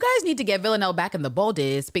wonder. You guys need to get Villanelle back in the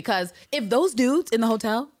Boldies, because if those dudes in the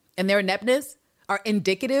hotel and their ineptness are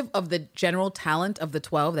indicative of the general talent of the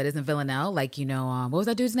 12 that isn't Villanelle, like, you know, what was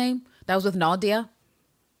that dude's name? That was with Nadia?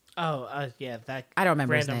 Oh, yeah. That I don't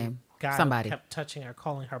remember his name. Guy Somebody kept touching her,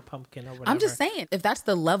 calling her pumpkin or whatever. I'm just saying, if that's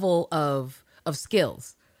the level of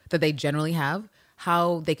skills that they generally have,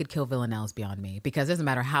 how they could kill Villanelle is beyond me. Because it doesn't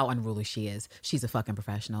matter how unruly she is. She's a fucking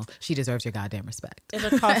professional. She deserves your goddamn respect.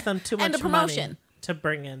 It'll cost them too much and the promotion money to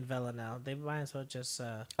bring in Villanelle. They might as well just...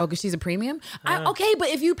 Oh, because she's a premium? Okay, but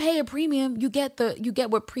if you pay a premium, you get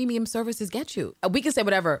what premium services get you. We can say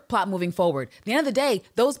whatever, plot moving forward. At the end of the day,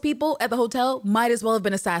 those people at the hotel might as well have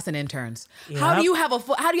been assassin interns. Yep. How do you have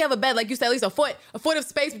a bed, like you said, at least a foot of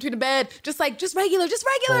space between the bed, just regular.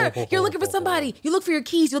 You're looking for somebody. You look for your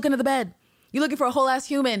keys, you look under the bed. You're looking for a whole ass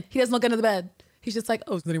human. He doesn't look under the bed. He's just like,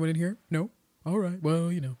 oh, is anyone in here? No? All right,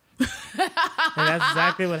 well, you know. And that's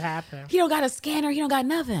exactly what happened. He don't got a scanner. He don't got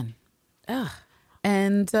nothing. Ugh.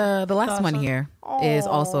 And the last one here is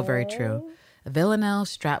also very true. Villanelle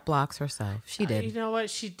strap blocks herself. She did. You know what?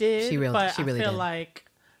 She did. She really did. I feel like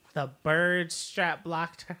the bird strap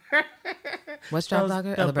blocked her. What strap blocked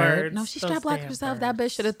her? The bird? No, she strap blocked herself. That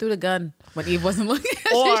bitch should have threw the gun when Eve wasn't looking.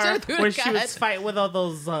 Or when she was fighting with all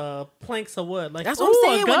those planks of wood. Like, that's what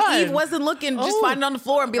I'm saying. When Eve wasn't looking, just find it on the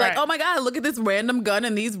floor and be like, oh my God, look at this random gun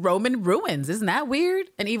in these Roman ruins. Isn't that weird?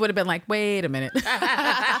 And Eve would have been like, wait a minute.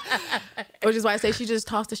 Which is why I say she just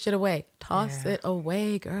tossed the shit away. Toss it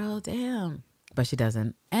away, girl. Damn. But she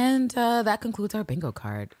doesn't. And that concludes our bingo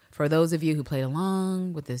card. For those of you who played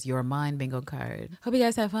along with this Your Mind bingo card, hope you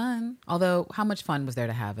guys have fun. Although, how much fun was there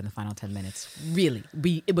to have in the final 10 minutes? Really,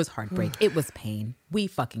 it was heartbreak. It was pain. We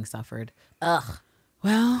fucking suffered. Ugh.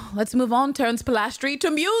 Well, let's move on, Terrence Pilastri,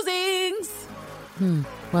 to musings.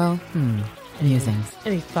 Musings.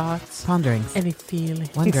 Any thoughts? Ponderings. Any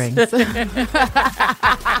feelings? Wonderings.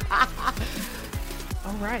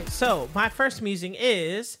 All right. So, my first musing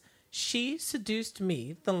is... She seduced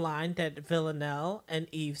me, the line that Villanelle and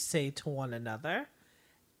Eve say to one another,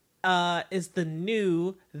 is the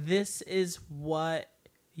new, this is what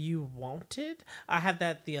you wanted. I have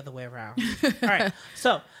that the other way around. All right.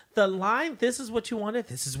 So the line, this is what you wanted,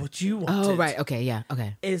 this is what you wanted. Oh, right. Okay. Yeah.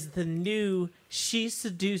 Okay. Is the new, she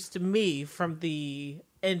seduced me from the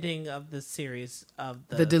ending of the series of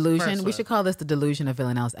the delusion. We should call this the delusion of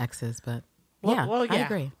Villanelle's exes, but yeah, I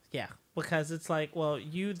agree. Yeah. Because it's like, well,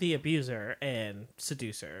 you, the abuser and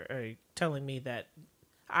seducer, are telling me that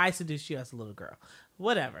I seduced you as a little girl.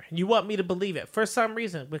 Whatever. You want me to believe it for some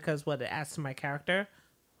reason, because what it adds to my character.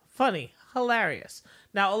 Funny. Hilarious.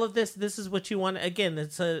 Now, all of this is what you want. Again,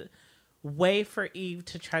 it's a way for Eve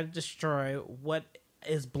to try to destroy what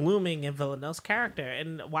is blooming in Villanelle's character.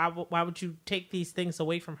 And why would you take these things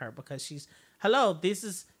away from her? Because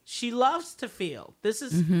she loves to feel.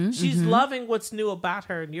 She's loving what's new about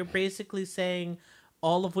her. And you're basically saying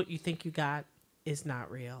all of what you think you got is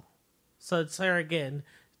not real. So it's her again,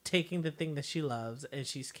 taking the thing that she loves and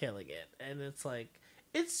she's killing it. And it's like,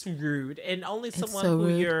 it's rude. And only someone who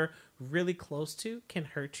you're really close to can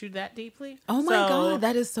hurt you that deeply. Oh my God,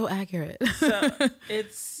 that is so accurate. So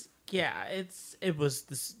it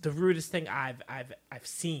was the rudest thing I've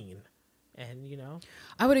seen. And, you know,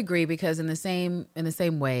 I would agree, because in the same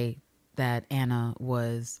way that Anna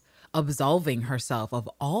was absolving herself of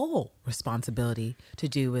all responsibility to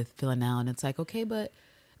do with Villanelle, and it's like, okay, but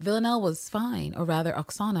Villanelle was fine, or rather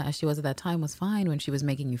Oksana, as she was at that time, was fine when she was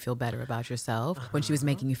making you feel better about yourself, when she was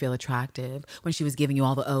making you feel attractive, when she was giving you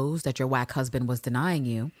all the O's that your whack husband was denying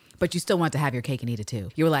you, but you still want to have your cake and eat it too.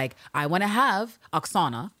 You were like, I want to have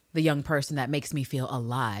Oksana, the young person that makes me feel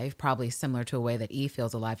alive, probably similar to a way that Eve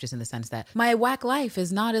feels alive, just in the sense that my whack life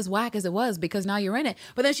is not as whack as it was because now you're in it.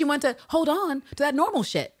 But then she went to hold on to that normal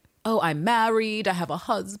shit. Oh, I'm married, I have a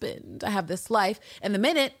husband, I have this life. And the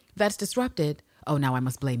minute that's disrupted, oh, now I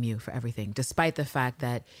must blame you for everything, despite the fact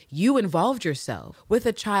that you involved yourself with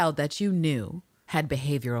a child that you knew had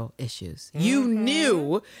behavioral issues. You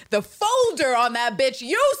knew the folder on that bitch.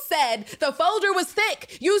 You said the folder was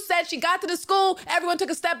thick. You said she got to the school, everyone took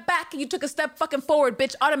a step back, and you took a step fucking forward,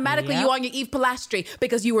 bitch. Automatically you on your Eve Pilastri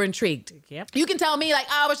because you were intrigued. Yep. You can tell me like,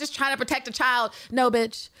 oh, I was just trying to protect a child. No,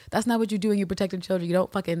 bitch. That's not what you do when you're protecting children. You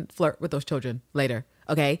don't fucking flirt with those children later.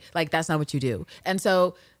 Okay? Like, that's not what you do. And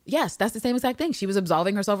so, yes, that's the same exact thing. She was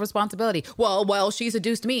absolving herself of responsibility. Well, she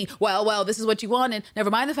seduced me. Well, this is what you wanted.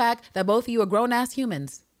 Never mind the fact that both of you are grown-ass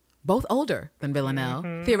humans, both older than Villanelle,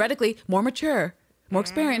 theoretically more mature, more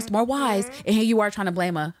experienced, more wise, and here you are trying to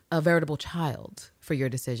blame a veritable child for your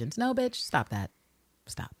decisions. No, bitch, stop that.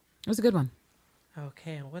 Stop. It was a good one.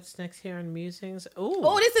 Okay, and what's next here on Musings? Ooh.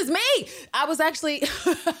 Oh, this is me. I was actually...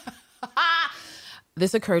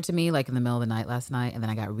 This occurred to me like in the middle of the night last night, and then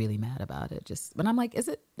I got really mad about it. But I'm like, is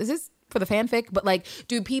this for the fanfic? But like,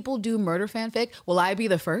 do people do murder fanfic? Will I be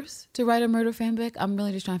the first to write a murder fanfic? I'm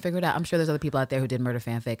really just trying to figure it out. I'm sure there's other people out there who did murder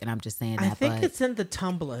fanfic, and I'm just saying that. I think it's in the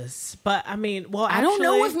Tumblrs, but I mean, well, I don't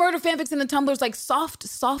know if murder fanfic's in the Tumblrs. Like soft,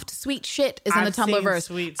 sweet shit is in the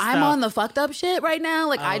Tumblrverse. I'm on the fucked up shit right now.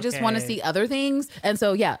 Like, I just want to see other things. And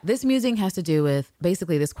so, yeah, this musing has to do with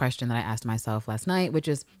basically this question that I asked myself last night, which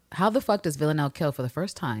is, how the fuck does Villanelle kill for the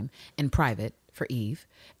first time in private for Eve?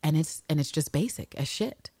 And it's just basic as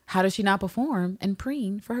shit. How does she not perform and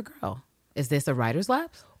preen for her girl? Is this a writer's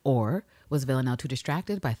lapse? Or was Villanelle too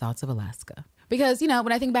distracted by thoughts of Alaska? Because, you know,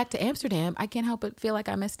 when I think back to Amsterdam, I can't help but feel like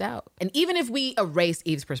I missed out. And even if we erase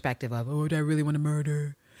Eve's perspective of, oh, do I really want to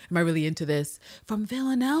murder? Am I really into this? From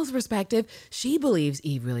Villanelle's perspective, she believes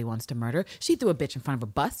Eve really wants to murder. She threw a bitch in front of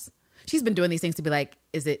a bus. She's been doing these things to be like,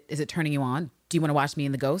 is it turning you on? Do you want to watch me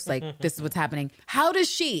in the ghost? Like, this is what's happening. How does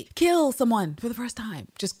she kill someone for the first time?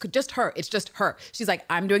 Just her. It's just her. She's like,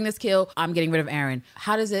 I'm doing this kill. I'm getting rid of Aaron.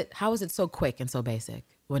 How is it so quick and so basic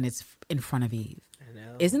when it's in front of Eve? I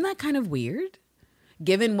know. Isn't that kind of weird?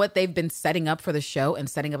 Given what they've been setting up for the show and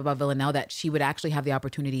setting up about Villanelle, that she would actually have the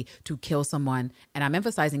opportunity to kill someone. And I'm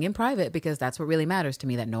emphasizing in private because that's what really matters to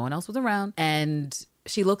me, that no one else was around. And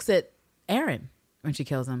she looks at Aaron when she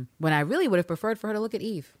kills him, when I really would have preferred for her to look at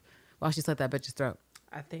Eve while she slit that bitch's throat.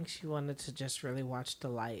 I think she wanted to just really watch the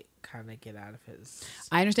light kind of get out of his...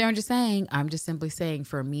 I understand what you're saying. I'm just simply saying,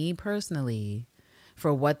 for me personally,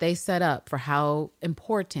 for what they set up, for how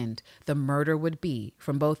important the murder would be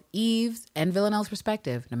from both Eve's and Villanelle's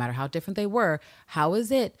perspective, no matter how different they were, how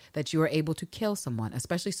is it that you are able to kill someone,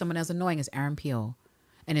 especially someone as annoying as Aaron Peel,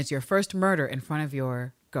 and it's your first murder in front of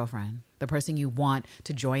your girlfriend, the person you want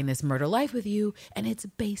to join this murder life with you, and it's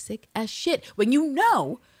basic as shit. When you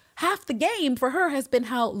know half the game for her has been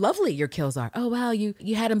how lovely your kills are. Oh, wow, you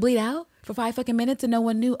had him bleed out for 5 fucking minutes and no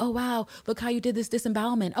one knew. Oh, wow, look how you did this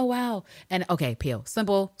disembowelment. Oh, wow. And okay, Peel,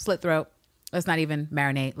 simple, slit throat. Let's not even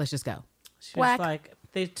marinate. Let's just go. She was like,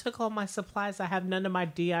 they took all my supplies. I have none of my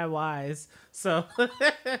DIYs. So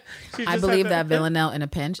I believe that Villanelle in a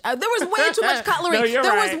pinch. There was way too much cutlery. No,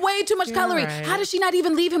 there was way too much cutlery. Right. How does she not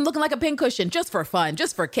even leave him looking like a pincushion just for fun,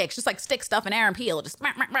 just for kicks, just like stick stuff in Aaron Peel? Just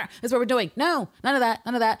that's what we're doing. No, none of that.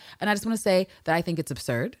 And I just want to say that I think it's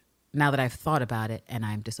absurd now that I've thought about it, and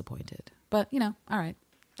I'm disappointed. But, you know, all right.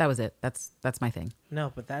 That was it. That's my thing.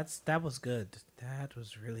 No, but that was good. That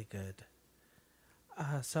was really good.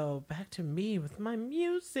 So back to me with my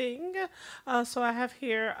musing. So I have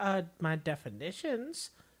here my definitions.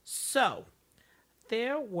 So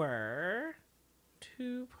there were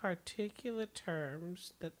 2 particular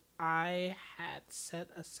terms that I had set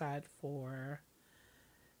aside for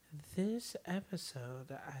this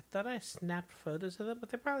episode. I thought I snapped photos of them, but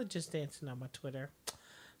they're probably just dancing on my Twitter.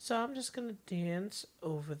 So I'm just going to dance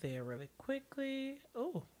over there really quickly.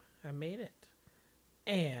 Oh, I made it.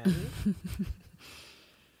 And...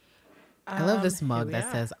 I love this mug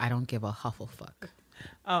that says, I don't give a hufflefuck.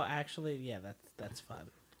 Oh, actually, yeah, that's fun.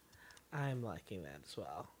 I'm liking that as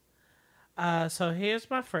well. So here's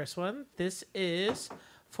my first one. This is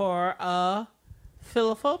for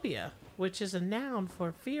philophobia. which is a noun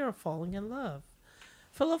for fear of falling in love.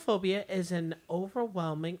 Philophobia is an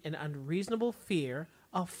overwhelming and unreasonable fear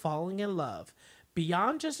of falling in love,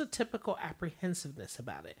 beyond just a typical apprehensiveness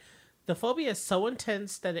about it. The phobia is so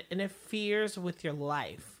intense that it interferes with your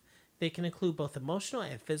life. They can include both emotional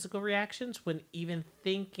and physical reactions when even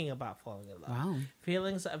thinking about falling in love. Wow.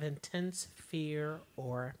 Feelings of intense fear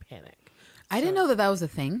or panic. I didn't know that was a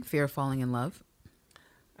thing, fear of falling in love.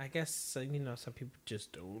 I guess, some people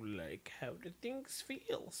just don't like how the things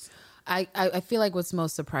feels. I feel like what's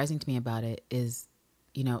most surprising to me about it is,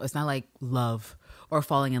 it's not like love or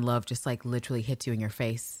falling in love just like literally hits you in your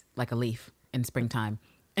face like a leaf in springtime.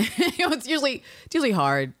 It's usually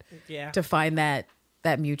hard to find that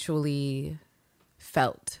mutually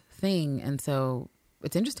felt thing. And so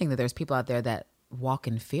it's interesting that there's people out there that walk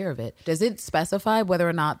in fear of it. Does it specify whether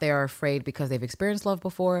or not they are afraid because they've experienced love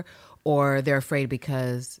before, or they're afraid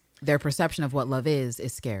because their perception of what love is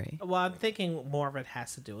scary? Well, I'm thinking more of it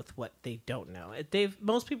has to do with what they don't know.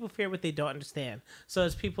 Most people fear what they don't understand. So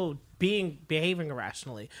it's people behaving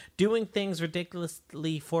irrationally, doing things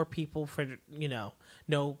ridiculously for people for,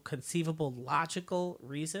 no conceivable logical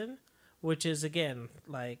reason, which is again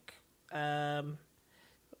like, good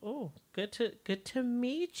to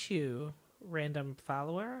meet you, random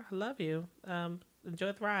follower. I love you.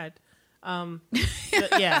 Enjoy the ride.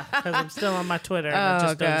 Yeah, because I'm still on my Twitter and I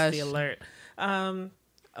just noticed the alert.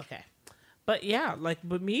 Okay. But yeah,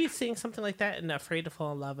 with me seeing something like that and afraid to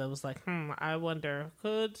fall in love, it was like, I wonder,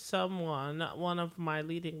 could one of my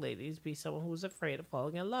leading ladies, be someone who's afraid of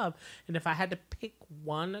falling in love? And if I had to pick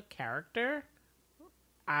one character,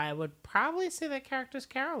 I would probably say that character's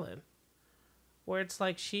Carolyn, where it's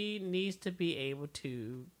like she needs to be able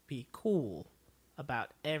to be cool about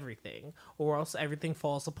everything, or else everything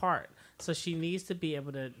falls apart. So she needs to be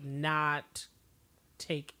able to not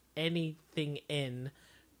take anything in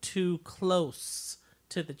too close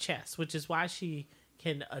to the chest, which is why she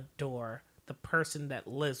can adore the person that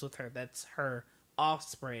lives with her, that's her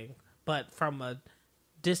offspring, but from a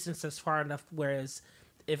distance that's far enough, whereas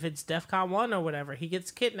if it's DEFCON 1 or whatever, he gets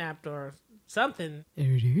kidnapped or something.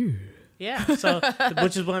 Yeah, so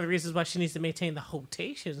which is one of the reasons why she needs to maintain the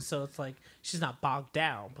hotation, so it's like she's not bogged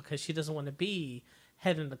down, because she doesn't want to be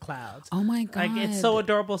head in the clouds. Oh my God. Like, it's so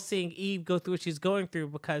adorable seeing Eve go through what she's going through,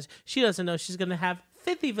 because she doesn't know she's going to have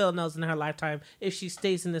 50 villanelles in her lifetime if she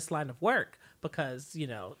stays in this line of work, because,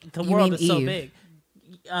 the world is so big.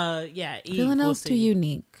 Yeah, Eve. Villanelle's too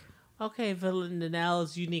unique. Okay, Villanelle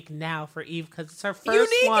is unique now for Eve because it's her first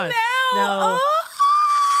unique one. Now? No. Oh!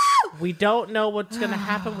 We don't know what's going to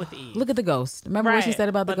happen with Eve. Look at the ghost. Remember what she said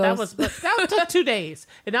about the ghost? That took 2 days.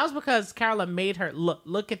 And that was because Carolyn made her,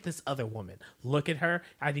 look at this other woman. Look at her.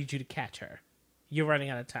 I need you to catch her. You're running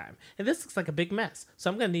out of time. And this looks like a big mess. So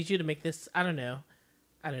I'm going to need you to make this, I don't know.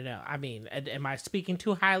 I mean, am I speaking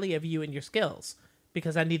too highly of you and your skills?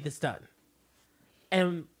 Because I need this done.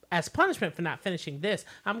 And as punishment for not finishing this,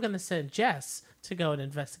 I'm going to send Jess to go and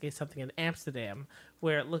investigate something in Amsterdam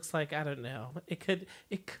where it looks like, I don't know, it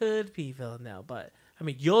could be Villanelle, but I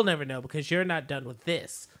mean, you'll never know because you're not done with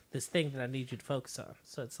this thing that I need you to focus on.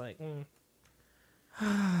 So it's like,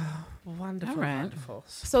 wonderful, wonderful.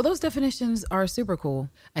 So those definitions are super cool.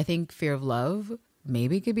 I think fear of love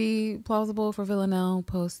maybe could be plausible for Villanelle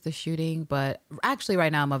post the shooting, but actually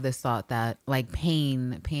right now I'm of this thought that like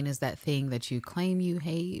pain is that thing that you claim you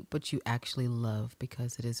hate, but you actually love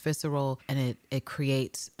because it is visceral and it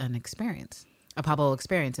creates an experience, a palpable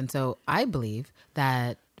experience. And so I believe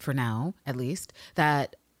that for now, at least,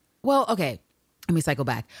 that, well, okay, let me cycle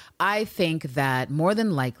back. I think that more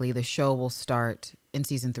than likely the show will start in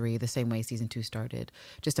season 3 the same way season 2 started,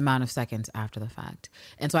 just amount of seconds after the fact.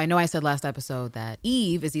 And so I know I said last episode that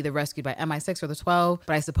Eve is either rescued by MI6 or the 12,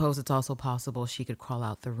 but I suppose it's also possible she could crawl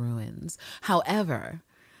out the ruins. However,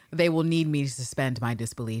 they will need me to suspend my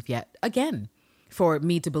disbelief yet again for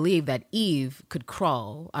me to believe that Eve could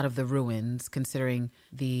crawl out of the ruins, considering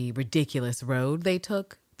the ridiculous road they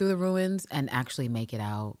took through the ruins, and actually make it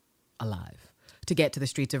out alive to get to the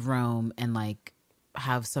streets of Rome and like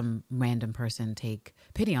have some random person take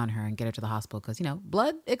pity on her and get her to the hospital because, you know,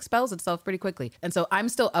 blood expels itself pretty quickly. And so I'm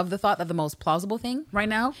still of the thought that the most plausible thing right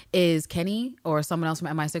now is Kenny or someone else from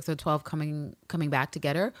MI6 or 12 coming back to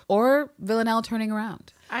get her, or Villanelle turning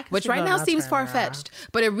around. Which right now seems far-fetched,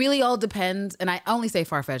 but it really all depends. And I only say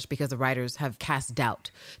far-fetched because the writers have cast doubt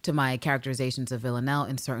to my characterizations of Villanelle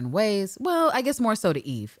in certain ways. Well, I guess more so to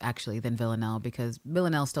Eve, actually, than Villanelle, because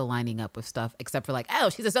Villanelle's still lining up with stuff, except for like, oh,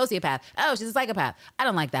 she's a sociopath. Oh, she's a psychopath. I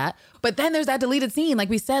don't like that. But then there's that deleted scene. Like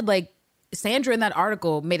we said, like, Sandra in that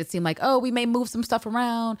article made it seem like, oh, we may move some stuff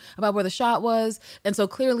around about where the shot was. And so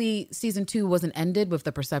clearly season 2 wasn't ended with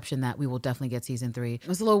the perception that we will definitely get season 3. It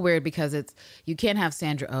was a little weird because you can't have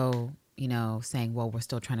Sandra Oh, saying, well, we're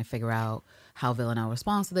still trying to figure out how Villanelle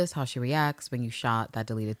responds to this, how she reacts when you shot that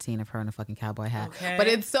deleted scene of her in a fucking cowboy hat. Okay. But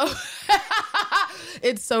it's so...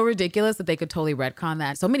 It's so ridiculous that they could totally retcon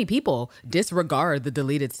that. So many people disregard the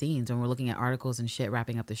deleted scenes when we're looking at articles and shit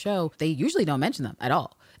wrapping up the show. They usually don't mention them at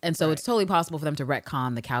all. And so it's totally possible for them to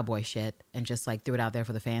retcon the cowboy shit and just like throw it out there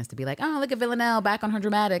for the fans to be like, oh, look at Villanelle back on her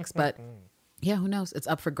dramatics. But yeah, who knows? It's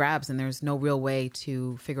up for grabs and there's no real way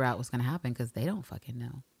to figure out what's going to happen because they don't fucking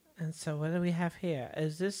know. And so what do we have here?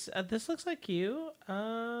 Is this, this looks like you.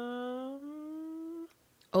 Oh,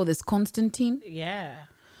 this Constantine? Yeah.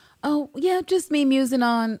 Oh, yeah, just me musing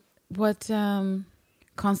on what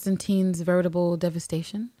Constantine's veritable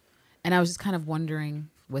devastation. And I was just kind of wondering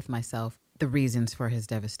with myself the reasons for his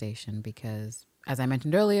devastation because, as I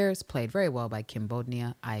mentioned earlier, it's played very well by Kim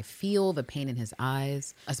Bodnia. I feel the pain in his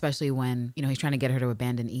eyes, especially when, he's trying to get her to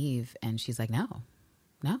abandon Eve. And she's like, no,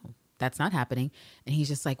 that's not happening. And he's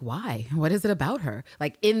just like, why? What is it about her?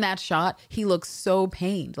 Like in that shot, he looks so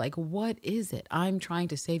pained. Like, what is it? I'm trying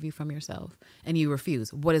to save you from yourself. And you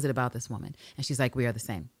refuse. What is it about this woman? And she's like, we are the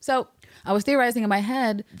same. So I was theorizing in my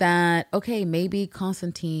head that, okay, maybe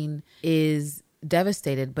Constantine is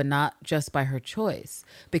devastated, but not just by her choice,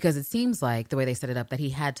 because it seems like the way they set it up that he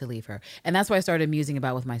had to leave her. And that's why I started musing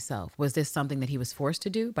about with myself. Was this something that he was forced to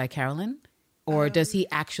do by Carolyn? Or does he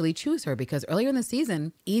actually choose her? Because earlier in the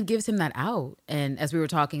season, Eve gives him that out. And as we were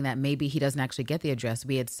talking that maybe he doesn't actually get the address,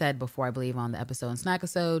 we had said before, I believe on the episode in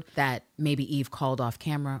Snackisode, that maybe Eve called off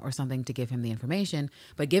camera or something to give him the information.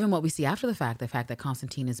 But given what we see after the fact that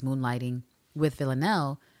Constantine is moonlighting with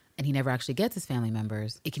Villanelle and he never actually gets his family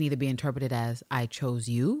members, it can either be interpreted as, I chose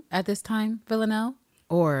you at this time, Villanelle,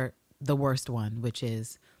 or the worst one, which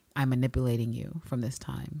is, I'm manipulating you from this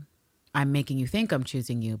time. I'm making you think I'm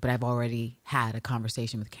choosing you, but I've already had a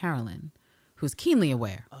conversation with Carolyn, who's keenly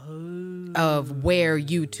aware of where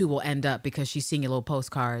you two will end up because she's seeing your little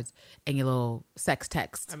postcards and your little sex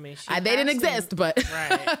texts. I mean, they didn't exist, but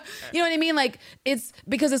right. You know what I mean? Like, it's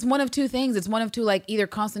because it's one of two things. It's one of two, like either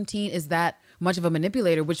Constantine is that much of a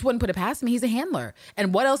manipulator, which wouldn't put it past him. He's a handler.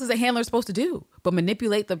 And what else is a handler supposed to do but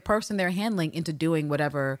manipulate the person they're handling into doing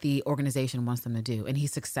whatever the organization wants them to do? And he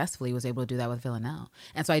successfully was able to do that with Villanelle.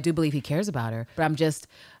 And so I do believe he cares about her, but I'm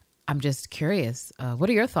just curious.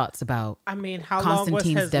 What are your thoughts about how Constantine's long was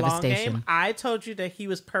his devastation? Long game? I told you that he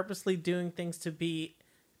was purposely doing things to be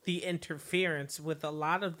the interference with a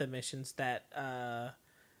lot of the missions that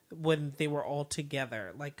when they were all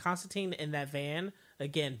together. Like Constantine in that van,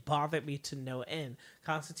 again, bothered me to no end.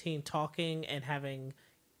 Constantine talking and having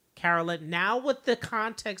Carolyn, now with the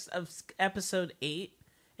context of episode 8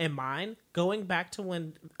 in mind, going back to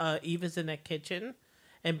when Eve is in that kitchen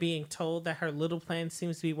and being told that her little plan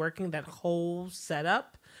seems to be working, that whole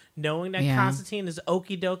setup, knowing that Constantine is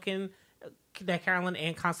okie-doking, that Carolyn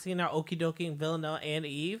and Constantine are okie-doking Villanelle and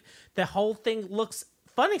Eve, the whole thing looks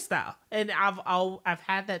funny style. And I've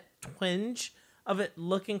had that twinge of it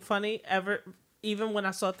looking funny even when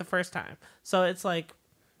I saw it the first time. So it's like,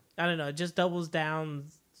 I don't know, it just doubles down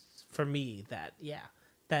for me that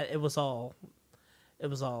it was all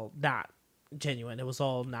not genuine. It was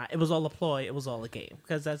all a ploy. It was all a game,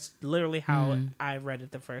 because that's literally how I read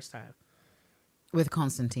it the first time. With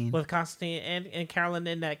Constantine and Carolyn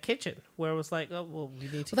in that kitchen, where it was like, oh well, we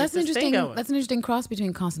need to get this thing going. That's an interesting cross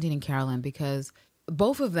between Constantine and Carolyn, because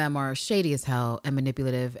both of them are shady as hell and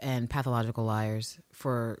manipulative and pathological liars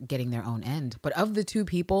for getting their own end. But of the two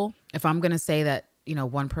people, if I'm going to say that,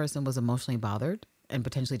 one person was emotionally bothered and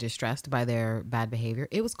potentially distressed by their bad behavior,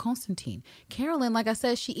 it was Constantine. Carolyn, like I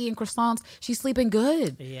said, she eating croissants. She's sleeping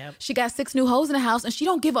good. Yep. She got 6 new hoes in the house and she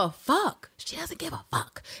don't give a fuck. She doesn't give a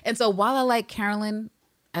fuck. And so while I like Carolyn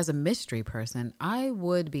as a mystery person, I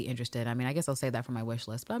would be interested. I mean, I guess I'll say that for my wish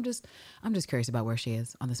list, but I'm just curious about where she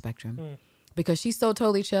is on the spectrum. Because she's so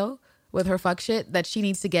totally chill with her fuck shit that she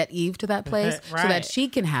needs to get Eve to that place so that she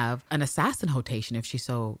can have an assassin rotation if she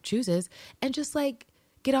so chooses, and just like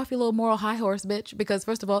get off your little moral high horse, bitch. Because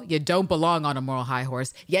first of all, you don't belong on a moral high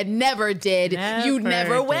horse. You never did. You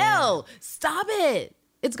never will. Stop it.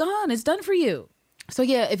 It's gone. It's done for you. So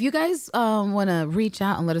yeah, if you guys want to reach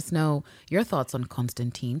out and let us know your thoughts on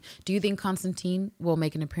Constantine. Do you think Constantine will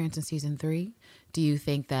make an appearance in season 3? Do you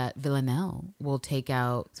think that Villanelle will take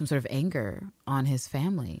out some sort of anger on his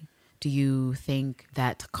family? Do you think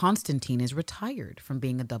that Constantine is retired from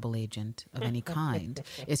being a double agent of any kind?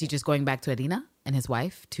 Is he just going back to Irina and his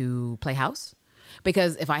wife to play house?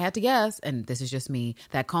 Because if I had to guess, and this is just me,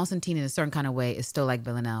 that Constantine in a certain kind of way is still like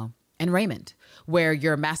Villanelle. and raiment, where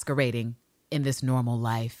you're masquerading in this normal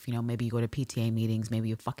life. You know, maybe you go to PTA meetings, maybe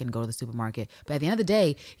you fucking go to the supermarket. But at the end of the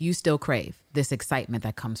day, you still crave this excitement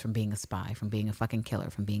that comes from being a spy, from being a fucking killer,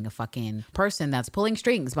 from being a fucking person that's pulling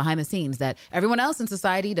strings behind the scenes that everyone else in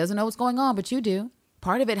society doesn't know what's going on, but you do.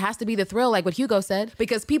 Part of it has to be the thrill, like what Hugo said,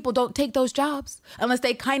 because people don't take those jobs unless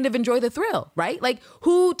they kind of enjoy the thrill, right? Like,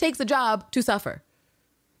 who takes a job to suffer?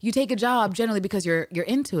 You take a job generally because you're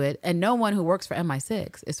into it, and no one who works for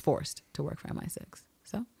MI6 is forced to work for MI6.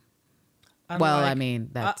 So, well, I mean,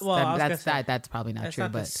 that's probably not true,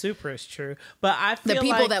 but super is true. But I feel the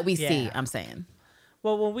people like, that we see, I'm saying.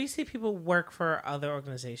 Well, when we see people work for other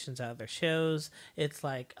organizations, other shows, it's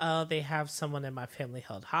like, oh, they have someone in my family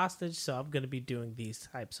held hostage, so I'm going to be doing these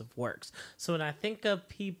types of works. So when I think of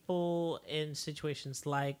people in situations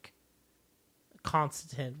like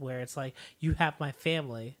Constantine, where it's like, you have my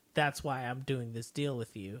family, that's why I'm doing this deal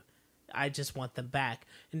with you. I just want them back.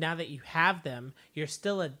 And now that you have them, you're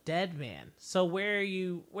still a dead man. So where do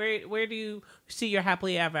you see your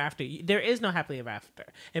happily ever after? There is no happily ever after.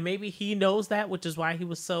 And maybe he knows that, which is why he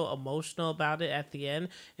was so emotional about it at the end.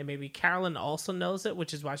 And maybe Carolyn also knows it,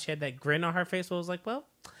 which is why she had that grin on her face where it was like, well,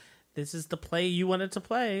 this is the play you wanted to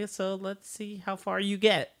play, so let's see how far you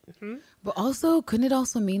get. Mm-hmm. But also, couldn't it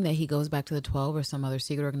also mean that he goes back to the 12 or some other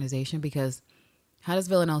secret organization? Because how does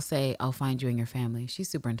Villanelle say, I'll find you and your family? She's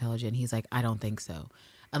super intelligent. He's like, I don't think so.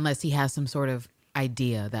 Unless he has some sort of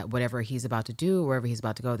idea that whatever he's about to do, wherever he's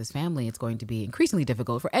about to go with his family, it's going to be increasingly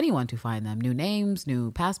difficult for anyone to find them. New names,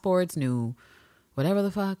 new passports, new whatever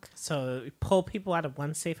the fuck. So pull people out of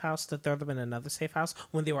one safe house to throw them in another safe house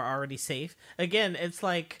when they were already safe. Again, it's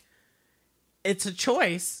like, it's a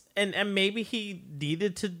choice. And maybe he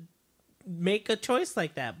needed to make a choice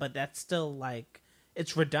like that, but that's still like,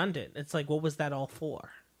 it's redundant. It's like, what was that all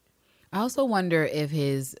for? I also wonder if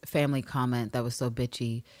his family comment that was so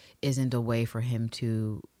bitchy isn't a way for him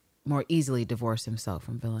to more easily divorce himself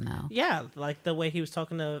from Villanelle. Yeah, like the way he was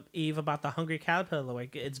talking to Eve about the hungry caterpillar.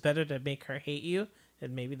 Like, it's better to make her hate you.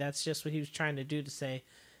 And maybe that's just what he was trying to do, to say,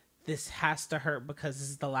 this has to hurt because this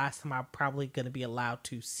is the last time I'm probably going to be allowed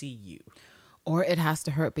to see you. Or it has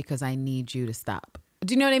to hurt because I need you to stop.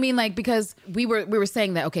 Do you know what I mean? Like, because we were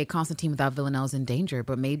saying that, okay, Constantine without Villanelle is in danger,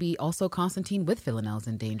 but maybe also Constantine with Villanelle is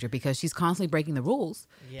in danger because she's constantly breaking the rules.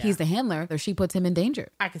 Yeah. He's the handler, or she puts him in danger.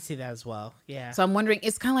 I can see that as well. Yeah. So I'm wondering,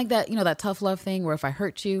 it's kind of like that, you know, that tough love thing where if I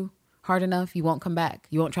hurt you hard enough, you won't come back.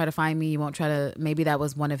 You won't try to find me. You won't try to, maybe that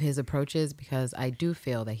was one of his approaches, because I do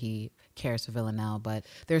feel that he cares for Villanelle, but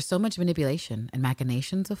there's so much manipulation and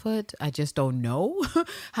machinations afoot. I just don't know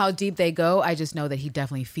how deep they go. I just know that he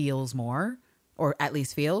definitely feels more. Or at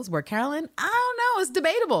least feels, where Carolyn, I don't know, it's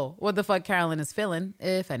debatable what the fuck Carolyn is feeling,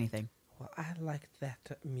 if anything. Well, I like that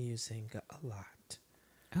musing a lot.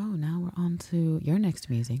 Oh, now we're on to your next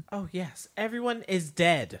musing. Oh, yes. Everyone is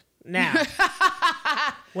dead. Now,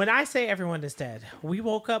 when I say everyone is dead, we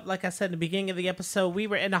woke up, like I said in the beginning of the episode, we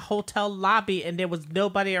were in a hotel lobby and there was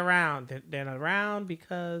nobody around. They're not around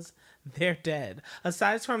because they're dead.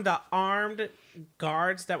 Aside from the armed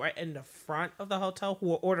guards that were in the front of the hotel who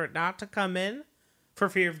were ordered not to come in for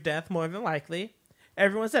fear of death, more than likely,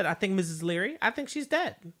 everyone's dead. I think Mrs. Leary, I think she's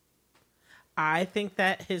dead. I think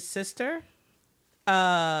that his sister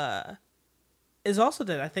is also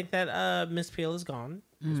dead. I think that Miss Peel is gone.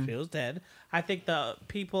 Miss Peel's dead. I think the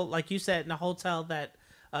people, like you said, in the hotel that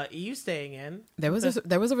Eve's staying in. There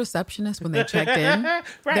was a receptionist when they checked in. Right.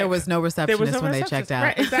 There was no receptionist when they checked out.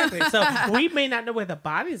 Right, exactly. So we may not know where the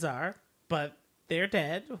bodies are, but they're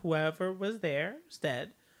dead. Whoever was there is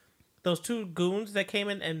dead. Those two goons that came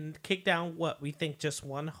in and kicked down what we think just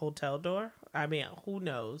one hotel door. I mean, who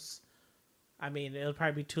knows? I mean, it'll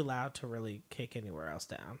probably be too loud to really kick anywhere else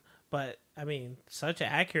down. But I mean, such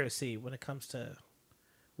accuracy when it comes to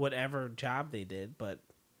whatever job they did. But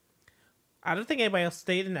I don't think anybody else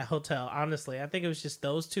stayed in that hotel, honestly. I think it was just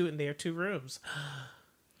those two in their 2 rooms.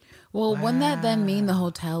 Well, wouldn't that then mean the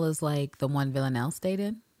hotel is like the one Villanelle stayed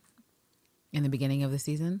in the beginning of the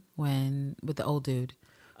season with the old dude?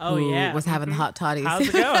 Oh, yeah. Was having the hot toddies. How's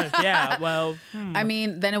it going? Yeah, well. I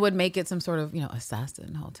mean, then it would make it some sort of,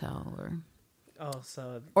 assassin hotel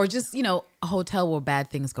or just, a hotel where bad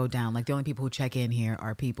things go down. Like the only people who check in here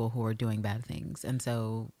are people who are doing bad things. And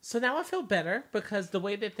so now I feel better because the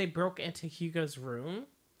way that they broke into Hugo's room,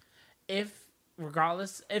 if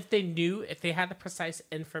they had the precise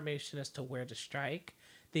information as to where to strike,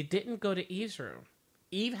 they didn't go to Eve's room.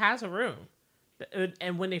 Eve has a room.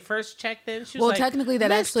 And when they first checked in, she was Well, like, technically,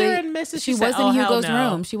 that Mr. actually and Mrs. she said, wasn't "Oh, hell Hugo's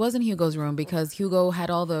no." room. She wasn't Hugo's room because Hugo had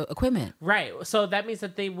all the equipment. Right. So that means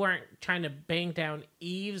that they weren't trying to bang down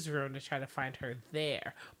Eve's room to try to find her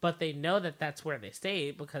there, but they know that that's where they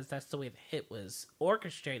stayed because that's the way the hit was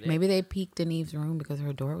orchestrated. Maybe they peeked in Eve's room because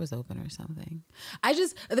her door was open or something.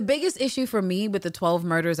 The biggest issue for me with the 12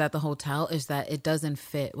 murders at the hotel is that it doesn't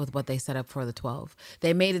fit with what they set up for the 12.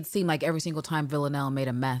 They made it seem like every single time Villanelle made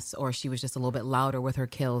a mess or she was just a little bit louder with her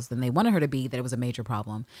kills than they wanted her to be, that it was a major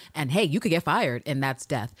problem. And hey, you could get fired and that's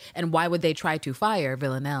death. And why would they try to fire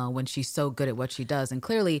Villanelle when she's so good at what she does? And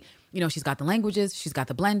clearly, she's got the languages, she's got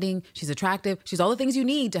the blending, she's attractive, she's all the things you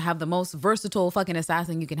need to have the most versatile fucking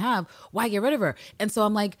assassin you can have. Why get rid of her? And so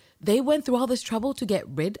I'm like, they went through all this trouble to get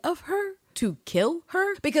rid of her? To kill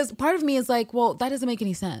her? Because part of me is like, well, that doesn't make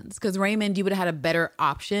any sense. Because Raymond, you would have had a better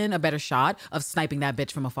option, a better shot of sniping that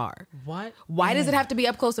bitch from afar. What? Why does it have to be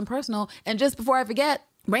up close and personal? And just before I forget,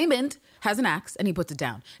 Raymond has an axe and he puts it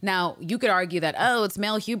down. Now, you could argue that, oh, it's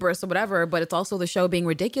male hubris or whatever, but it's also the show being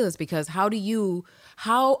ridiculous because how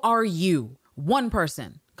are you, one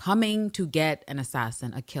person, coming to get an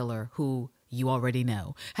assassin, a killer who you already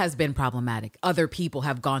know has been problematic? Other people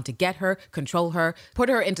have gone to get her, control her, put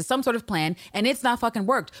her into some sort of plan, and it's not fucking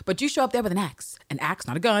worked. But you show up there with an axe,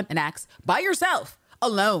 not a gun, an axe, by yourself,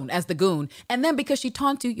 alone as the goon. And then because she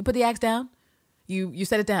taunts you, you put the axe down. You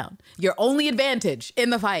set it down. Your only advantage in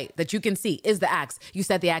the fight that you can see is the axe. You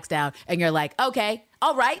set the axe down and you're like, okay,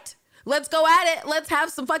 all right, let's go at it. Let's have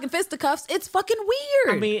some fucking fisticuffs. It's fucking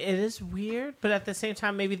weird. I mean, it is weird, but at the same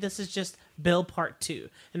time, maybe this is just Bill Part 2.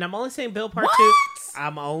 And I'm only saying Bill Part 2.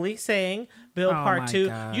 I'm only saying Bill Part 2.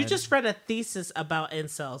 God. You just read a thesis about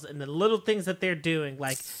incels and the little things that they're doing,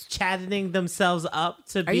 like chatting themselves up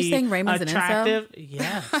to Are you saying Raymond's attractive. an incel?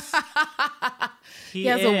 Yes. He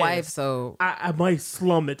has a wife, so I might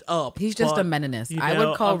slum it up. he's just a meninist. I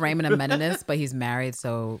would call Raymond a meninist, but he's married,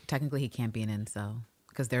 so technically he can't be an incel.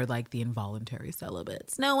 Because they're like the involuntary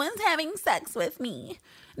celibates. No one's having sex with me.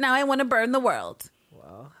 Now I want to burn the world.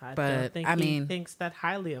 Well, I don't think he thinks that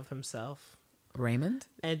highly of himself. Raymond?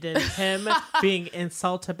 And then him being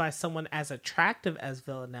insulted by someone as attractive as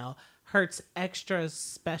Villanelle hurts extra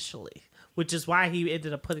especially, which is why he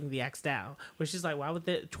ended up putting the axe down. Where she's like, why would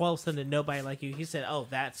the 12 send a nobody like you? He said, oh,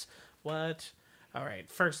 that's what? All right,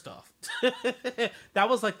 first off. That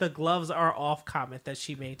was like the gloves are off comment that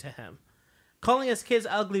she made to him. Calling his kids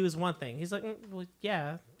ugly was one thing. He's like, well,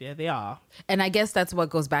 yeah, they are. And I guess that's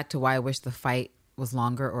what goes back to why I wish the fight was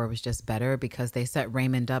longer or it was just better, because they set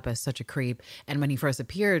Raymond up as such a creep. And when he first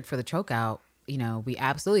appeared for the chokeout, we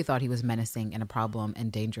absolutely thought he was menacing and a problem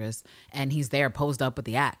and dangerous. And he's there posed up with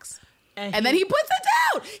the axe. And then he puts it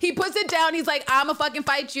down. He puts it down. He's like, I'm gonna fucking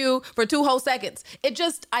fight you for 2 whole seconds. It's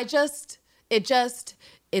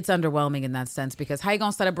underwhelming in that sense, because how you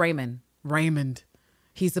gonna set up Raymond?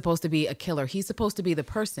 He's supposed to be a killer. He's supposed to be the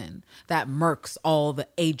person that murks all the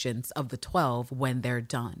agents of the 12 when they're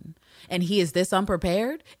done. And he is this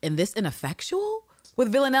unprepared and this ineffectual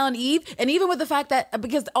with Villanelle and Eve. And even with the fact that,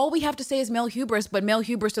 because all we have to say is male hubris, but male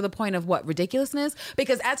hubris to the point of what? Ridiculousness?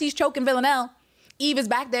 Because as he's choking Villanelle, Eve is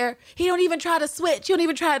back there. He don't even try to switch. He don't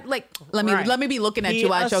even try, like, let me be looking at you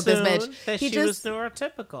while I choke this bitch. That he was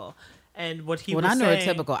neurotypical. And what he was not saying...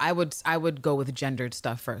 neurotypical. I would go with gendered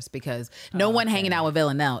stuff first, because no one hanging out with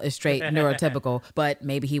Villanelle is straight neurotypical, but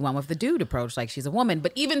maybe he went with the dude approach, like she's a woman.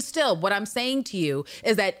 But even still, what I'm saying to you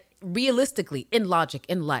is that realistically, in logic,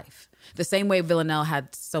 in life, the same way Villanelle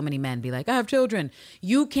had so many men be like, I have children.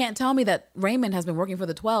 You can't tell me that Raymond has been working for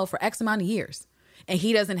the 12 for X amount of years. And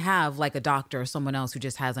he doesn't have like a doctor or someone else who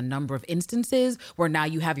just has a number of instances where now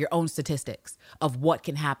you have your own statistics of what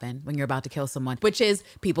can happen when you're about to kill someone, which is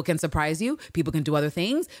people can surprise you. People can do other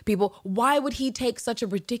things. Why would he take such a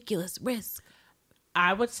ridiculous risk?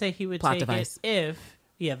 I would say he would take it if,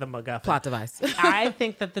 the MacGuffin. Plot device. I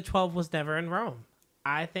think that the 12 was never in Rome.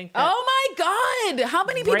 I think that... Oh my God. How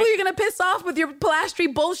many people are you going to piss off with your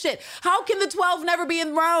Pilastri bullshit? How can the 12 never be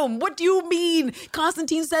in Rome? What do you mean?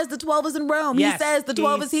 Constantine says the 12 is in Rome. Yes, he says the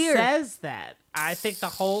 12 is here. He says that. I think the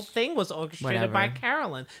whole thing was orchestrated by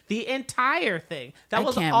Carolyn. The entire thing. That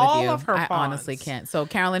was all of her pawns. I honestly can't. So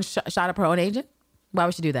Carolyn shot up her own agent? Why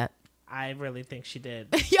would she do that? I really think she did.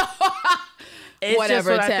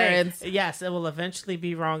 Whatever, Terrence. Yes, it will eventually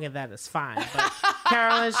be wrong, and that is fine. But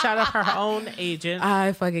Carolyn shot up her own agent.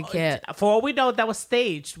 I fucking can't. For all we know, that was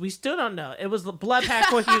staged. We still don't know. It was the blood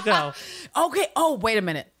pack with Hugo. Okay. Oh, wait a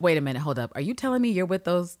minute. Hold up. Are you telling me you're with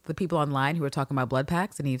the people online who were talking about blood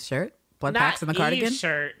packs in Eve's shirt? Blood packs in the cardigan? Eve's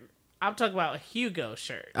shirt. I'm talking about Hugo's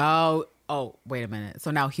shirt. Oh, wait a minute. So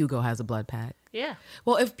now Hugo has a blood pack. Yeah.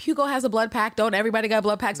 Well, if Hugo has a blood pack, don't everybody got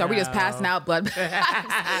blood packs? Are we just passing out blood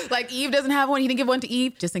packs? Like Eve doesn't have one. He didn't give one to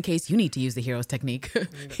Eve just in case you need to use the hero's technique.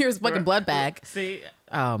 Here's fucking blood bag. See?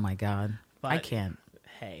 Oh my God. But, I can't.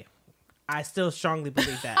 Hey, I still strongly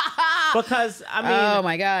believe that. Because, I mean. Oh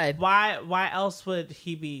my God. Why else would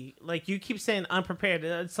he be, like, you keep saying unprepared.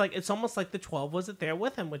 It's almost like the 12 wasn't there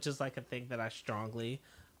with him, which is like a thing that I strongly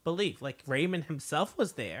believe. Like, Raymond himself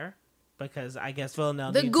was there. Because I guess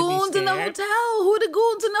Villanelle the goons in the hotel. Who are the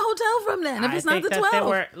goons in the hotel from then? If it's not the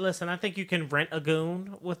 12. Listen, I think you can rent a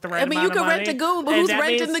goon with the right amount of money. I mean, you can rent a goon, but who's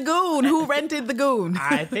renting the goon? Who rented the goon?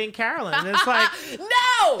 I think Carolyn. It's like,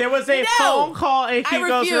 no! There was a phone call in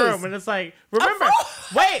Hugo's room, and it's like, remember,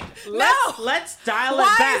 wait, let's dial it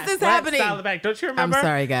back. Why is this happening? Let's dial it back. Don't you remember? I'm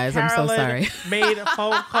sorry, guys. Carolyn I'm so sorry. made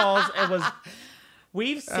phone calls and was...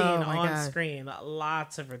 We've seen on God. screen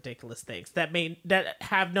lots of ridiculous things that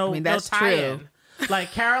have no that's tie-in. true.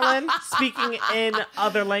 Like Carolyn speaking in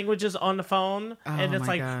other languages on the phone, and it's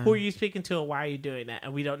like, God. who are you speaking to, and why are you doing that?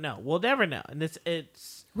 And we don't know. We'll never know. And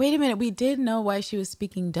it's. Wait a minute. We did know why she was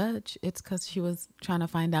speaking Dutch. It's because she was trying to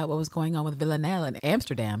find out what was going on with Villanelle in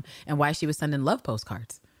Amsterdam and why she was sending love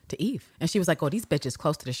postcards to Eve. And she was like, oh, these bitches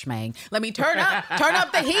close to the schmang. Let me turn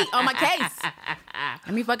up the heat on my case.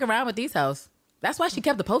 Let me fuck around with these hoes. That's why she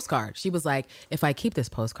kept the postcard. She was like, if I keep this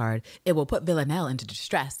postcard, it will put Villanelle into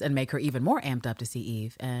distress and make her even more amped up to see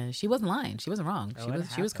Eve. And she wasn't lying. She wasn't wrong.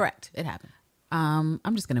 She was correct. It happened.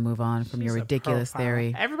 I'm just going to move on from your ridiculous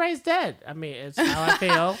theory. Everybody's dead. I mean, it's how I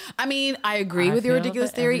feel. I mean, I agree with your ridiculous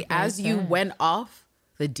theory. As you went off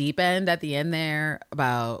the deep end at the end there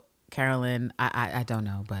about Carolyn, I don't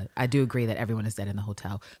know, but I do agree that everyone is dead in the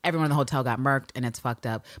hotel. Everyone in the hotel got murked and it's fucked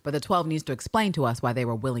up. But the 12 needs to explain to us why they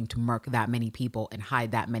were willing to murk that many people and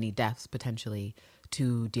hide that many deaths potentially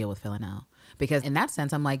to deal with Villanelle. Because in that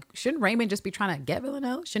sense, I'm like, shouldn't Raymond just be trying to get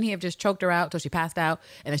Villanelle? Shouldn't he have just choked her out till she passed out?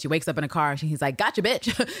 And then she wakes up in a car and he's like, gotcha,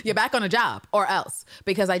 bitch. You're back on the job or else.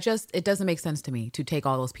 Because it doesn't make sense to me to take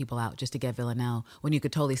all those people out just to get Villanelle when you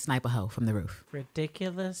could totally snipe a hoe from the roof.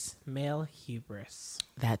 Ridiculous male hubris.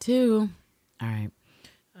 That too. All right.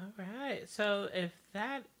 All right. So if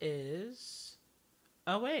that is...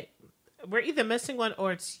 Oh, wait. We're either missing one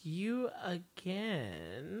or it's you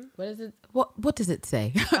again. What is it? What does it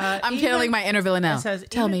say? I'm channeling my inner Villanelle.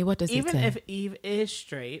 Tell me, what does it say? Even if Eve is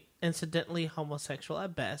straight, incidentally homosexual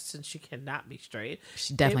at best, since she cannot be straight.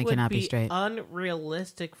 She definitely cannot be straight. It would be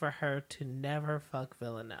unrealistic for her to never fuck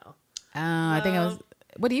Villanelle. I think I was...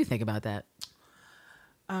 What do you think about that?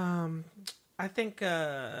 I think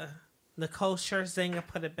Nicole Scherzinger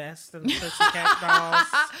put it best in the Pussycat Dolls.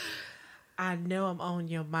 I know I'm on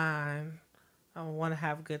your mind. I want to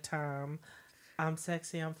have a good time. I'm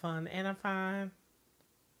sexy, I'm fun, and I'm fine.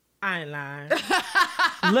 I ain't lying.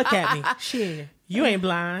 Look at me. Shit. You ain't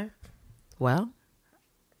blind. Well,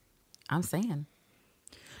 I'm saying.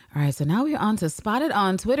 All right, so now we're on to Spotted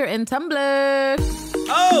on Twitter and Tumblr.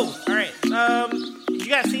 Oh, all right. You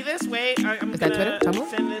guys see this? Wait. Is that Twitter?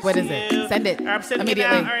 Tumblr? What is it? Send it. I'm sending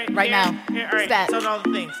immediately. It out. All right, right now. Here, all right. Stat. So all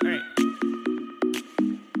the things. All right.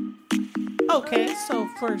 Okay, so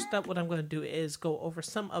first up, what I'm going to do is go over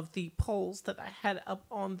some of the polls that I had up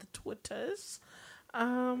on the Twitters.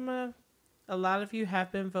 A lot of you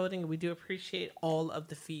have been voting, and we do appreciate all of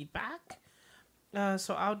the feedback.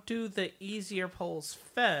 So I'll do the easier polls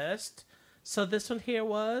first. So this one here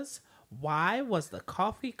was, why was the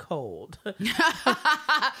coffee cold?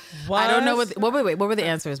 I don't know what were the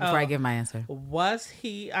answers before I give my answer? Was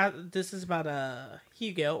he, this is about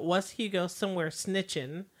Hugo, was Hugo somewhere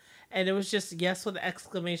snitching? And it was just yes with an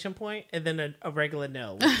exclamation point and then a regular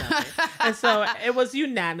no with nothing. And so it was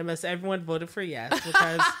unanimous. Everyone voted for yes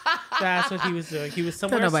because that's what he was doing. He was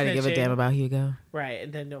somewhere Don't nobody snitching. give a damn about Hugo. Right.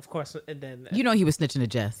 And then, of course, you know he was snitching to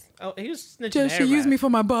Jess. Oh, he was snitching Jess, she used me for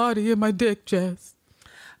my body and my dick, Jess.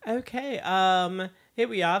 Okay. Here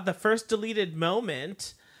we are. The first deleted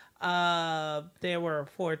moment. There were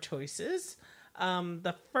 4 choices.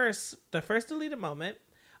 The first deleted moment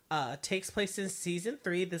takes place in season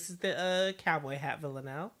 3. This is the cowboy hat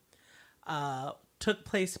Villanelle. Took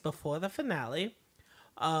place before the finale.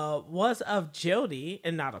 Was of Jody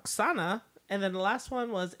and not Oksana. And then the last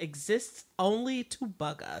one was exists only to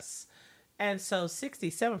bug us. And so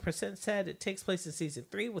 67% said it takes place in season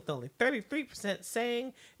 3, with only 33%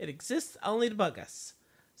 saying it exists only to bug us.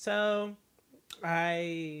 So all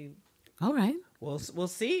right. We'll see. We'll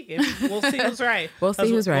see who's right. We'll see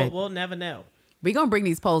who's right. We'll never know. We're going to bring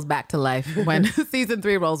these polls back to life when season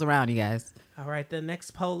 3 rolls around, you guys. All right. The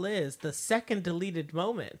next poll is the second deleted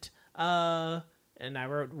moment. And I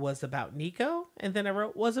wrote was about Nico, and then I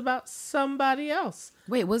wrote was about somebody else.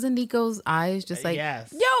 Wait, wasn't Nico's eyes just like,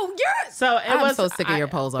 yes. Yo, you're... So I'm so sick of your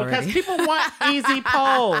polls already. Because people want easy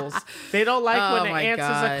polls. They don't like when the answers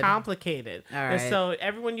are God. complicated. All right. And so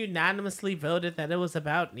everyone unanimously voted that it was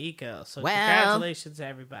about Nico. So Well. congratulations,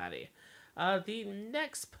 everybody. The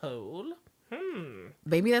next poll...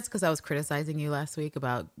 Maybe that's because I was criticizing you last week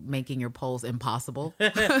about making your polls impossible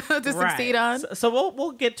to succeed on. So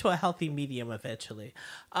we'll get to a healthy medium eventually.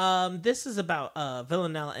 This is about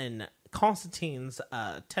Villanelle and Constantine's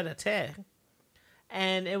tete-a-tete.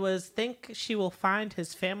 And it was, think she will find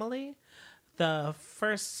his family. The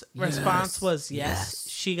first response was yes,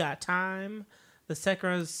 she got time. The second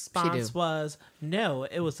response was no,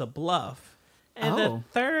 it was a bluff. And the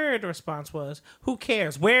third response was, who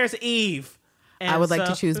cares? Where's Eve? And I would like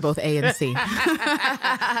to choose both A and C.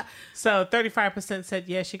 So 35% said,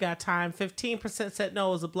 yes, she got time. 15% said, no,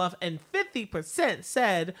 it was a bluff. And 50%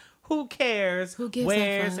 said, who cares? Who gives a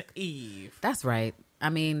Where's fuck? Eve? That's right. I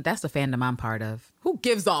mean, that's the fandom I'm part of. Who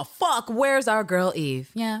gives a fuck? Where's our girl Eve?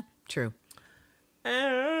 Yeah, true.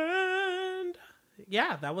 And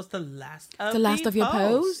yeah, that was the last of your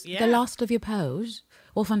pose? Yeah. The last of your pose?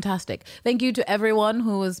 Well, fantastic. Thank you to everyone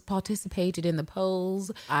who has participated in the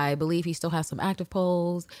polls. I believe he still has some active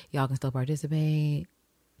polls. Y'all can still participate.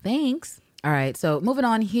 Thanks. All right, so moving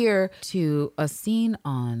on here to a scene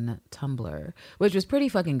on Tumblr, which was pretty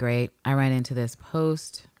fucking great. I ran into this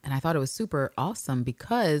post and I thought it was super awesome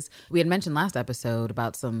because we had mentioned last episode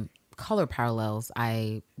about some color parallels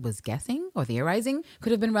I was guessing or theorizing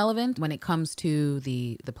could have been relevant when it comes to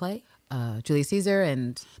the play. Julius Caesar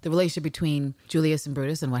and the relationship between Julius and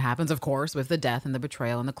Brutus and what happens, of course, with the death and the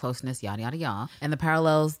betrayal and the closeness, yada, yada, yada. And the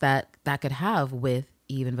parallels that could have with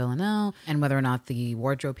Eve and Villanelle and whether or not the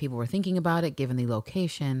wardrobe people were thinking about it, given the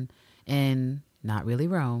location in not really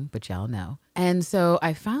Rome, but y'all know. And so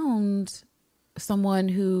I found someone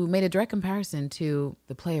who made a direct comparison to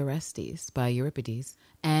the play Orestes by Euripides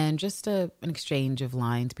and just an exchange of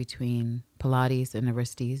lines between Pylades and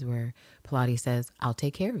Orestes where Pylades says, I'll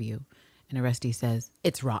take care of you. And Orestes says,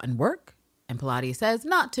 it's rotten work. And Pylades says,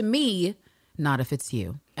 not to me, not if it's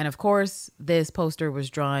you. And of course, this poster was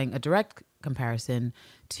drawing a direct comparison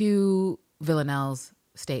to Villanelle's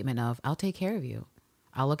statement of, I'll take care of you.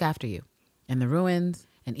 I'll look after you. In the ruins,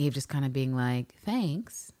 and Eve just kind of being like,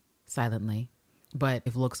 thanks, silently. But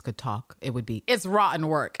if looks could talk, it would be, it's rotten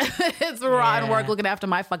work. It's rotten work looking after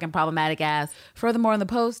my fucking problematic ass. Furthermore, in the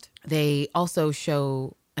post, they also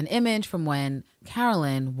show an image from when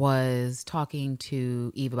Carolyn was talking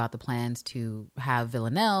to Eve about the plans to have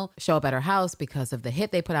Villanelle show up at her house because of the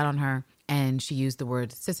hit they put out on her. And she used the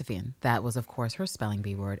word Sisyphean. That was, of course, her spelling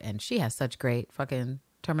bee word. And she has such great fucking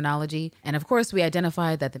terminology. And of course, we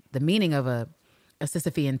identified that the meaning of a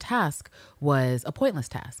Sisyphean task was a pointless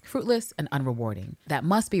task, fruitless and unrewarding, that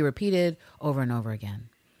must be repeated over and over again.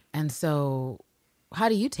 And so how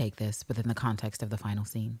do you take this within the context of the final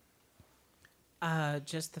scene?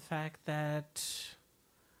 Just the fact that,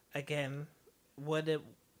 again,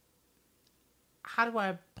 how do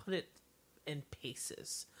I put it in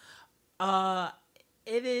paces? It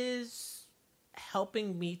is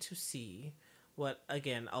helping me to see what,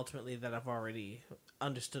 again, ultimately that I've already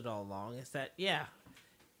understood all along is that,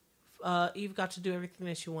 Eve got to do everything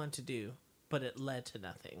that she wanted to do, but it led to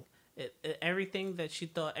nothing. Everything that she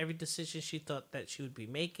thought, every decision she thought that she would be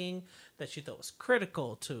making, that she thought was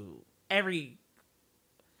critical to every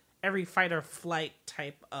fight or flight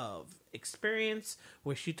type of experience,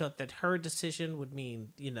 where she thought that her decision would mean,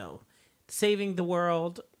 saving the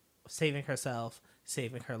world, saving herself,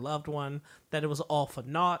 saving her loved one, that it was all for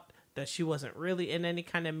naught, that she wasn't really in any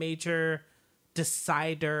kind of major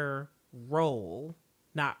decider role.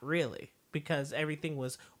 Not really, because everything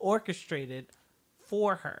was orchestrated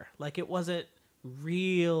for her. Like, it wasn't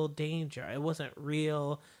real danger. It wasn't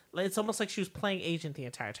real. It's almost like she was playing agent the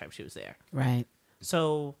entire time she was there. Right.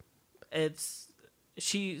 So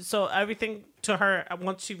so everything to her,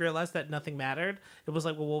 once she realized that nothing mattered, it was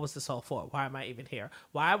like, well, what was this all for? Why am I even here?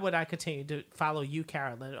 Why would I continue to follow you,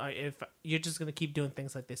 Carolyn? Or if you're just going to keep doing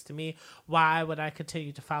things like this to me, why would I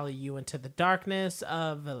continue to follow you into the darkness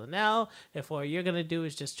of Villanelle if all you're going to do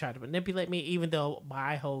is just try to manipulate me, even though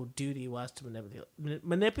my whole duty was to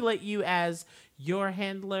manipulate you as your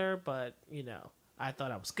handler? But, I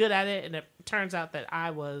thought I was good at it, and it turns out that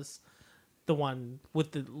I was the one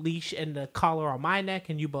with the leash and the collar on my neck,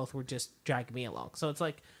 and you both were just dragging me along. So it's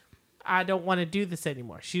like, I don't want to do this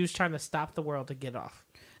anymore. She was trying to stop the world to get off.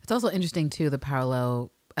 It's also interesting, too, the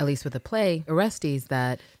parallel, at least with the play, Orestes,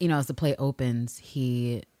 that, as the play opens,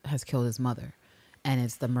 he has killed his mother. And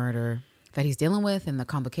it's the murder that he's dealing with and the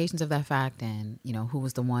complications of that fact, and, you know, who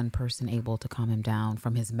was the one person able to calm him down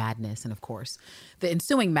from his madness, and of course the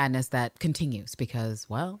ensuing madness that continues because,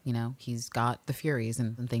 well, you know, he's got the furies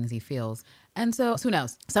and things he feels. And so who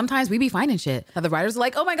knows? Sometimes we be finding shit that the writers are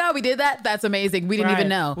like, oh my God, we did that. That's amazing. We didn't even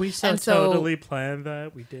know. We totally planned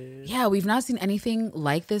that. We did. Yeah, we've not seen anything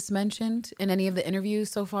like this mentioned in any of the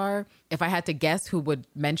interviews so far. If I had to guess who would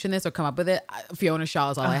mention this or come up with it, Fiona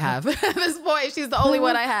Shaw is all I have at this point. She's the only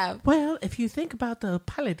one I have. Well, if you think about the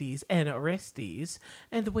Pallades and Orestes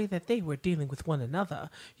and the way that they were dealing with one another,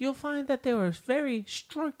 you'll find that there were very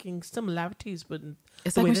striking similarities. But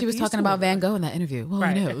it's like when she was talking about Van Gogh in that interview. Well,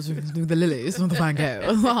 right. You know, it was the lilies from the Van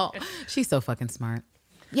Gogh. Well, she's so fucking smart.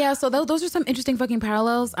 Yeah, so those are some interesting fucking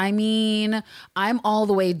parallels. I mean, I'm all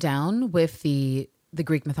the way down with the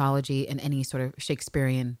Greek mythology and any sort of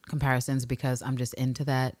Shakespearean comparisons because I'm just into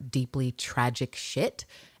that deeply tragic shit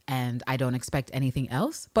and I don't expect anything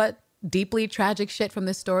else but deeply tragic shit from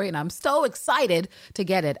this story, and I'm so excited to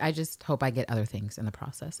get it. I just hope I get other things in the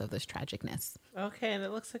process of this tragicness. Okay, and it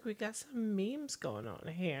looks like we got some memes going on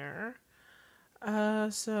here.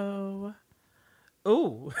 So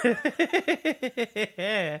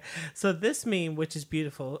this meme, which is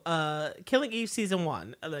beautiful, Killing Eve season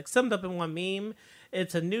 1, like summed up in one meme.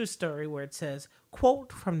 It's a news story where it says,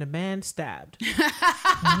 quote from the man stabbed.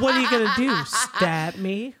 What are you going to do? Stab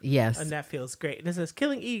me? Yes. And that feels great. And it says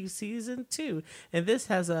Killing Eve season 2. And this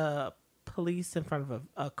has a police in front of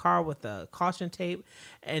a car with a caution tape.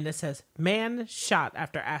 And it says, man shot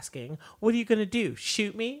after asking, what are you going to do?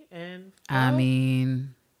 Shoot me? And I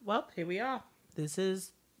mean, well, here we are. This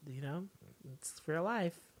is, you know, it's real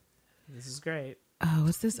life. This is great. oh,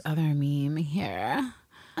 what's this other meme here?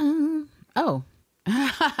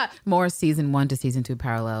 More season 1 to season 2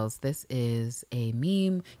 parallels. This is a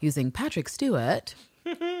meme using Patrick Stewart,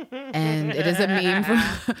 and it is a meme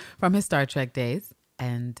from his Star Trek days.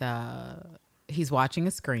 And he's watching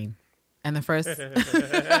a screen, and the first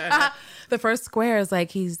the first square is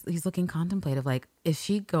like he's looking contemplative, like, is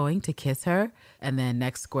she going to kiss her? And then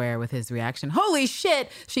next square with his reaction, holy shit,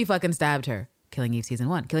 she fucking stabbed her. Killing Eve season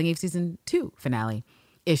 1, Killing Eve season 2 finale.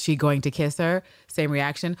 Is she going to kiss her? Same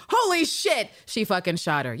reaction. Holy shit, she fucking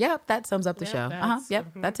shot her. Yep, that sums up the show. Yep,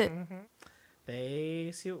 that's it.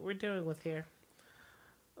 They see what we're doing with here.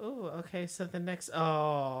 Oh, okay. So the next.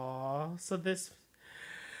 So this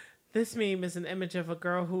meme is an image of a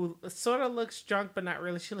girl who sort of looks drunk, but not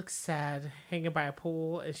really. She looks sad, hanging by a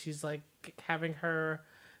pool, and she's like having her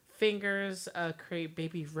fingers create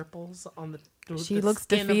baby ripples on the She looks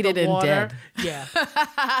skin defeated of the and water. dead. Yeah.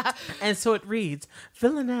 And so it reads,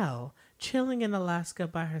 Villanelle, chilling in Alaska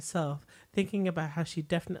by herself, thinking about how she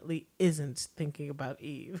definitely isn't thinking about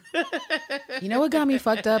Eve. You know what got me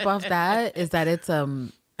fucked up off that is that it's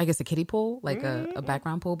I guess a kiddie pool, like a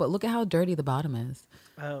background pool, but look at how dirty the bottom is.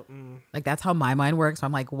 Like that's how my mind works. So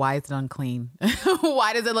I'm like, why is it unclean?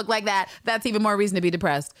 Why does it look like that? That's even more reason to be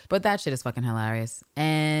depressed. But that shit is fucking hilarious.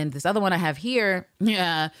 And this other one I have here,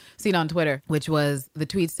 seen on Twitter, which was the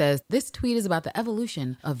tweet says, this tweet is about the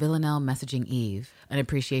evolution of Villanelle messaging Eve, an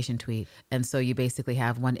appreciation tweet. And so you basically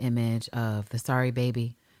have one image of the sorry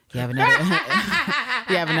baby. You have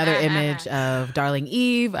another image of darling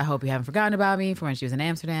Eve. I hope you haven't forgotten about me from when she was in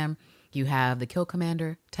Amsterdam. You have the kill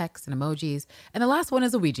commander text and emojis. And the last one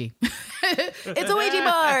is a Ouija. It's a Ouija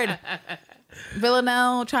board.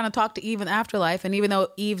 Villanelle trying to talk to Eve in the afterlife. And even though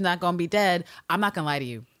Eve's not going to be dead, I'm not going to lie to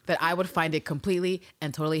you that I would find it completely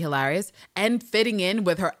and totally hilarious and fitting in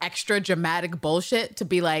with her extra dramatic bullshit to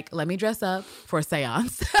be like, let me dress up for a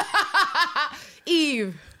seance.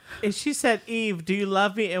 Eve. And she said, Eve, do you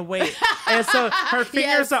love me? And wait. And so her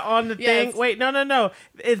fingers are on the thing. Wait, no.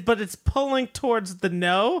 But it's pulling towards the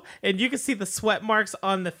no. And you can see the sweat marks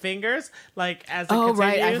on the fingers. Like as it continues.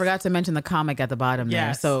 Right. I forgot to mention the comic at the bottom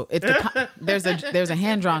there. So it's there's a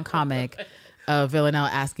hand-drawn comic of Villanelle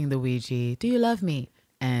asking the Ouija, do you love me?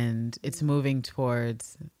 And it's moving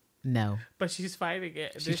towards no. But she's fighting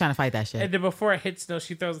it. She's trying to fight that shit. And then before it hits no,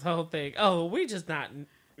 she throws the whole thing. Oh, we just not...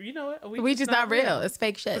 You know what? We just not real. It's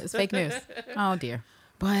fake shit. It's fake news. Oh, dear.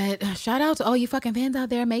 But shout out to all you fucking fans out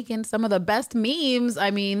there making some of the best memes. I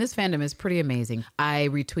mean, this fandom is pretty amazing. I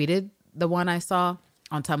retweeted the one I saw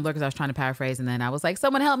on Tumblr because I was trying to paraphrase. And then I was like,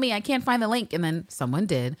 someone help me. I can't find the link. And then someone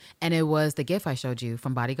did. And it was the GIF I showed you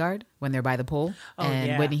from Bodyguard when they're by the pool.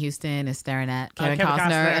 Whitney Houston is staring at Kevin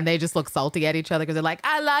Costner. And they just look salty at each other because they're like,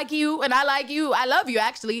 I like you and I like you. I love you,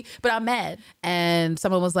 actually. But I'm mad. And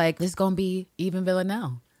someone was like, this is going to be even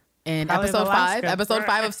Villanelle. In Probably episode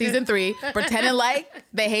 5 of season 3, pretending like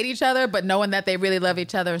they hate each other, but knowing that they really love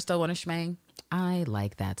each other and still want to schmang. I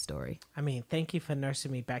like that story. I mean, thank you for nursing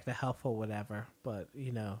me back to health or whatever, but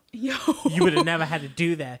you Yo. would have never had to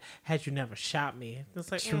do that had you never shot me.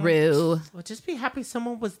 It's like, True. well, just be happy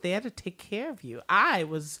someone was there to take care of you. I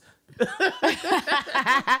was.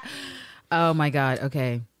 Oh my God.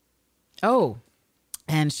 Okay. Oh,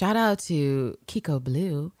 and shout out to Kiko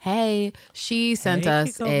Blue. Hey, she sent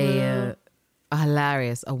us a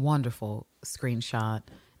hilarious, a wonderful screenshot.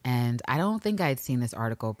 And I don't think I'd seen this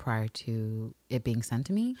article prior to it being sent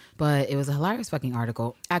to me, but it was a hilarious fucking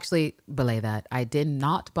article. Actually, belay that. I did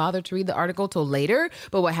not bother to read the article till later,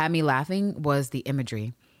 but what had me laughing was the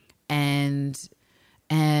imagery. And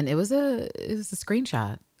it was a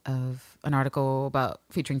screenshot of an article about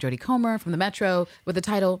featuring Jodie Comer from the Metro with the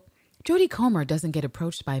title, Jodie Comer doesn't get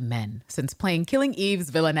approached by men since playing Killing Eve's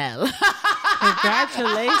Villanelle.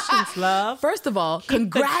 Congratulations, love. First of all,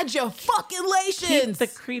 congratulations. Keep the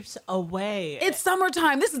creeps away. It's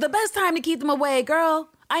summertime. This is the best time to keep them away, girl.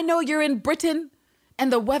 I know you're in Britain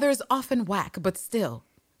and the weather's often whack, but still,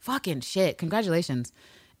 fucking shit. Congratulations.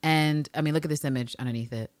 And I mean, look at this image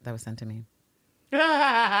underneath it that was sent to me.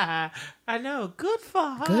 I know. Good for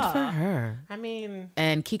her. Good for her. I mean.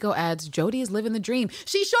 And Kiko adds, Jodie is living the dream.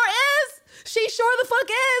 She sure is. She sure the fuck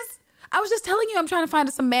is. I was just telling you I'm trying to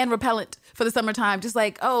find some man repellent for the summertime. Just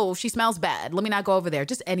like, oh, she smells bad. Let me not go over there.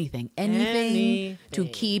 Just anything to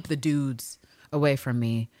keep the dudes away from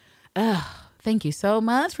me. Ugh, thank you so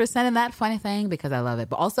much for sending that funny thing because I love it.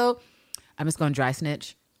 But also, I'm just going to dry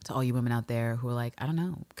snitch to all you women out there who are like, I don't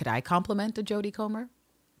know, could I compliment a Jodie Comer?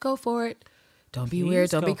 Go for it. Don't be weird.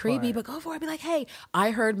 Don't be creepy, but go for it. Be like, hey,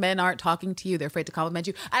 I heard men aren't talking to you. They're afraid to compliment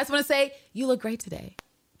you. I just want to say, you look great today.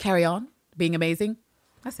 Carry on being amazing.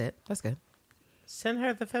 That's it. That's good. Send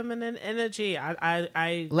her the feminine energy.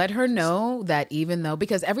 I let her know that even though,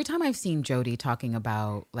 because every time I've seen Jodie talking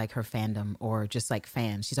about like her fandom or just like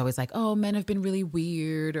fans, she's always like, oh, men have been really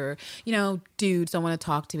weird or, you know, dudes don't want to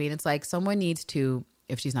talk to me. And it's like someone needs to,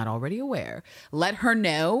 if she's not already aware, let her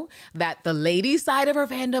know that the lady side of her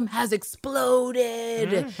fandom has exploded.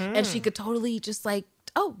 Mm-hmm. And she could totally just like,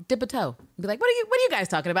 oh, dip a toe. Be like, what are you guys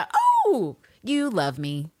talking about? Oh, you love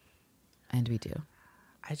me. And we do.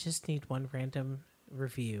 I just need one random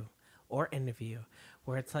review or interview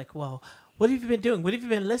where it's like, well, what have you been doing? What have you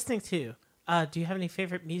been listening to? Do you have any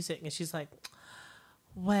favorite music? And she's like,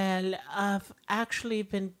 well, I've actually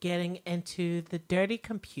been getting into the dirty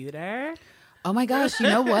computer. Oh my gosh, you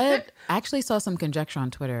know what? I actually saw some conjecture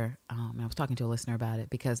on Twitter. I was talking to a listener about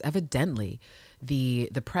it because evidently the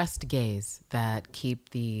pressed gays that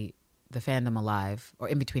keep the fandom alive or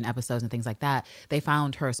in between episodes and things like that, they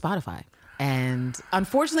found her Spotify. And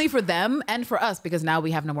unfortunately for them and for us, because now we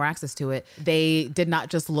have no more access to it, they did not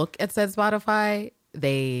just look at said Spotify,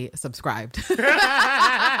 they subscribed. And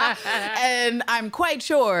I'm quite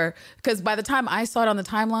sure, because by the time I saw it on the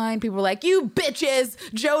timeline, people were like, you bitches,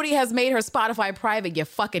 Jodie has made her Spotify private, you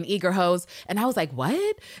fucking eager hoes. And I was like,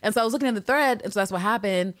 what? And so I was looking at the thread, and so that's what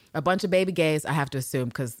happened. A bunch of baby gays, I have to assume,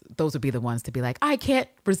 because those would be the ones to be like, I can't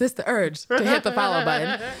resist the urge to hit the follow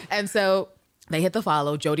button. And so they hit the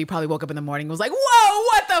follow. Jodie probably woke up in the morning and was like, whoa,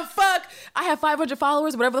 what the fuck? I have 500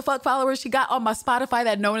 followers, whatever the fuck followers she got on my Spotify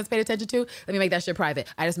that no one has paid attention to. Let me make that shit private.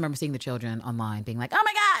 I just remember seeing the children online being like, oh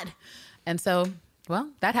my God. And so, well,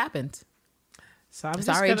 that happened. So I'm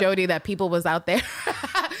sorry, Jodie, that people was out there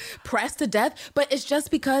pressed to death. But it's just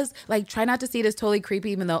because, like, try not to see it as totally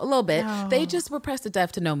creepy, even though a little bit. No. They just were pressed to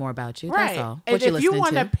death to know more about you. Right. That's all. And if you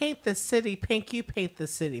want to paint the city pink, you paint the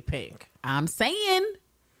city pink. I'm saying.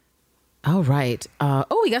 All right.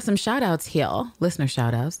 We got some shout outs here. Listener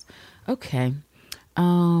shout outs. Okay.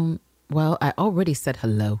 Well, I already said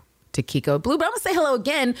hello to Kiko Blue, but I'm going to say hello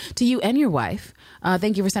again to you and your wife.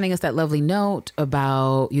 Thank you for sending us that lovely note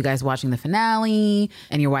about you guys watching the finale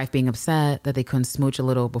and your wife being upset that they couldn't smooch a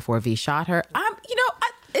little before V shot her.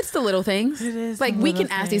 It's the little things. It is like we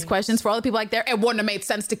can ask these questions for all the people out there. It wouldn't have made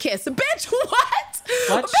sense to kiss. Bitch, what?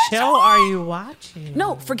 What show are you watching?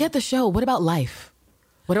 No, forget the show. What about life?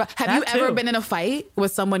 Have you ever been in a fight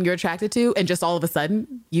with someone you're attracted to and just all of a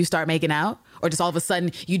sudden you start making out? Or just all of a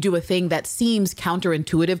sudden you do a thing that seems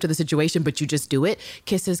counterintuitive to the situation, but you just do it?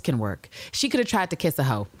 Kisses can work. She could have tried to kiss a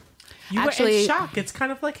hoe. You were in shock. It's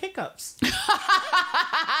kind of like hiccups.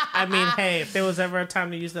 I mean, hey, if there was ever a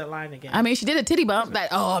time to use that line again. I mean, she did a titty bump that,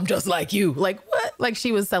 oh, I'm just like you. Like, what? Like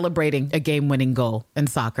she was celebrating a game-winning goal in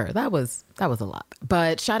soccer. That was a lot.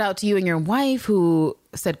 But shout out to you and your wife who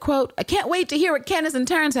said, quote, I can't wait to hear what Candace and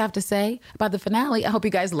Terrence have to say about the finale. I hope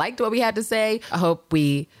you guys liked what we had to say. I hope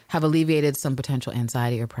we have alleviated some potential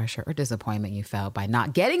anxiety or pressure or disappointment you felt by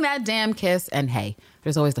not getting that damn kiss. And hey,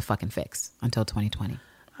 there's always the fucking fix until 2020.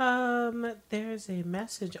 There's a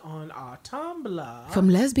message on our Tumblr from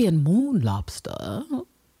Lesbian Moon Lobster,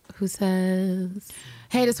 who says,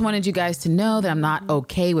 hey, just wanted you guys to know that I'm not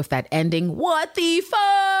okay with that ending. What the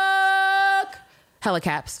fuck? Hella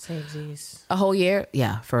caps. Samesies. A whole year?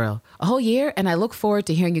 Yeah, for real. A whole year, and I look forward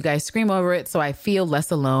to hearing you guys scream over it so I feel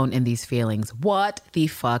less alone in these feelings. What the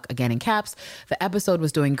fuck? Again in caps. The episode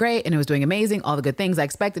was doing great, and it was doing amazing. All the good things I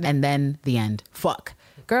expected, and then the end. Fuck.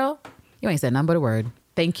 Girl, you ain't said nothing but a word.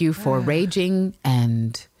 Thank you for raging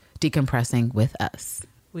and decompressing with us.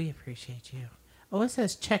 We appreciate you. Oh, it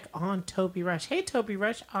says check on Toby Rush. Hey, Toby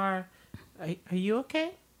Rush, are you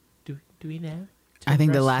okay? Do we know? I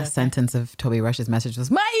think the last sentence of Toby Rush's message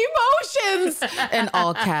was, my emotions! In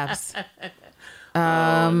all caps.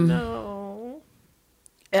 Oh, no.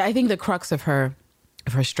 I think the crux of her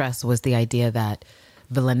stress was the idea that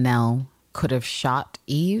Villanelle could have shot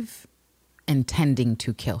Eve intending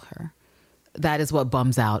to kill her. That is what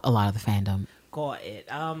bums out a lot of the fandom. Got it.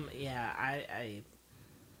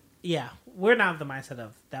 Yeah, we're not of the mindset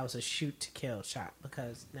of that was a shoot to kill shot,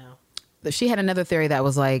 because no. She had another theory that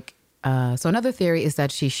was like, so another theory is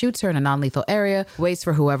that she shoots her in a non-lethal area, waits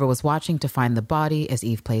for whoever was watching to find the body as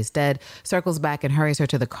Eve plays dead, circles back and hurries her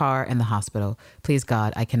to the car and the hospital. Please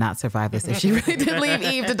God, I cannot survive this. If she really did leave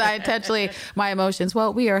Eve to die intentionally, my emotions.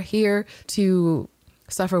 Well, we are here to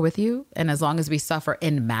suffer with you, and as long as we suffer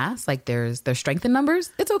in mass, like there's strength in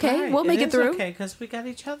numbers, it's okay. Right. We'll make it through. Okay, because we got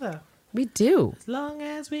each other. We do. As long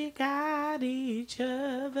as we got each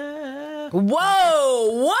other.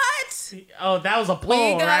 Whoa! What? Oh, that was a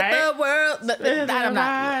poem, We got right? the world. I'm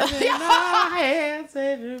not.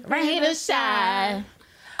 Rain or shine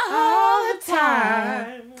all the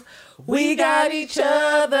time. We got each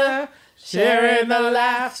other, sharing the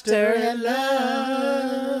laughter and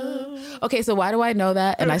love. Okay, so why do I know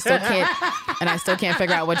that? And I still can't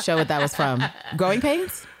figure out what show that was from. Growing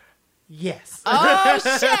Pains? Yes. Oh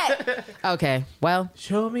shit. Okay, well,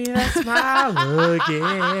 Show me that smile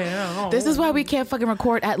again. this is why we can't fucking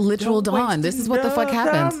record at literal dawn. This is what the fuck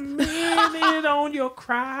happens. Minute on your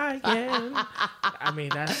crying. I mean,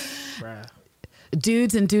 that's bruh.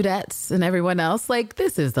 Dudes and dudettes and everyone else, like,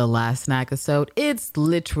 this is the last Snackisode. It's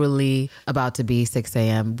literally about to be 6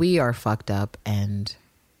 a.m. We are fucked up and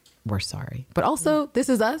we're sorry. But also, this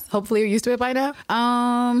is us. Hopefully you're used to it by now.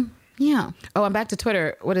 Yeah. Oh, I'm back to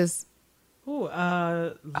Twitter. What is...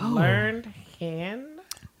 Learned hand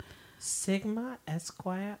Sigma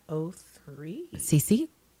Esquire 03. CC?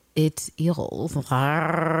 It's eels.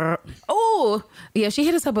 Oh, yeah, she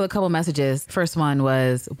hit us up with a couple messages. First one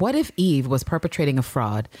was, what if Eve was perpetrating a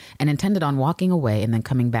fraud and intended on walking away and then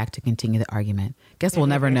coming back to continue the argument? Guess we'll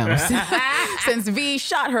never know. Since V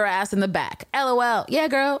shot her ass in the back. LOL. Yeah,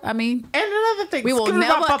 girl. I mean, And another thing, we will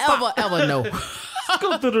never, ever know.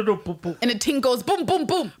 And the ting goes boom, boom,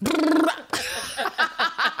 boom.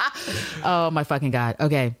 Oh, my fucking God.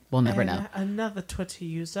 Okay, we'll never know. Another Twitter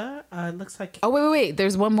user, looks like... Oh, wait.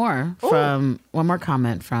 There's one more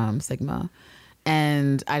comment from Sigma.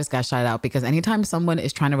 And I just got shouted out because anytime someone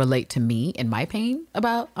is trying to relate to me and my pain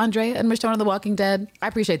about Andrea and Michonne of The Walking Dead, I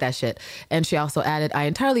appreciate that shit. And she also added, I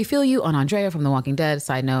entirely feel you on Andrea from The Walking Dead.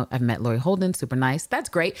 Side note, I've met Laurie Holden. Super nice. That's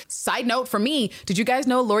great. Side note for me, did you guys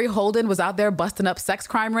know Laurie Holden was out there busting up sex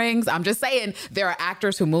crime rings? I'm just saying, there are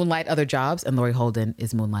actors who moonlight other jobs, and Laurie Holden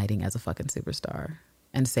is moonlighting as a fucking superstar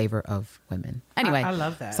and saver of women. Anyway, I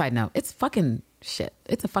love that. Side note, it's fucking shit.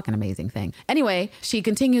 It's a fucking amazing thing. Anyway, she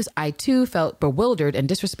continues, I too felt bewildered and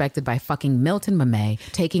disrespected by fucking Milton Mamey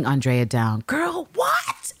taking Andrea down. Girl,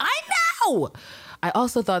 what? I know. I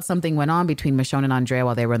also thought something went on between Michonne and Andrea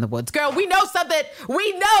while they were in the woods. Girl, we know something.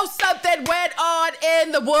 We know something went on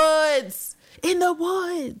in the woods. In the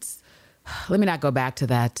woods. Let me not go back to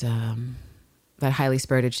that highly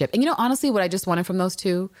spirited ship. And you know, honestly, what I just wanted from those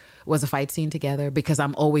two was a fight scene together, because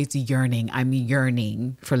I'm always yearning. I'm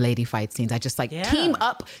yearning for lady fight scenes. I just like team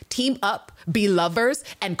up, be lovers,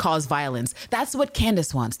 and cause violence. That's what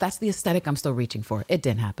Candace wants. That's the aesthetic I'm still reaching for. It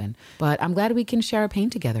didn't happen. But I'm glad we can share a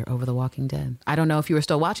pain together over The Walking Dead. I don't know if you were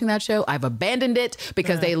still watching that show. I've abandoned it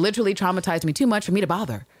because they literally traumatized me too much for me to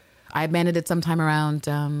bother. I abandoned it sometime around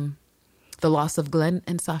the loss of Glenn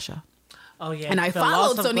and Sasha. Oh, yeah. And I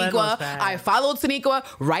followed Sonequa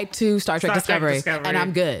right to Star Trek Discovery. And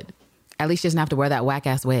I'm good. At least she doesn't have to wear that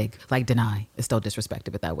whack-ass wig. Like Denai is still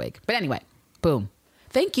disrespected with that wig. But anyway, boom.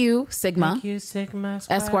 Thank you, Sigma. Thank you, Sigma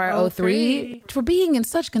Esquire 03, for being in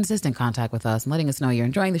such consistent contact with us and letting us know you're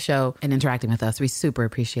enjoying the show and interacting with us. We super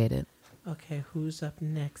appreciate it. Okay, who's up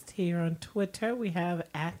next here on Twitter? We have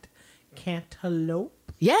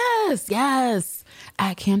 @Cantaloupe. Yes.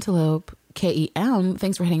 At Cantaloupe KEM,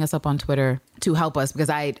 thanks for hitting us up on Twitter to help us, because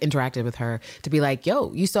I interacted with her to be like,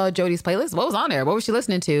 yo, you saw Jodie's playlist? What was on there? What was she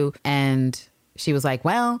listening to? And she was like,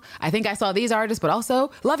 well, I think I saw these artists, but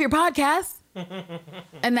also love your podcast.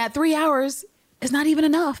 And that 3 hours is not even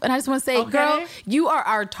enough. And I just want to say, Okay. girl, you are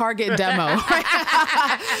our target demo.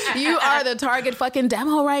 You are the target fucking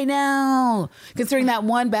demo right now. Considering that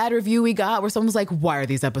one bad review we got where someone's like, why are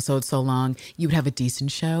these episodes so long? You would have a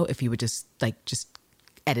decent show if you would just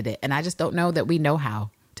edit it. And I just don't know that we know how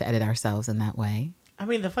to edit ourselves in that way. I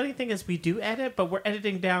mean, the funny thing is we do edit, but we're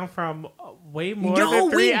editing down from way more than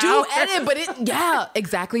 3 we hours. do edit, but yeah,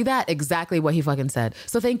 exactly that. Exactly what he fucking said.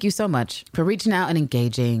 So thank you so much for reaching out and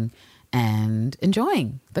engaging and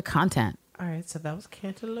enjoying the content. All right, so that was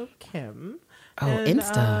Cantaloupe Kim. Oh, And,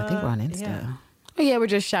 Insta. I think we're on Insta. yeah. Oh, yeah, we're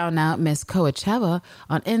just shouting out Miss Coachella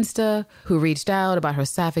on Insta, who reached out about her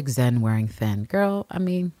sapphic zen wearing thin. Girl, I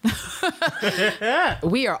mean,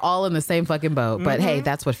 we are all in the same fucking boat. But hey,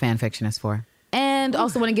 that's what fan fiction is for. And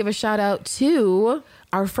also want to give a shout out to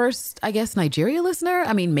our first, I guess, Nigeria listener.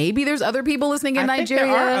 I mean, maybe there's other people listening in I think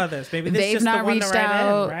Nigeria. there are others. Maybe this they've just not the one to reached write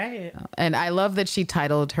out. in, right? And I love that she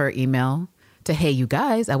titled her email to hey you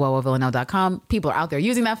guys at wellwellvillanelle.com. People are out there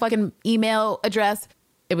using that fucking email address.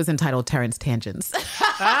 It was entitled Terrence Tangents.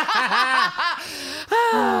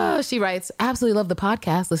 She writes, absolutely love the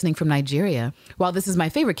podcast, listening from Nigeria. While this is my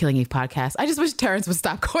favorite Killing Eve podcast, I just wish Terrence would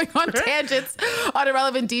stop going on tangents on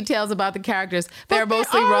irrelevant details about the characters. They're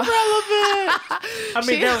mostly wrong. I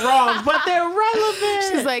mean, they're wrong, but they're relevant.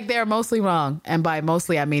 She's like, they're mostly wrong. And by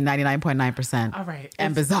mostly, I mean 99.9%. All right.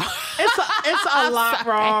 And bizarre. It's a lot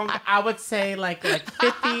wrong. I would say like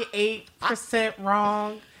 58%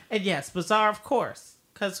 wrong. And yes, bizarre, of course.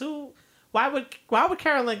 Because why would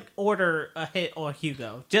Carolyn order a hit on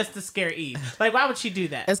Hugo just to scare Eve? Like, why would she do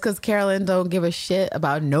that? It's because Carolyn don't give a shit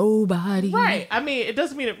about nobody. Right. I mean, it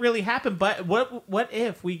doesn't mean it really happened, but what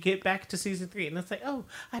if we get back to season 3 and it's like, oh,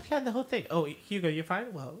 I planned the whole thing. Oh, Hugo, you're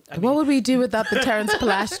fine? Well, I mean, What would we do without the Terrence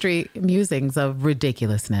Pilastri musings of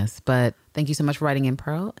ridiculousness? But thank you so much for writing in,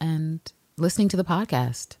 Pearl, and listening to the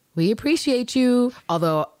podcast. We appreciate you.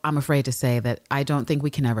 Although I'm afraid to say that I don't think we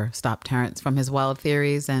can ever stop Terrence from his wild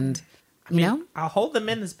theories and, I mean, I'll hold them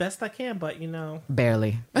in as best I can, but,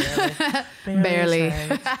 barely. Barely. Barely.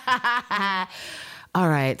 All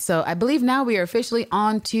right. So I believe now we are officially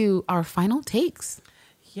on to our final takes.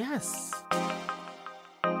 Yes.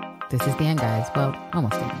 This is the end, guys. Well,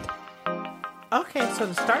 almost the end. Okay, so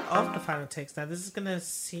to start off the final takes, now this is going to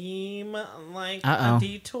seem like Uh-oh. a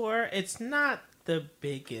detour. It's not the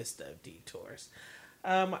biggest of detours.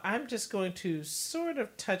 I'm just going to sort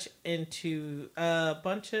of touch into a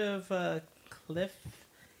bunch of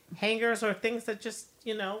cliffhangers or things that just,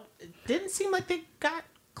 didn't seem like they got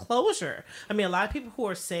closure. I mean, a lot of people who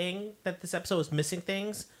are saying that this episode was missing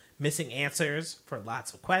things, missing answers for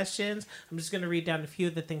lots of questions. I'm just going to read down a few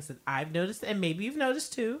of the things that I've noticed, and maybe you've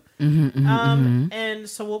noticed too. And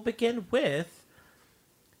so we'll begin with,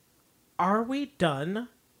 are we done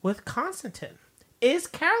with Constantine? Is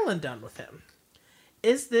Carolyn done with him?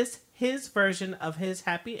 Is this his version of his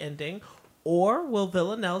happy ending? Or will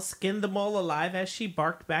Villanelle skin them all alive as she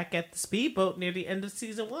barked back at the speedboat near the end of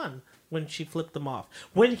season 1 when she flipped them off?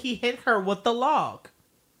 When he hit her with the log.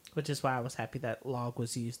 Which is why I was happy that log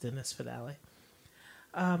was used in this finale.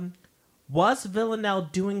 Was Villanelle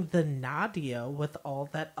doing the Nadia with all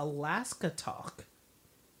that Alaska talk?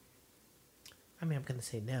 I mean, I'm going to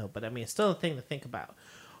say no, but I mean, it's still a thing to think about.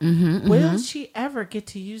 Will she ever get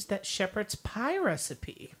to use that shepherd's pie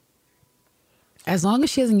recipe? As long as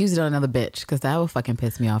she hasn't used it on another bitch, because that will fucking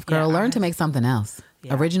piss me off. Girl, Yeah, learn to make something else.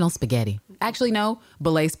 Yeah. Original spaghetti. Actually, no.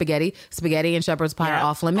 Belay spaghetti. Spaghetti and shepherd's pie Yeah, are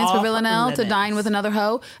off limits for off Villanelle to limits. dine with another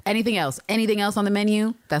hoe. Anything else? Anything else on the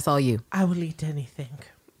menu? That's all you. I will eat anything.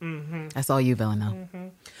 That's all you, Villanelle.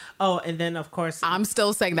 Oh, and then, of course... I'm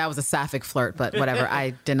still saying that was a sapphic flirt, but whatever.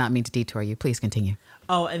 I did not mean to detour you. Please continue.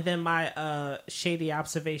 Oh, and then my shady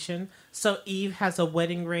observation. So Eve has a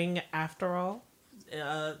wedding ring after all.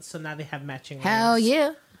 So now they have matching Hell rings.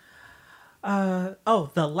 yeah.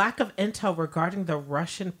 The lack of intel regarding the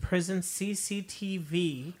Russian prison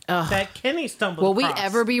CCTV that Kenny stumbled Will we across.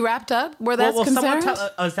 ever be wrapped up where that's Will someone concerned?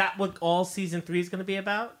 tell, is that what all season 3 is going to be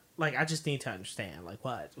about? Like, I just need to understand, like,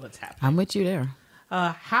 what's happening. I'm with you there.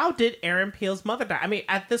 How did Aaron Peel's mother die? I mean,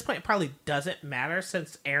 at this point, it probably doesn't matter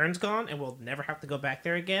since Aaron's gone and we'll never have to go back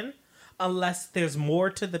there again. Unless there's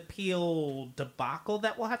more to the Peel debacle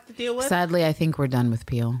that we'll have to deal with. Sadly, I think we're done with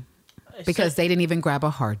Peel. Because they didn't even grab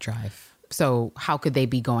a hard drive. So how could they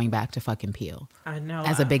be going back to fucking Peel? I know.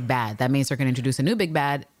 As a big bad. That means they're going to introduce a new big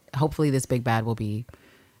bad. Hopefully this big bad will be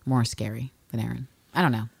more scary than Aaron. I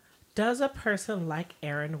don't know. Does a person like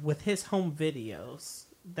Aaron with his home videos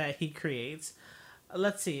that he creates,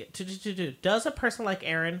 let's see, does a person like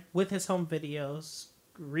Aaron with his home videos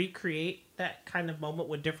recreate that kind of moment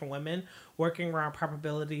with different women, working around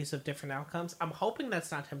probabilities of different outcomes? I'm hoping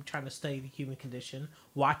that's not him trying to study the human condition,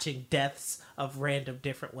 watching deaths of random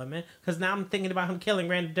different women, because now I'm thinking about him killing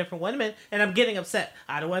random different women, and I'm getting upset.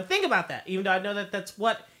 I don't want to think about that, even though I know that that's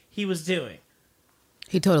what he was doing.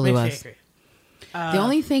 He totally was. The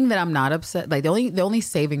only thing that I'm not upset, like the only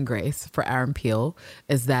saving grace for Aaron Peel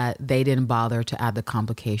is that they didn't bother to add the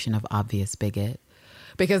complication of obvious bigot,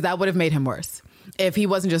 because that would have made him worse. If he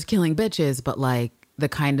wasn't just killing bitches, but like the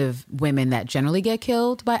kind of women that generally get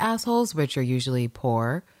killed by assholes, which are usually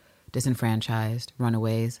poor, disenfranchised,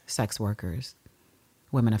 runaways, sex workers,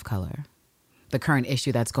 women of color. The current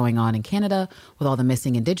issue that's going on in Canada with all the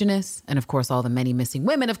missing Indigenous and, of course, all the many missing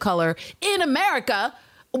women of color in America,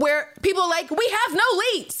 where people are like, we have no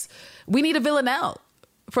leads. We need a Villanelle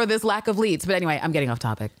for this lack of leads. But anyway, I'm getting off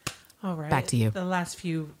topic. All right. Back to you. The last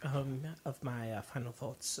few of my final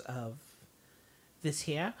thoughts of this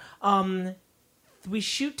here. We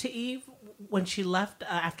shoot to Eve when she left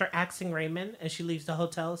after axing Raymond, and she leaves the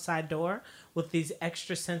hotel side door with these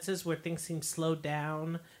extra senses where things seem slowed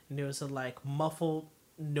down, and there was like muffled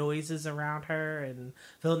noises around her, and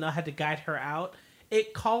Villanelle had to guide her out.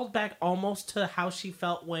 It called back almost to how she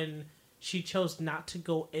felt when she chose not to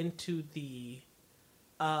go into the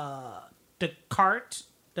cart,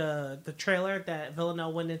 the trailer that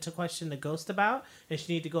Villanelle went into question the ghost about, and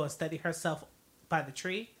she needed to go and steady herself by the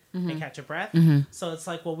tree and catch a breath. So it's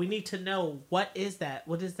like, well, we need to know, what is that?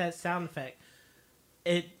 What is that sound effect?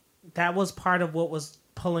 That was part of what was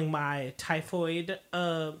pulling my typhoid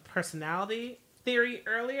personality theory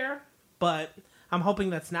earlier, but I'm hoping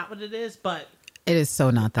that's not what it is. But it is so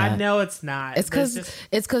not that. I know it's not. It's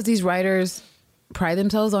because these writers pride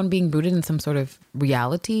themselves on being rooted in some sort of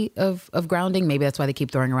reality of grounding. Maybe that's why they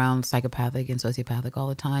keep throwing around psychopathic and sociopathic all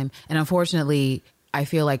the time. And unfortunately, I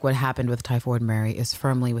feel like what happened with Typhoid Mary is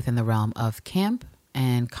firmly within the realm of camp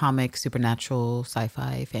and comic, supernatural,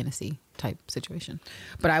 sci-fi, fantasy type situation.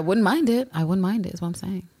 But I wouldn't mind it. I wouldn't mind it, is what I'm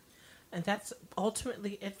saying. And that's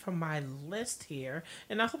ultimately it for my list here.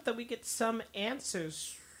 And I hope that we get some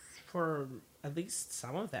answers for at least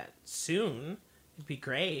some of that soon. It'd be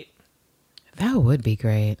great. That would be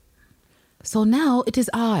great. So now it is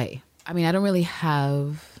I mean, I don't really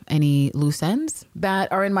have any loose ends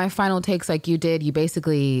that are in my final takes like you did. You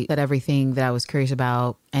basically said everything that I was curious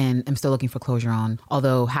about and I'm still looking for closure on.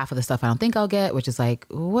 Although half of the stuff I don't think I'll get, which is like,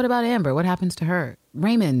 what about Amber? What happens to her?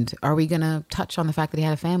 Raymond, are we going to touch on the fact that he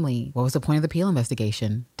had a family? What was the point of the Peel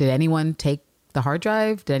investigation? Did anyone take the hard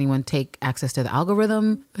drive? Did anyone take access to the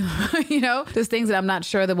algorithm? There's things that I'm not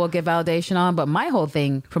sure that we'll get validation on. But my whole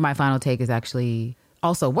thing for my final take is actually...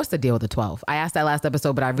 Also, what's the deal with the 12? I asked that last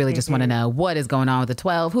episode, but I really just want to know what is going on with the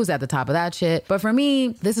 12. Who's at the top of that shit? But for me,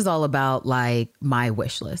 this is all about like my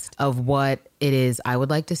wish list of what it is I would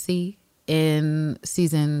like to see in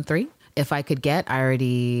season 3. If I could get, I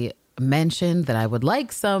already mentioned that I would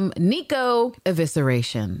like some Nico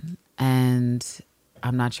evisceration. And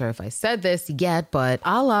I'm not sure if I said this yet, but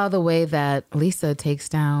a la the way that Lisa takes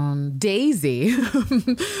down Daisy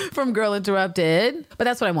from Girl Interrupted. But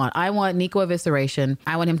that's what I want. I want Nico evisceration.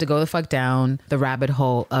 I want him to go the fuck down the rabbit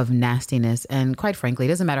hole of nastiness. And quite frankly, it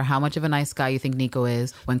doesn't matter how much of a nice guy you think Nico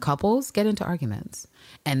is. When couples get into arguments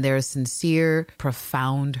and there's sincere,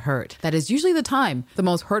 profound hurt, that is usually the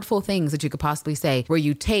most hurtful things that you could possibly say, where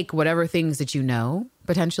you take whatever things that you know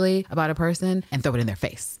potentially about a person and throw it in their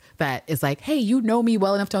face. That is like, hey, you know me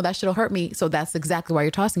well enough to know that shit'll hurt me. So that's exactly why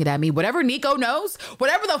you're tossing it at me. Whatever Nico knows,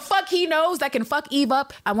 whatever the fuck he knows that can fuck Eve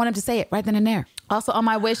up, I want him to say it right then and there. Also on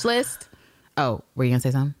my wish list. Oh, were you gonna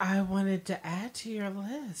say something? I wanted to add to your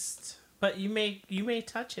list, but you may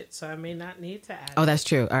touch it, so I may not need to add. Oh, that's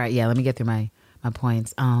true. All right, yeah. Let me get through my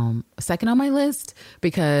points. Second on my list,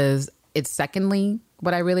 because it's secondly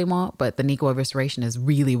what I really want, but the Nico evisceration is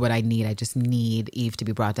really what I need. I just need Eve to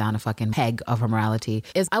be brought down a fucking peg of her morality.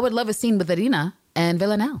 I would love a scene with Irina and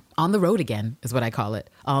Villanelle on the road again, is what I call it.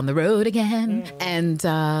 On the road again. And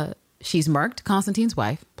she's murked Constantine's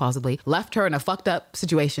wife, possibly, left her in a fucked up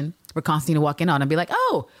situation where Constantine will walk in on and be like,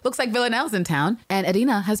 oh, looks like Villanelle's in town. And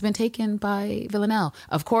Irina has been taken by Villanelle.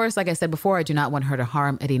 Of course, like I said before, I do not want her to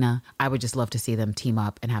harm Irina. I would just love to see them team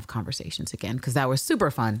up and have conversations again, because that was super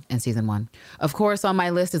fun in season 1. Of course, on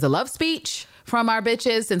my list is a love speech from our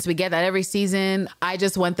bitches. Since we get that every season, I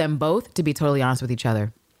just want them both to be totally honest with each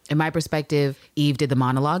other. In my perspective, Eve did the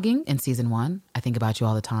monologuing in season 1. I think about you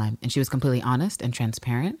all the time. And she was completely honest and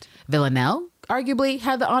transparent. Villanelle arguably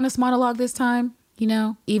had the honest monologue this time. you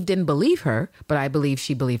know, Eve didn't believe her, but I believe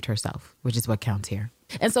she believed herself, which is what counts here.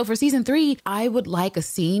 And so for season 3, I would like a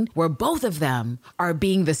scene where both of them are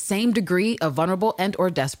being the same degree of vulnerable and or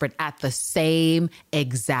desperate at the same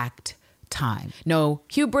exact time. No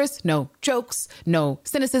hubris, no jokes, no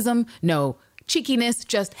cynicism, no cheekiness,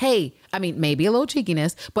 just, hey, I mean, maybe a little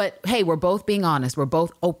cheekiness, but hey, we're both being honest. We're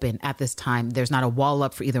both open at this time. There's not a wall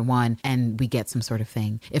up for either one, and we get some sort of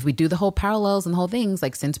thing. If we do the whole parallels and the whole things,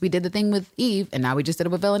 like since we did the thing with Eve and now we just did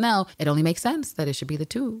it with Villanelle, it only makes sense that it should be the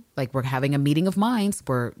two. Like we're having a meeting of minds.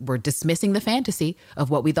 We're dismissing the fantasy of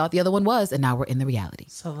what we thought the other one was, and now we're in the reality.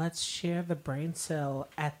 So let's share the brain cell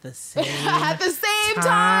at the same at the same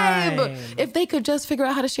time. If they could just figure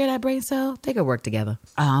out how to share that brain cell, they could work together.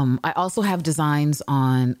 I also have designs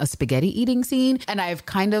on a spaghetti eating scene, and I've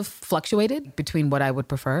kind of fluctuated between what I would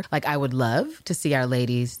prefer. Like I would love to see our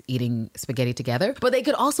ladies eating spaghetti together, but they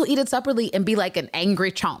could also eat it separately and be like an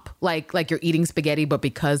angry chomp, like you're eating spaghetti, but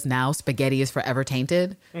because now spaghetti is forever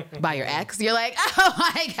tainted by your ex, you're like, oh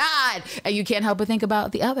my God, and you can't help but think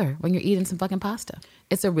about the other when you're eating some fucking pasta.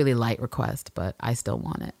 It's a really light request, but I still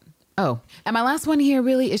want it. Oh, and my last one here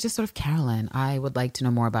really is just sort of Carolyn. I would like to know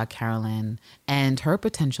more about Carolyn and her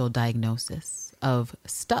potential diagnosis of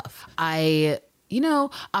stuff. I'm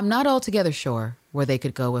not altogether sure where they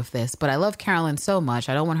could go with this, but I love Carolyn so much.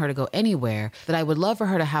 I don't want her to go anywhere, that I would love for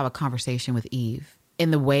her to have a conversation with Eve in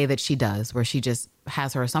the way that she does, where she just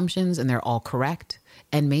has her assumptions and they're all correct.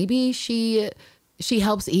 And maybe she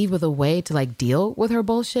helps Eve with a way to like deal with her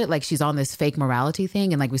bullshit. Like she's on this fake morality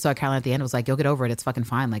thing. And like we saw Caroline at the end was like, you'll get over it. It's fucking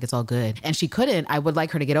fine. Like it's all good. And she couldn't. I would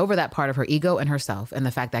like her to get over that part of her ego and herself. And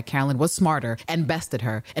the fact that Carolyn was smarter and bested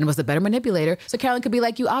her and was the better manipulator. So Carolyn could be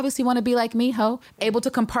like, you obviously want to be like me, ho, able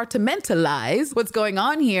to compartmentalize what's going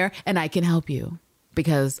on here. And I can help you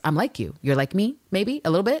because I'm like you. You're like me, maybe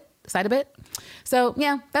a little bit. Side a bit. So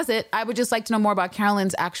yeah, that's it. I would just like to know more about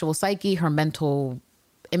Carolyn's actual psyche, her mental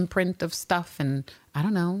imprint of stuff, and I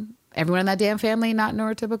don't know, everyone in that damn family not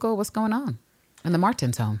neurotypical. What's going on in the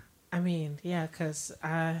Martins home? I mean, yeah, because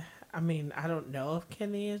I don't know if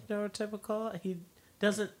Kenny is neurotypical. He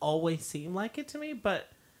doesn't always seem like it to me, but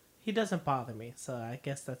he doesn't bother me. So I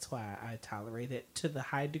guess that's why I tolerate it to the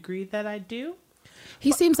high degree that I do.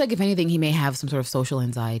 He seems like, if anything, he may have some sort of social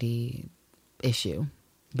anxiety issue,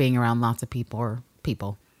 being around lots of people or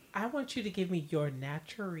people. I want you to give me your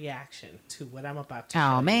natural reaction to what I'm about to show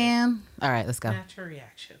Oh, you. man. All right, let's go. Natural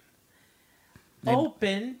reaction.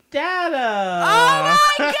 Open data. Oh,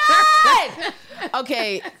 my God.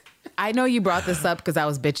 Okay. I know you brought this up because I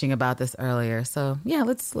was bitching about this earlier. So, yeah,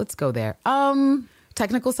 let's go there.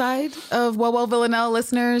 Technical side of Well Villanelle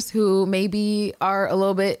listeners who maybe are a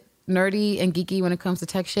little bit nerdy and geeky when it comes to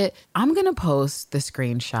tech shit. I'm going to post the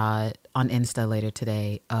screenshot on Insta later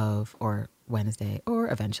today or Wednesday,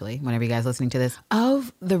 or eventually, whenever you guys listening to this,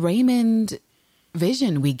 of the Raymond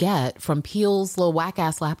vision we get from Peel's little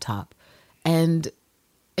whack-ass laptop. And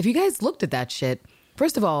if you guys looked at that shit,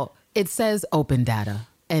 first of all, it says open data.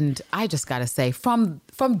 And I just gotta say, from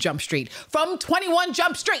Jump Street, from 21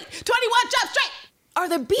 Jump Street, or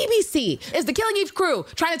the BBC, is the Killing Eve crew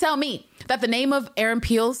trying to tell me that the name of Aaron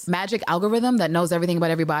Peel's magic algorithm that knows everything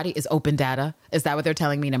about everybody is open data? Is that what they're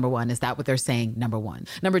telling me, number one? Is that what they're saying, number one?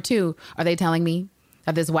 Number two, are they telling me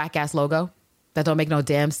that this whack-ass logo that don't make no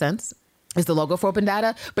damn sense is the logo for open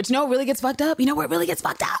data? But you know what really gets fucked up? You know what really gets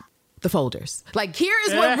fucked up? The folders. Like here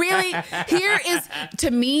is, to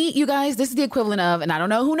me, you guys, this is the equivalent of, and I don't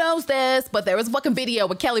know who knows this, but there was a fucking video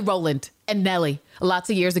with Kelly Rowland and Nelly lots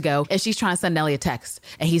of years ago, and she's trying to send Nelly a text,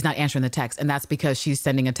 and he's not answering the text, and that's because she's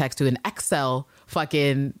sending a text to an Excel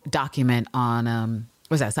fucking document on,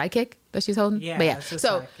 was that Sidekick that she's holding? Yeah, but yeah. it's a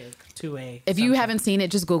So Sidekick, 2A. if you haven't seen it,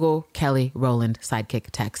 just Google Kelly Rowland Sidekick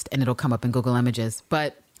text, and it'll come up in Google Images.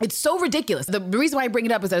 But it's so ridiculous. The reason why I bring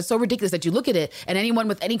it up is that it's so ridiculous that you look at it and anyone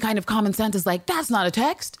with any kind of common sense is like, that's not a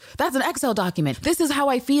text. That's an Excel document. This is how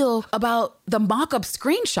I feel about the mock-up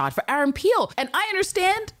screenshot for Aaron Peel. And I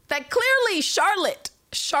understand that clearly Charlotte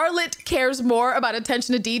cares more about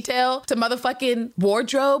attention to detail to motherfucking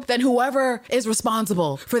wardrobe than whoever is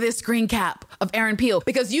responsible for this screen cap of Aaron Peel,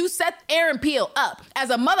 because you set Aaron Peel up as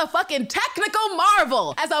a motherfucking technical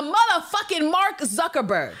marvel, as a motherfucking Mark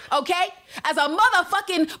Zuckerberg, okay? As a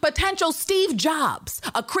motherfucking potential Steve Jobs,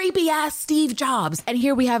 a creepy ass Steve Jobs. And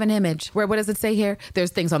here we have an image where, what does it say here?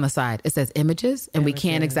 There's things on the side. It says images, and we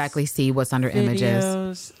can't exactly see what's under images.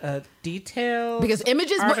 Videos, details. Because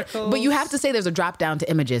images, but you have to say there's a drop down to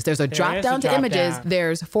images. There's a drop down to drop images. down.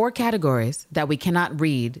 There's 4 categories that we cannot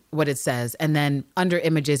read what it says. And then under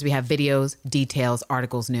images, we have videos, details,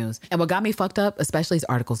 articles, news. And what got me fucked up, especially, is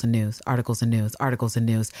articles and news.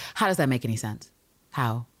 How does that make any sense?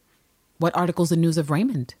 How? What articles in news of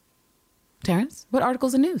Raymond? Terrence, what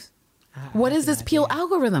articles in news? What is this Peel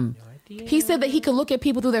algorithm? He said that he could look at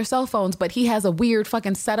people through their cell phones, but he has a weird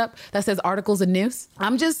fucking setup that says articles and news.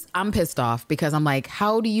 I'm pissed off because I'm like,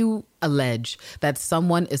 how do you allege that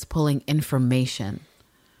someone is pulling information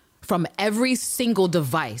from every single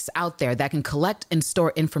device out there that can collect and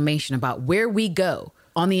store information about where we go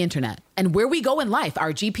on the internet and where we go in life,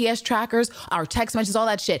 our GPS trackers, our text messages, all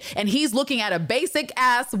that shit. And he's looking at a basic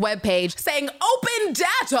ass webpage saying open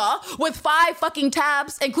data with 5 fucking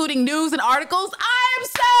tabs, including news and articles. I am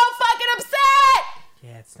so fucking upset.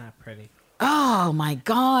 Yeah, it's not pretty. Oh my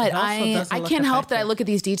God. I can't help that I look at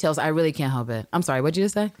these details. I really can't help it. I'm sorry. What'd you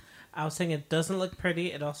just say? I was saying it doesn't look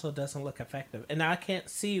pretty. It also doesn't look effective. And I can't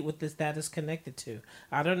see what this data is connected to.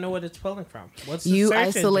 I don't know what it's pulling from. What's the You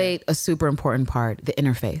search isolate engine? a super important part, the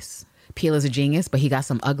interface. Peel is a genius, but he got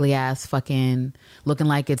some ugly ass fucking looking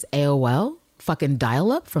like it's AOL fucking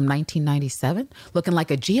dial-up from 1997, looking like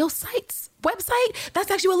a Geosites website. That's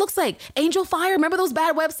actually what it looks like. Angel Fire. Remember those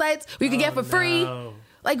bad websites where you could get for free?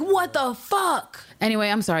 Like, what the fuck? Anyway,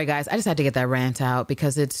 I'm sorry, guys. I just had to get that rant out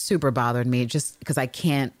because it's super bothered me just because I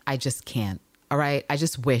just can't. All right? I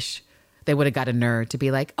just wish they would have got a nerd to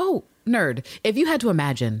be like, oh, nerd, if you had to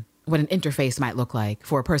imagine what an interface might look like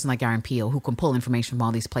for a person like Aaron Peel who can pull information from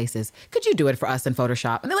all these places, could you do it for us in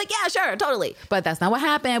Photoshop? And they're like, yeah, sure, totally. But that's not what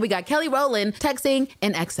happened. We got Kelly Rowland texting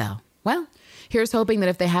in Excel. Well, here's hoping that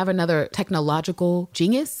if they have another technological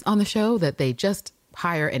genius on the show, that they just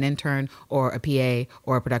hire an intern or a PA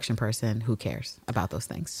or a production person who cares about those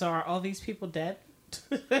things. So are all these people dead?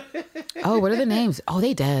 Oh, what are the names? Oh,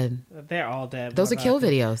 they dead. They're all dead. Those are kill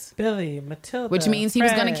videos. Billy, Matilda, Which means he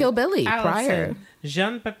was going to kill Billy Allison, prior.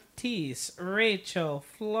 Jean-Baptiste, Rachel,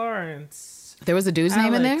 Florence. There was a dude's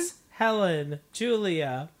name in there? Helen,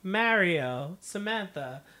 Julia, Mario,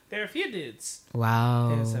 Samantha. There are a few dudes.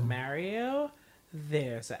 Wow. There's a Mario.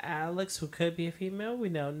 There's a Alex, who could be a female. We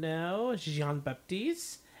don't know.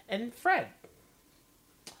 Jean-Baptiste and Fred.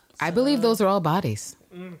 I believe those are all bodies.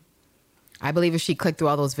 I believe if she clicked through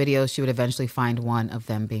all those videos, she would eventually find one of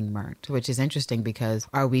them being murked, which is interesting because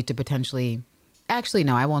are we to potentially... Actually,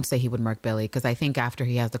 no, I won't say he would murk Billy because I think after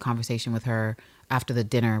he has the conversation with her after the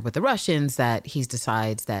dinner with the Russians that he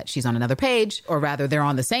decides that she's on another page, or rather they're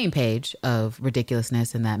on the same page of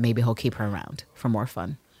ridiculousness and that maybe he'll keep her around for more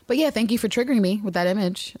fun. But yeah, thank you for triggering me with that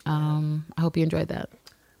image. I hope you enjoyed that.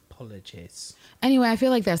 Apologies. Anyway, I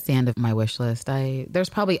feel like that's the end of my wish list. There's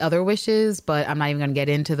probably other wishes, but I'm not even going to get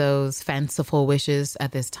into those fanciful wishes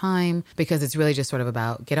at this time because it's really just sort of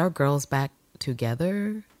about get our girls back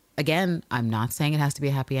together. Again, I'm not saying it has to be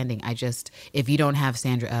a happy ending. If you don't have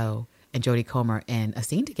Sandra Oh and Jodie Comer in a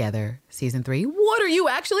scene together, season 3, what are you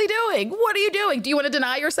actually doing? What are you doing? Do you want to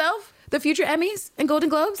deny yourself the future Emmys and Golden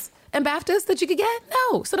Globes and BAFTAs that you could get?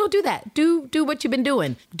 No, so don't do that. Do what you've been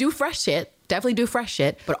doing. Do fresh shit. Definitely do fresh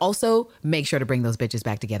shit, but also make sure to bring those bitches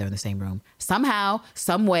back together in the same room. Somehow,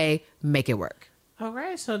 some way, make it work. All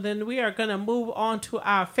right, so then we are going to move on to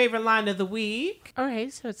our favorite line of the week. All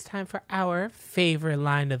right, so it's time for our favorite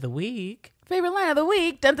line of the week. Favorite line of the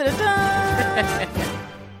week. Dun, dun, dun, dun.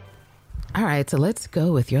 All right, so let's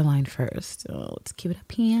go with your line first. So let's keep it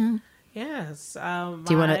up here. Yes. Do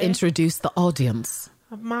you want to introduce the audience?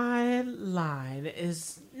 My line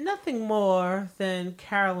is nothing more than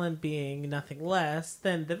Carolyn being nothing less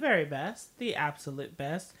than the very best, the absolute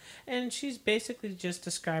best. And she's basically just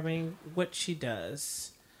describing what she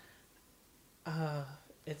does.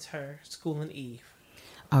 It's her School and Eve.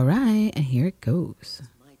 All right, and here it goes.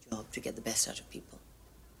 My job to get the best out of people.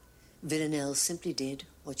 Villanelle simply did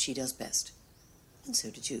what she does best. And so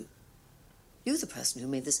did you. You're the person who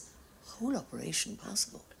made this whole operation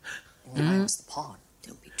possible. And I was the pawn.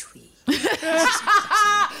 Don't be twee.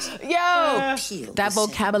 Yo, Peel that was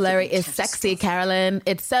vocabulary saying is sexy, Carolyn.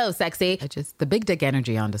 It's so sexy. Just the big dick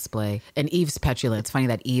energy on display. And Eve's petulance. It's funny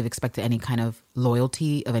that Eve expected any kind of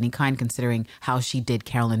loyalty of any kind, considering how she did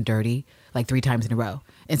Carolyn dirty like 3 times in a row.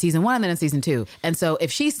 In season 1 and then in season 2. And so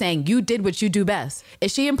if she's saying you did what you do best,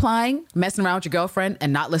 is she implying messing around with your girlfriend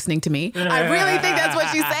and not listening to me? I really think that's what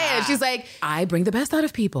she's saying. She's like, I bring the best out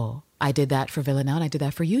of people. I did that for Villanelle and I did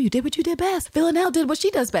that for you. You did what you did best. Villanelle did what she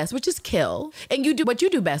does best, which is kill. And you do what you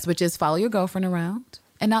do best, which is follow your girlfriend around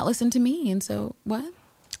and not listen to me. And so what?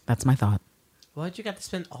 That's my thought. What, you got to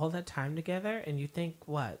spend all that time together and you think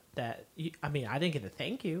what? I didn't get a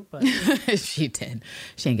thank you, but... She did.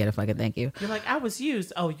 She didn't get a fucking thank you. You're like, I was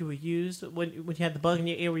used. Oh, you were used when you had the bug in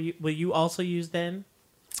your ear. Were you also used then?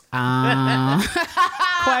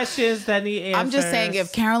 Questions that need answers. I'm just saying,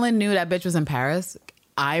 if Carolyn knew that bitch was in Paris,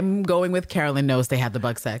 I'm going with Carolyn knows they had the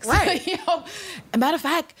bug sex. Right. A matter of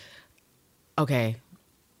fact, okay,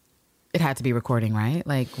 It had to be recording, right?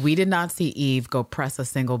 Like, we did not see Eve go press a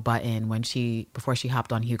single button before she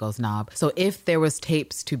hopped on Hugo's knob. So if there was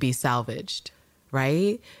tapes to be salvaged,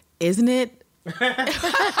 right? Isn't it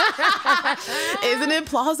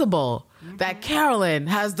plausible that Carolyn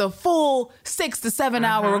has the full 6 to 7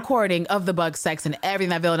 hour recording of the bug sex and everything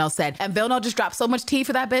that Villanelle said? And Villanelle just dropped so much tea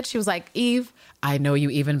for that bitch. She was like, Eve, I know you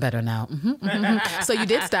even better now. So you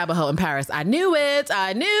did stab a hoe in Paris. I knew it.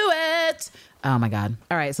 Oh my God.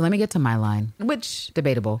 All right, so let me get to my line, which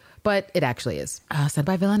debatable, but it actually is. Said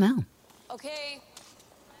by Villanelle. Okay.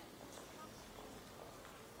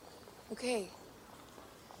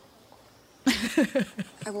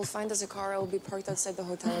 I will find us a car. I will be parked outside the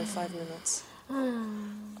hotel in 5 minutes.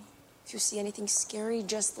 If you see anything scary,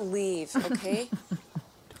 just leave, okay?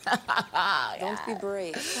 Don't be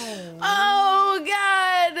brave. Oh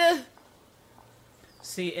God.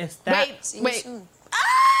 See, it's that. See you soon.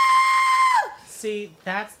 See,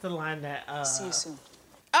 that's the line that. See you soon.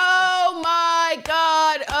 Oh my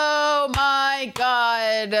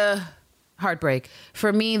God. Heartbreak.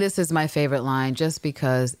 For me, this is my favorite line just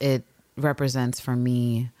because it represents for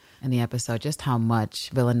me in the episode just how much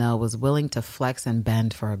Villanelle was willing to flex and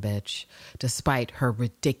bend for a bitch despite her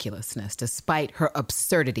ridiculousness, despite her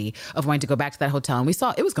absurdity of wanting to go back to that hotel. And we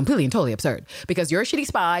saw it was completely and totally absurd because you're a shitty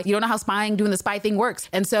spy. You don't know how doing the spy thing works.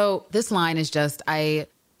 And so this line is just, it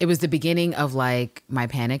was the beginning of like my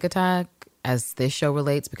panic attack as this show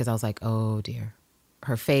relates, because I was like, oh dear.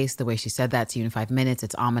 Her face, the way she said that, see you in 5 minutes,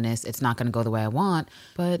 it's ominous. It's not going to go the way I want.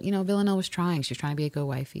 But, Villanelle was trying. She was trying to be a good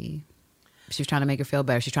wifey. She was trying to make her feel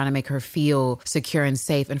better. She's trying to make her feel secure and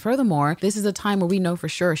safe. And furthermore, this is a time where we know for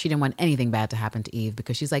sure she didn't want anything bad to happen to Eve,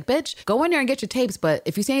 because she's like, bitch, go in there and get your tapes. But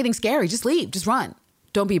if you see anything scary, just leave. Just run.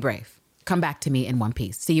 Don't be brave. Come back to me in one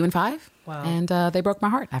piece. See you in 5. Wow. And they broke my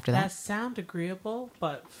heart after that. That sound agreeable,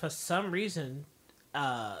 but for some reason,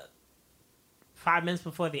 5 minutes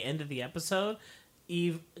before the end of the episode,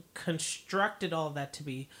 Eve constructed all that to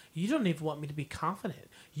be, you don't even want me to be confident.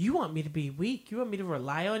 You want me to be weak. You want me to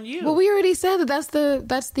rely on you. Well, we already said that's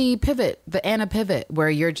the pivot, the Anna pivot, where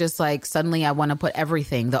you're just like, suddenly I want to put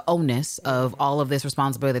everything, the onus of all of this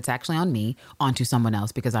responsibility that's actually on me, onto someone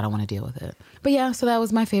else because I don't want to deal with it. But yeah, so that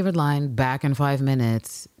was my favorite line, back in 5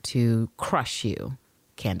 minutes to crush you,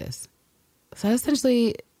 Candace. So that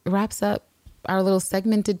essentially wraps up our little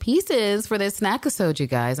segmented pieces for this Snackisode, you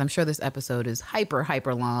guys. I'm sure this episode is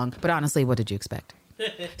hyper long, but honestly, what did you expect?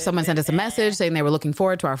 Someone sent us a message saying they were looking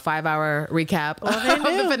forward to our 5-hour recap of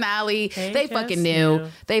the finale. They fucking knew.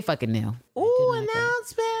 They fucking knew. Ooh,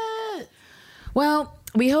 announcement. Well,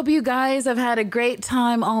 we hope you guys have had a great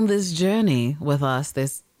time on this journey with us,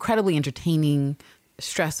 this incredibly entertaining,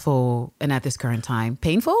 stressful, and at this current time,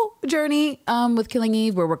 painful journey with Killing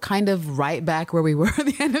Eve, where we're kind of right back where we were at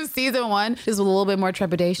the end of season 1. Just with a little bit more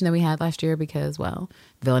trepidation than we had last year because, well,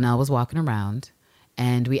 Villanelle was walking around.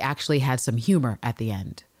 And we actually had some humor at the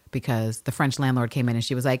end because the French landlord came in and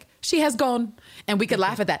she was like, she has gone. And we could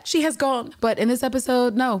laugh at that. She has gone. But in this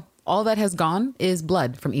episode, no, all that has gone is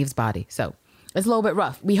blood from Eve's body. So it's a little bit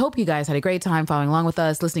rough. We hope you guys had a great time following along with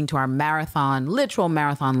us, listening to our literal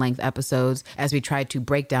marathon length episodes as we tried to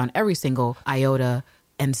break down every single iota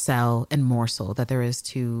and cell and morsel that there is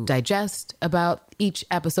to digest about each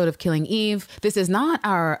episode of Killing Eve. This is not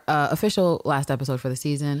our official last episode for the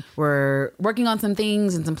season. We're working on some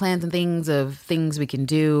things and some plans and things of things we can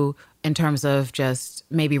do in terms of just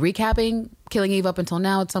maybe recapping Killing Eve up until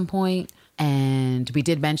now at some point. And we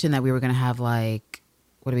did mention that we were going to have like,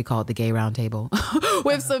 what do we call it? The gay round table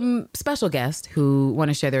with some special guests who want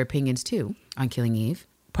to share their opinions too on Killing Eve.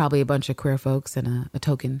 Probably a bunch of queer folks and a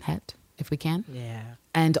token het if we can. Yeah.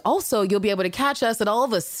 And also, you'll be able to catch us at all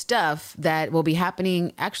the stuff that will be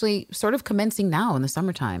happening, actually sort of commencing now in the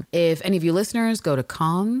summertime. If any of you listeners go to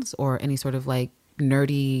cons or any sort of like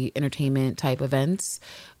nerdy entertainment type events,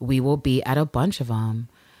 we will be at a bunch of them.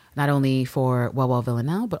 Not only for Well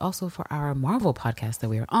Villanelle, but also for our Marvel podcast that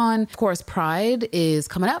we are on. Of course, Pride is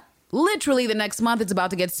coming up. Literally the next month, it's about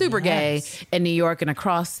to get super gay in New York and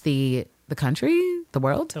across the country, the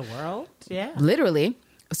world. The world, yeah. Literally.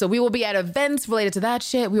 So we will be at events related to that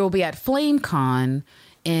shit. We will be at FlameCon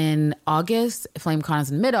in August. FlameCon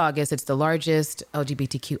is in mid-August. It's the largest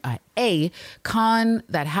LGBTQIA con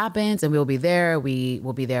that happens, and we will be there. We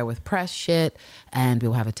will be there with press shit, and we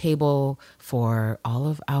will have a table for all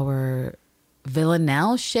of our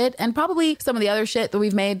Villanelle shit and probably some of the other shit that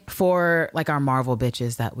we've made for like our Marvel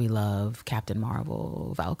bitches that we love. Captain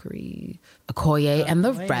Marvel, Valkyrie, Okoye, and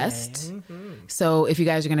the rest. Mm-hmm. So if you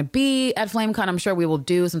guys are going to be at FlameCon, I'm sure we will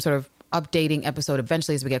do some sort of updating episode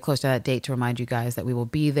eventually as we get closer to that date to remind you guys that we will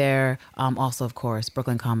be there. Also, of course,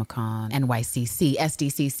 Brooklyn Comic Con, NYCC,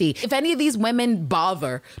 SDCC. If any of these women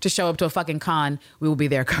bother to show up to a fucking con, we will be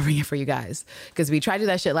there covering it for you guys. Because we tried to do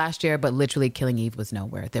that shit last year, but literally Killing Eve was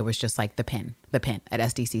nowhere. There was just like the pin at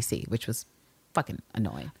SDCC, which was fucking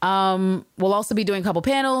annoying. We'll also be doing a couple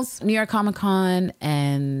panels, New York Comic Con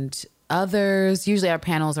and others. Usually our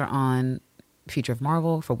panels are on future of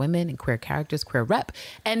Marvel for women and queer characters, queer rep.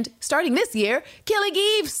 And starting this year, Killing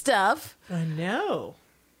Eve stuff. I know.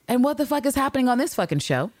 And what the fuck is happening on this fucking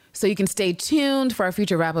show? So you can stay tuned for our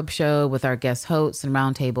future wrap-up show with our guest hosts and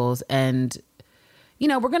roundtables. And, you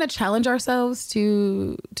know, we're going to challenge ourselves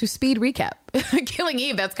to speed recap. Killing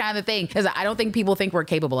Eve, that's kind of the thing. Because I don't think people think we're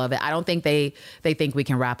capable of it. I don't think they think we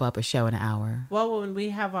can wrap up a show in an hour. Well, when we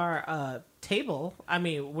have our table, I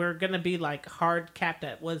mean, we're going to be like hard capped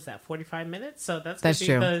at, what is that, 45 minutes? So that's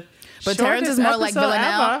true. The but Terrence is more like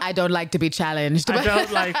Villanelle. Ever. I don't like to be challenged. I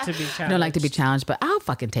don't like to be challenged. I don't like to be challenged, but I'll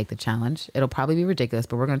fucking take the challenge. It'll probably be ridiculous,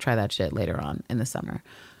 but we're going to try that shit later on in the summer.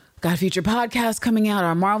 Got a future podcast coming out,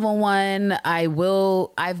 our Marvel one. I've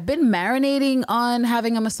been marinating on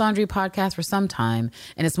having a misandry podcast for some time.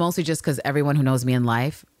 And it's mostly just because everyone who knows me in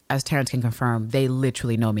life, as Terrence can confirm, they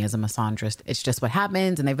literally know me as a misandrist. It's just what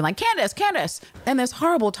happens. And they've been like, Candace. And there's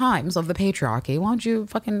horrible times of the patriarchy. Why don't you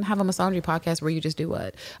fucking have a misandry podcast where you just do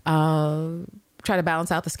what? Try to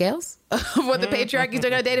balance out the scales of what the patriarchy is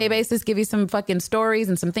doing on a day-to-day basis, give you some fucking stories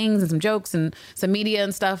and some things and some jokes and some media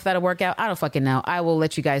and stuff that'll work out. I don't fucking know. I will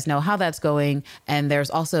let you guys know how that's going. And there's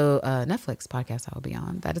also a Netflix podcast I will be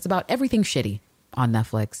on that is about everything shitty on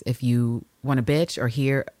Netflix. If you want to bitch or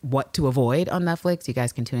hear what to avoid on Netflix, you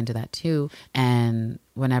guys can tune into that too. And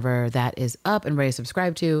whenever that is up and ready to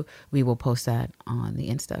subscribe to, we will post that on the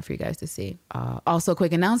Insta for you guys to see. Also,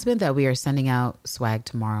 quick announcement that we are sending out swag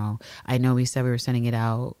tomorrow. I know we said we were sending it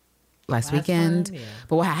out last weekend, time, yeah.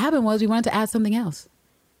 But what happened was we wanted to add something else.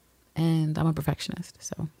 And I'm a perfectionist,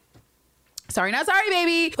 so... Sorry, not sorry,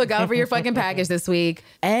 baby. Look out for your fucking package this week.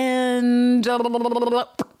 And...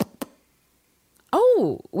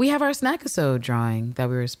 Oh, we have our Snackisode drawing that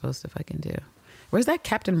we were supposed to fucking do. Where's that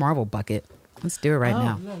Captain Marvel bucket? Let's do it right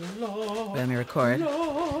now. Let me record.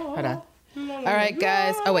 Hold on. All right,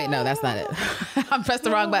 guys. Oh, wait, no, that's not it. I pressed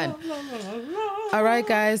the wrong button. All right,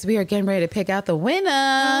 guys, we are getting ready to pick out the winner.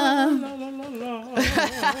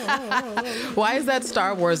 Why is that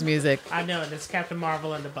Star Wars music? I know, and it's Captain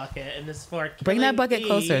Marvel in the bucket, and it's for Bring that bucket Eve.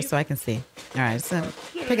 closer so I can see. All right, so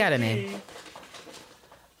pick out a name.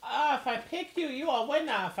 If I pick you, you are a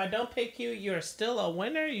winner. If I don't pick you, you're still a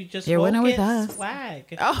winner. You're a winner with get us. Swag.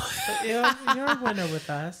 Oh, But you're a winner with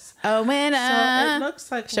us. a winner. So it looks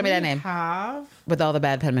like Show me that name. Have, With all the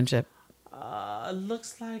bad penmanship.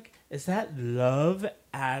 looks like, is that Love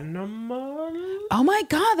Animal? Oh my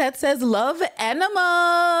God, that says Love Animal.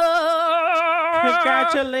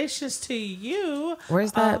 Congratulations to you.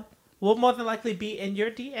 Where's that? We'll more than likely be in your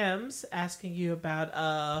DMs asking you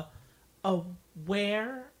about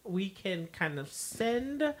where we can kind of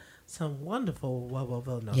send some wonderful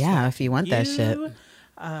Villanelle. Yeah, if you want that shit.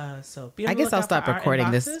 So be on I the guess I'll lookout stop for our recording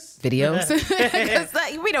this inboxes. video. 'Cause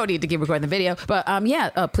we don't need to keep recording the video. But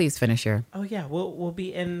please finish your... Oh yeah, we'll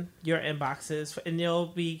be in your inboxes, and you'll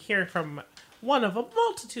be hearing from one of a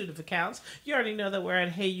multitude of accounts. You already know that we're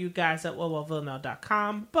at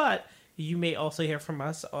heyyouguys@wellwellvillanelle.com, but you may also hear from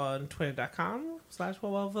us on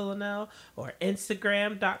twitter.com/wellwellvillanelle or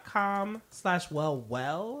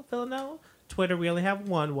instagram.com/wellwellvillanelle. Twitter, we only have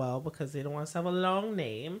one well because they don't want us to have a long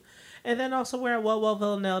name. And then also we're at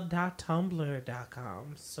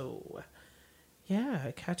wellwellvillanelle.tumblr.com. So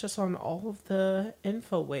yeah, catch us on all of the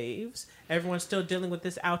info waves. Everyone's still dealing with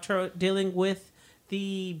this outro, dealing with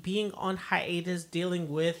the being on hiatus,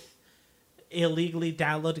 dealing with illegally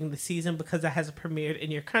downloading the season because it hasn't premiered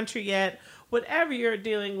in your country yet. Whatever you're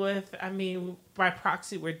dealing with, I mean, by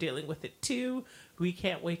proxy, we're dealing with it too. We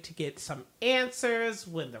can't wait to get some answers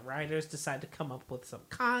when the writers decide to come up with some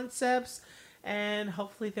concepts. And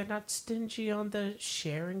hopefully they're not stingy on the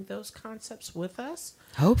sharing those concepts with us.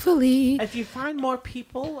 Hopefully. If you find more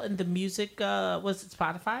people in the music, was it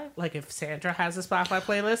Spotify? Like if Sandra has a Spotify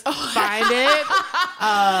playlist, find it.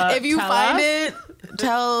 If you find it,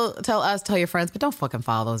 tell us, tell your friends, but don't fucking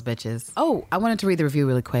follow those bitches. Oh, I wanted to read the review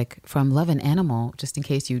really quick from Love and Animal, just in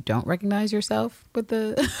case you don't recognize yourself with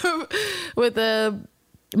the with the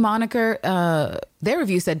moniker. Their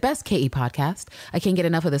review said, best KE podcast. I can't get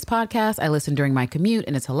enough of this podcast. I listen during my commute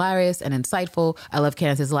and it's hilarious and insightful. I love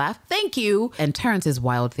Candace's laugh. Thank you. And Terrence's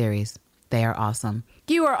wild theories. They are awesome.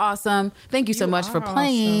 You are awesome. Thank you so much for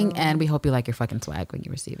playing, and we hope you like your fucking swag when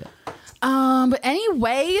you receive it. But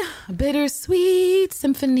anyway, bittersweet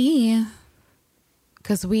symphony,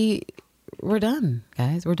 because we're done,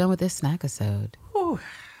 guys. We're done with this Snackisode.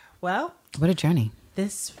 Well, what a journey.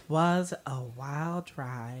 This was a wild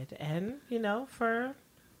ride, and for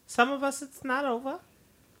some of us, it's not over.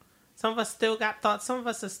 Some of us still got thoughts. Some of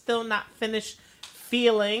us are still not finished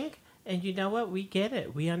feeling. And you know what? We get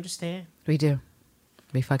it. We understand. We do.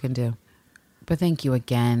 We fucking do. But thank you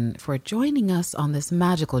again for joining us on this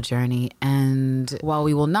magical journey. And while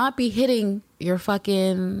we will not be hitting your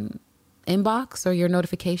fucking inbox or your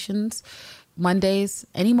notifications Mondays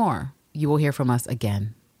anymore, you will hear from us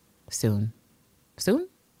again soon. Soon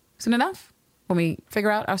enough. When we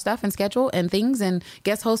figure out our stuff and schedule and things and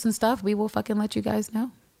guest hosts and stuff, we will fucking let you guys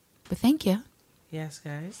know. But thank you. Yes,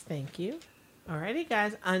 guys. Thank you. Alrighty,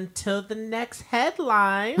 guys. Until the next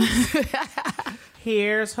headline,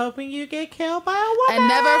 here's hoping you get killed by a woman. And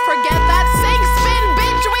never forget that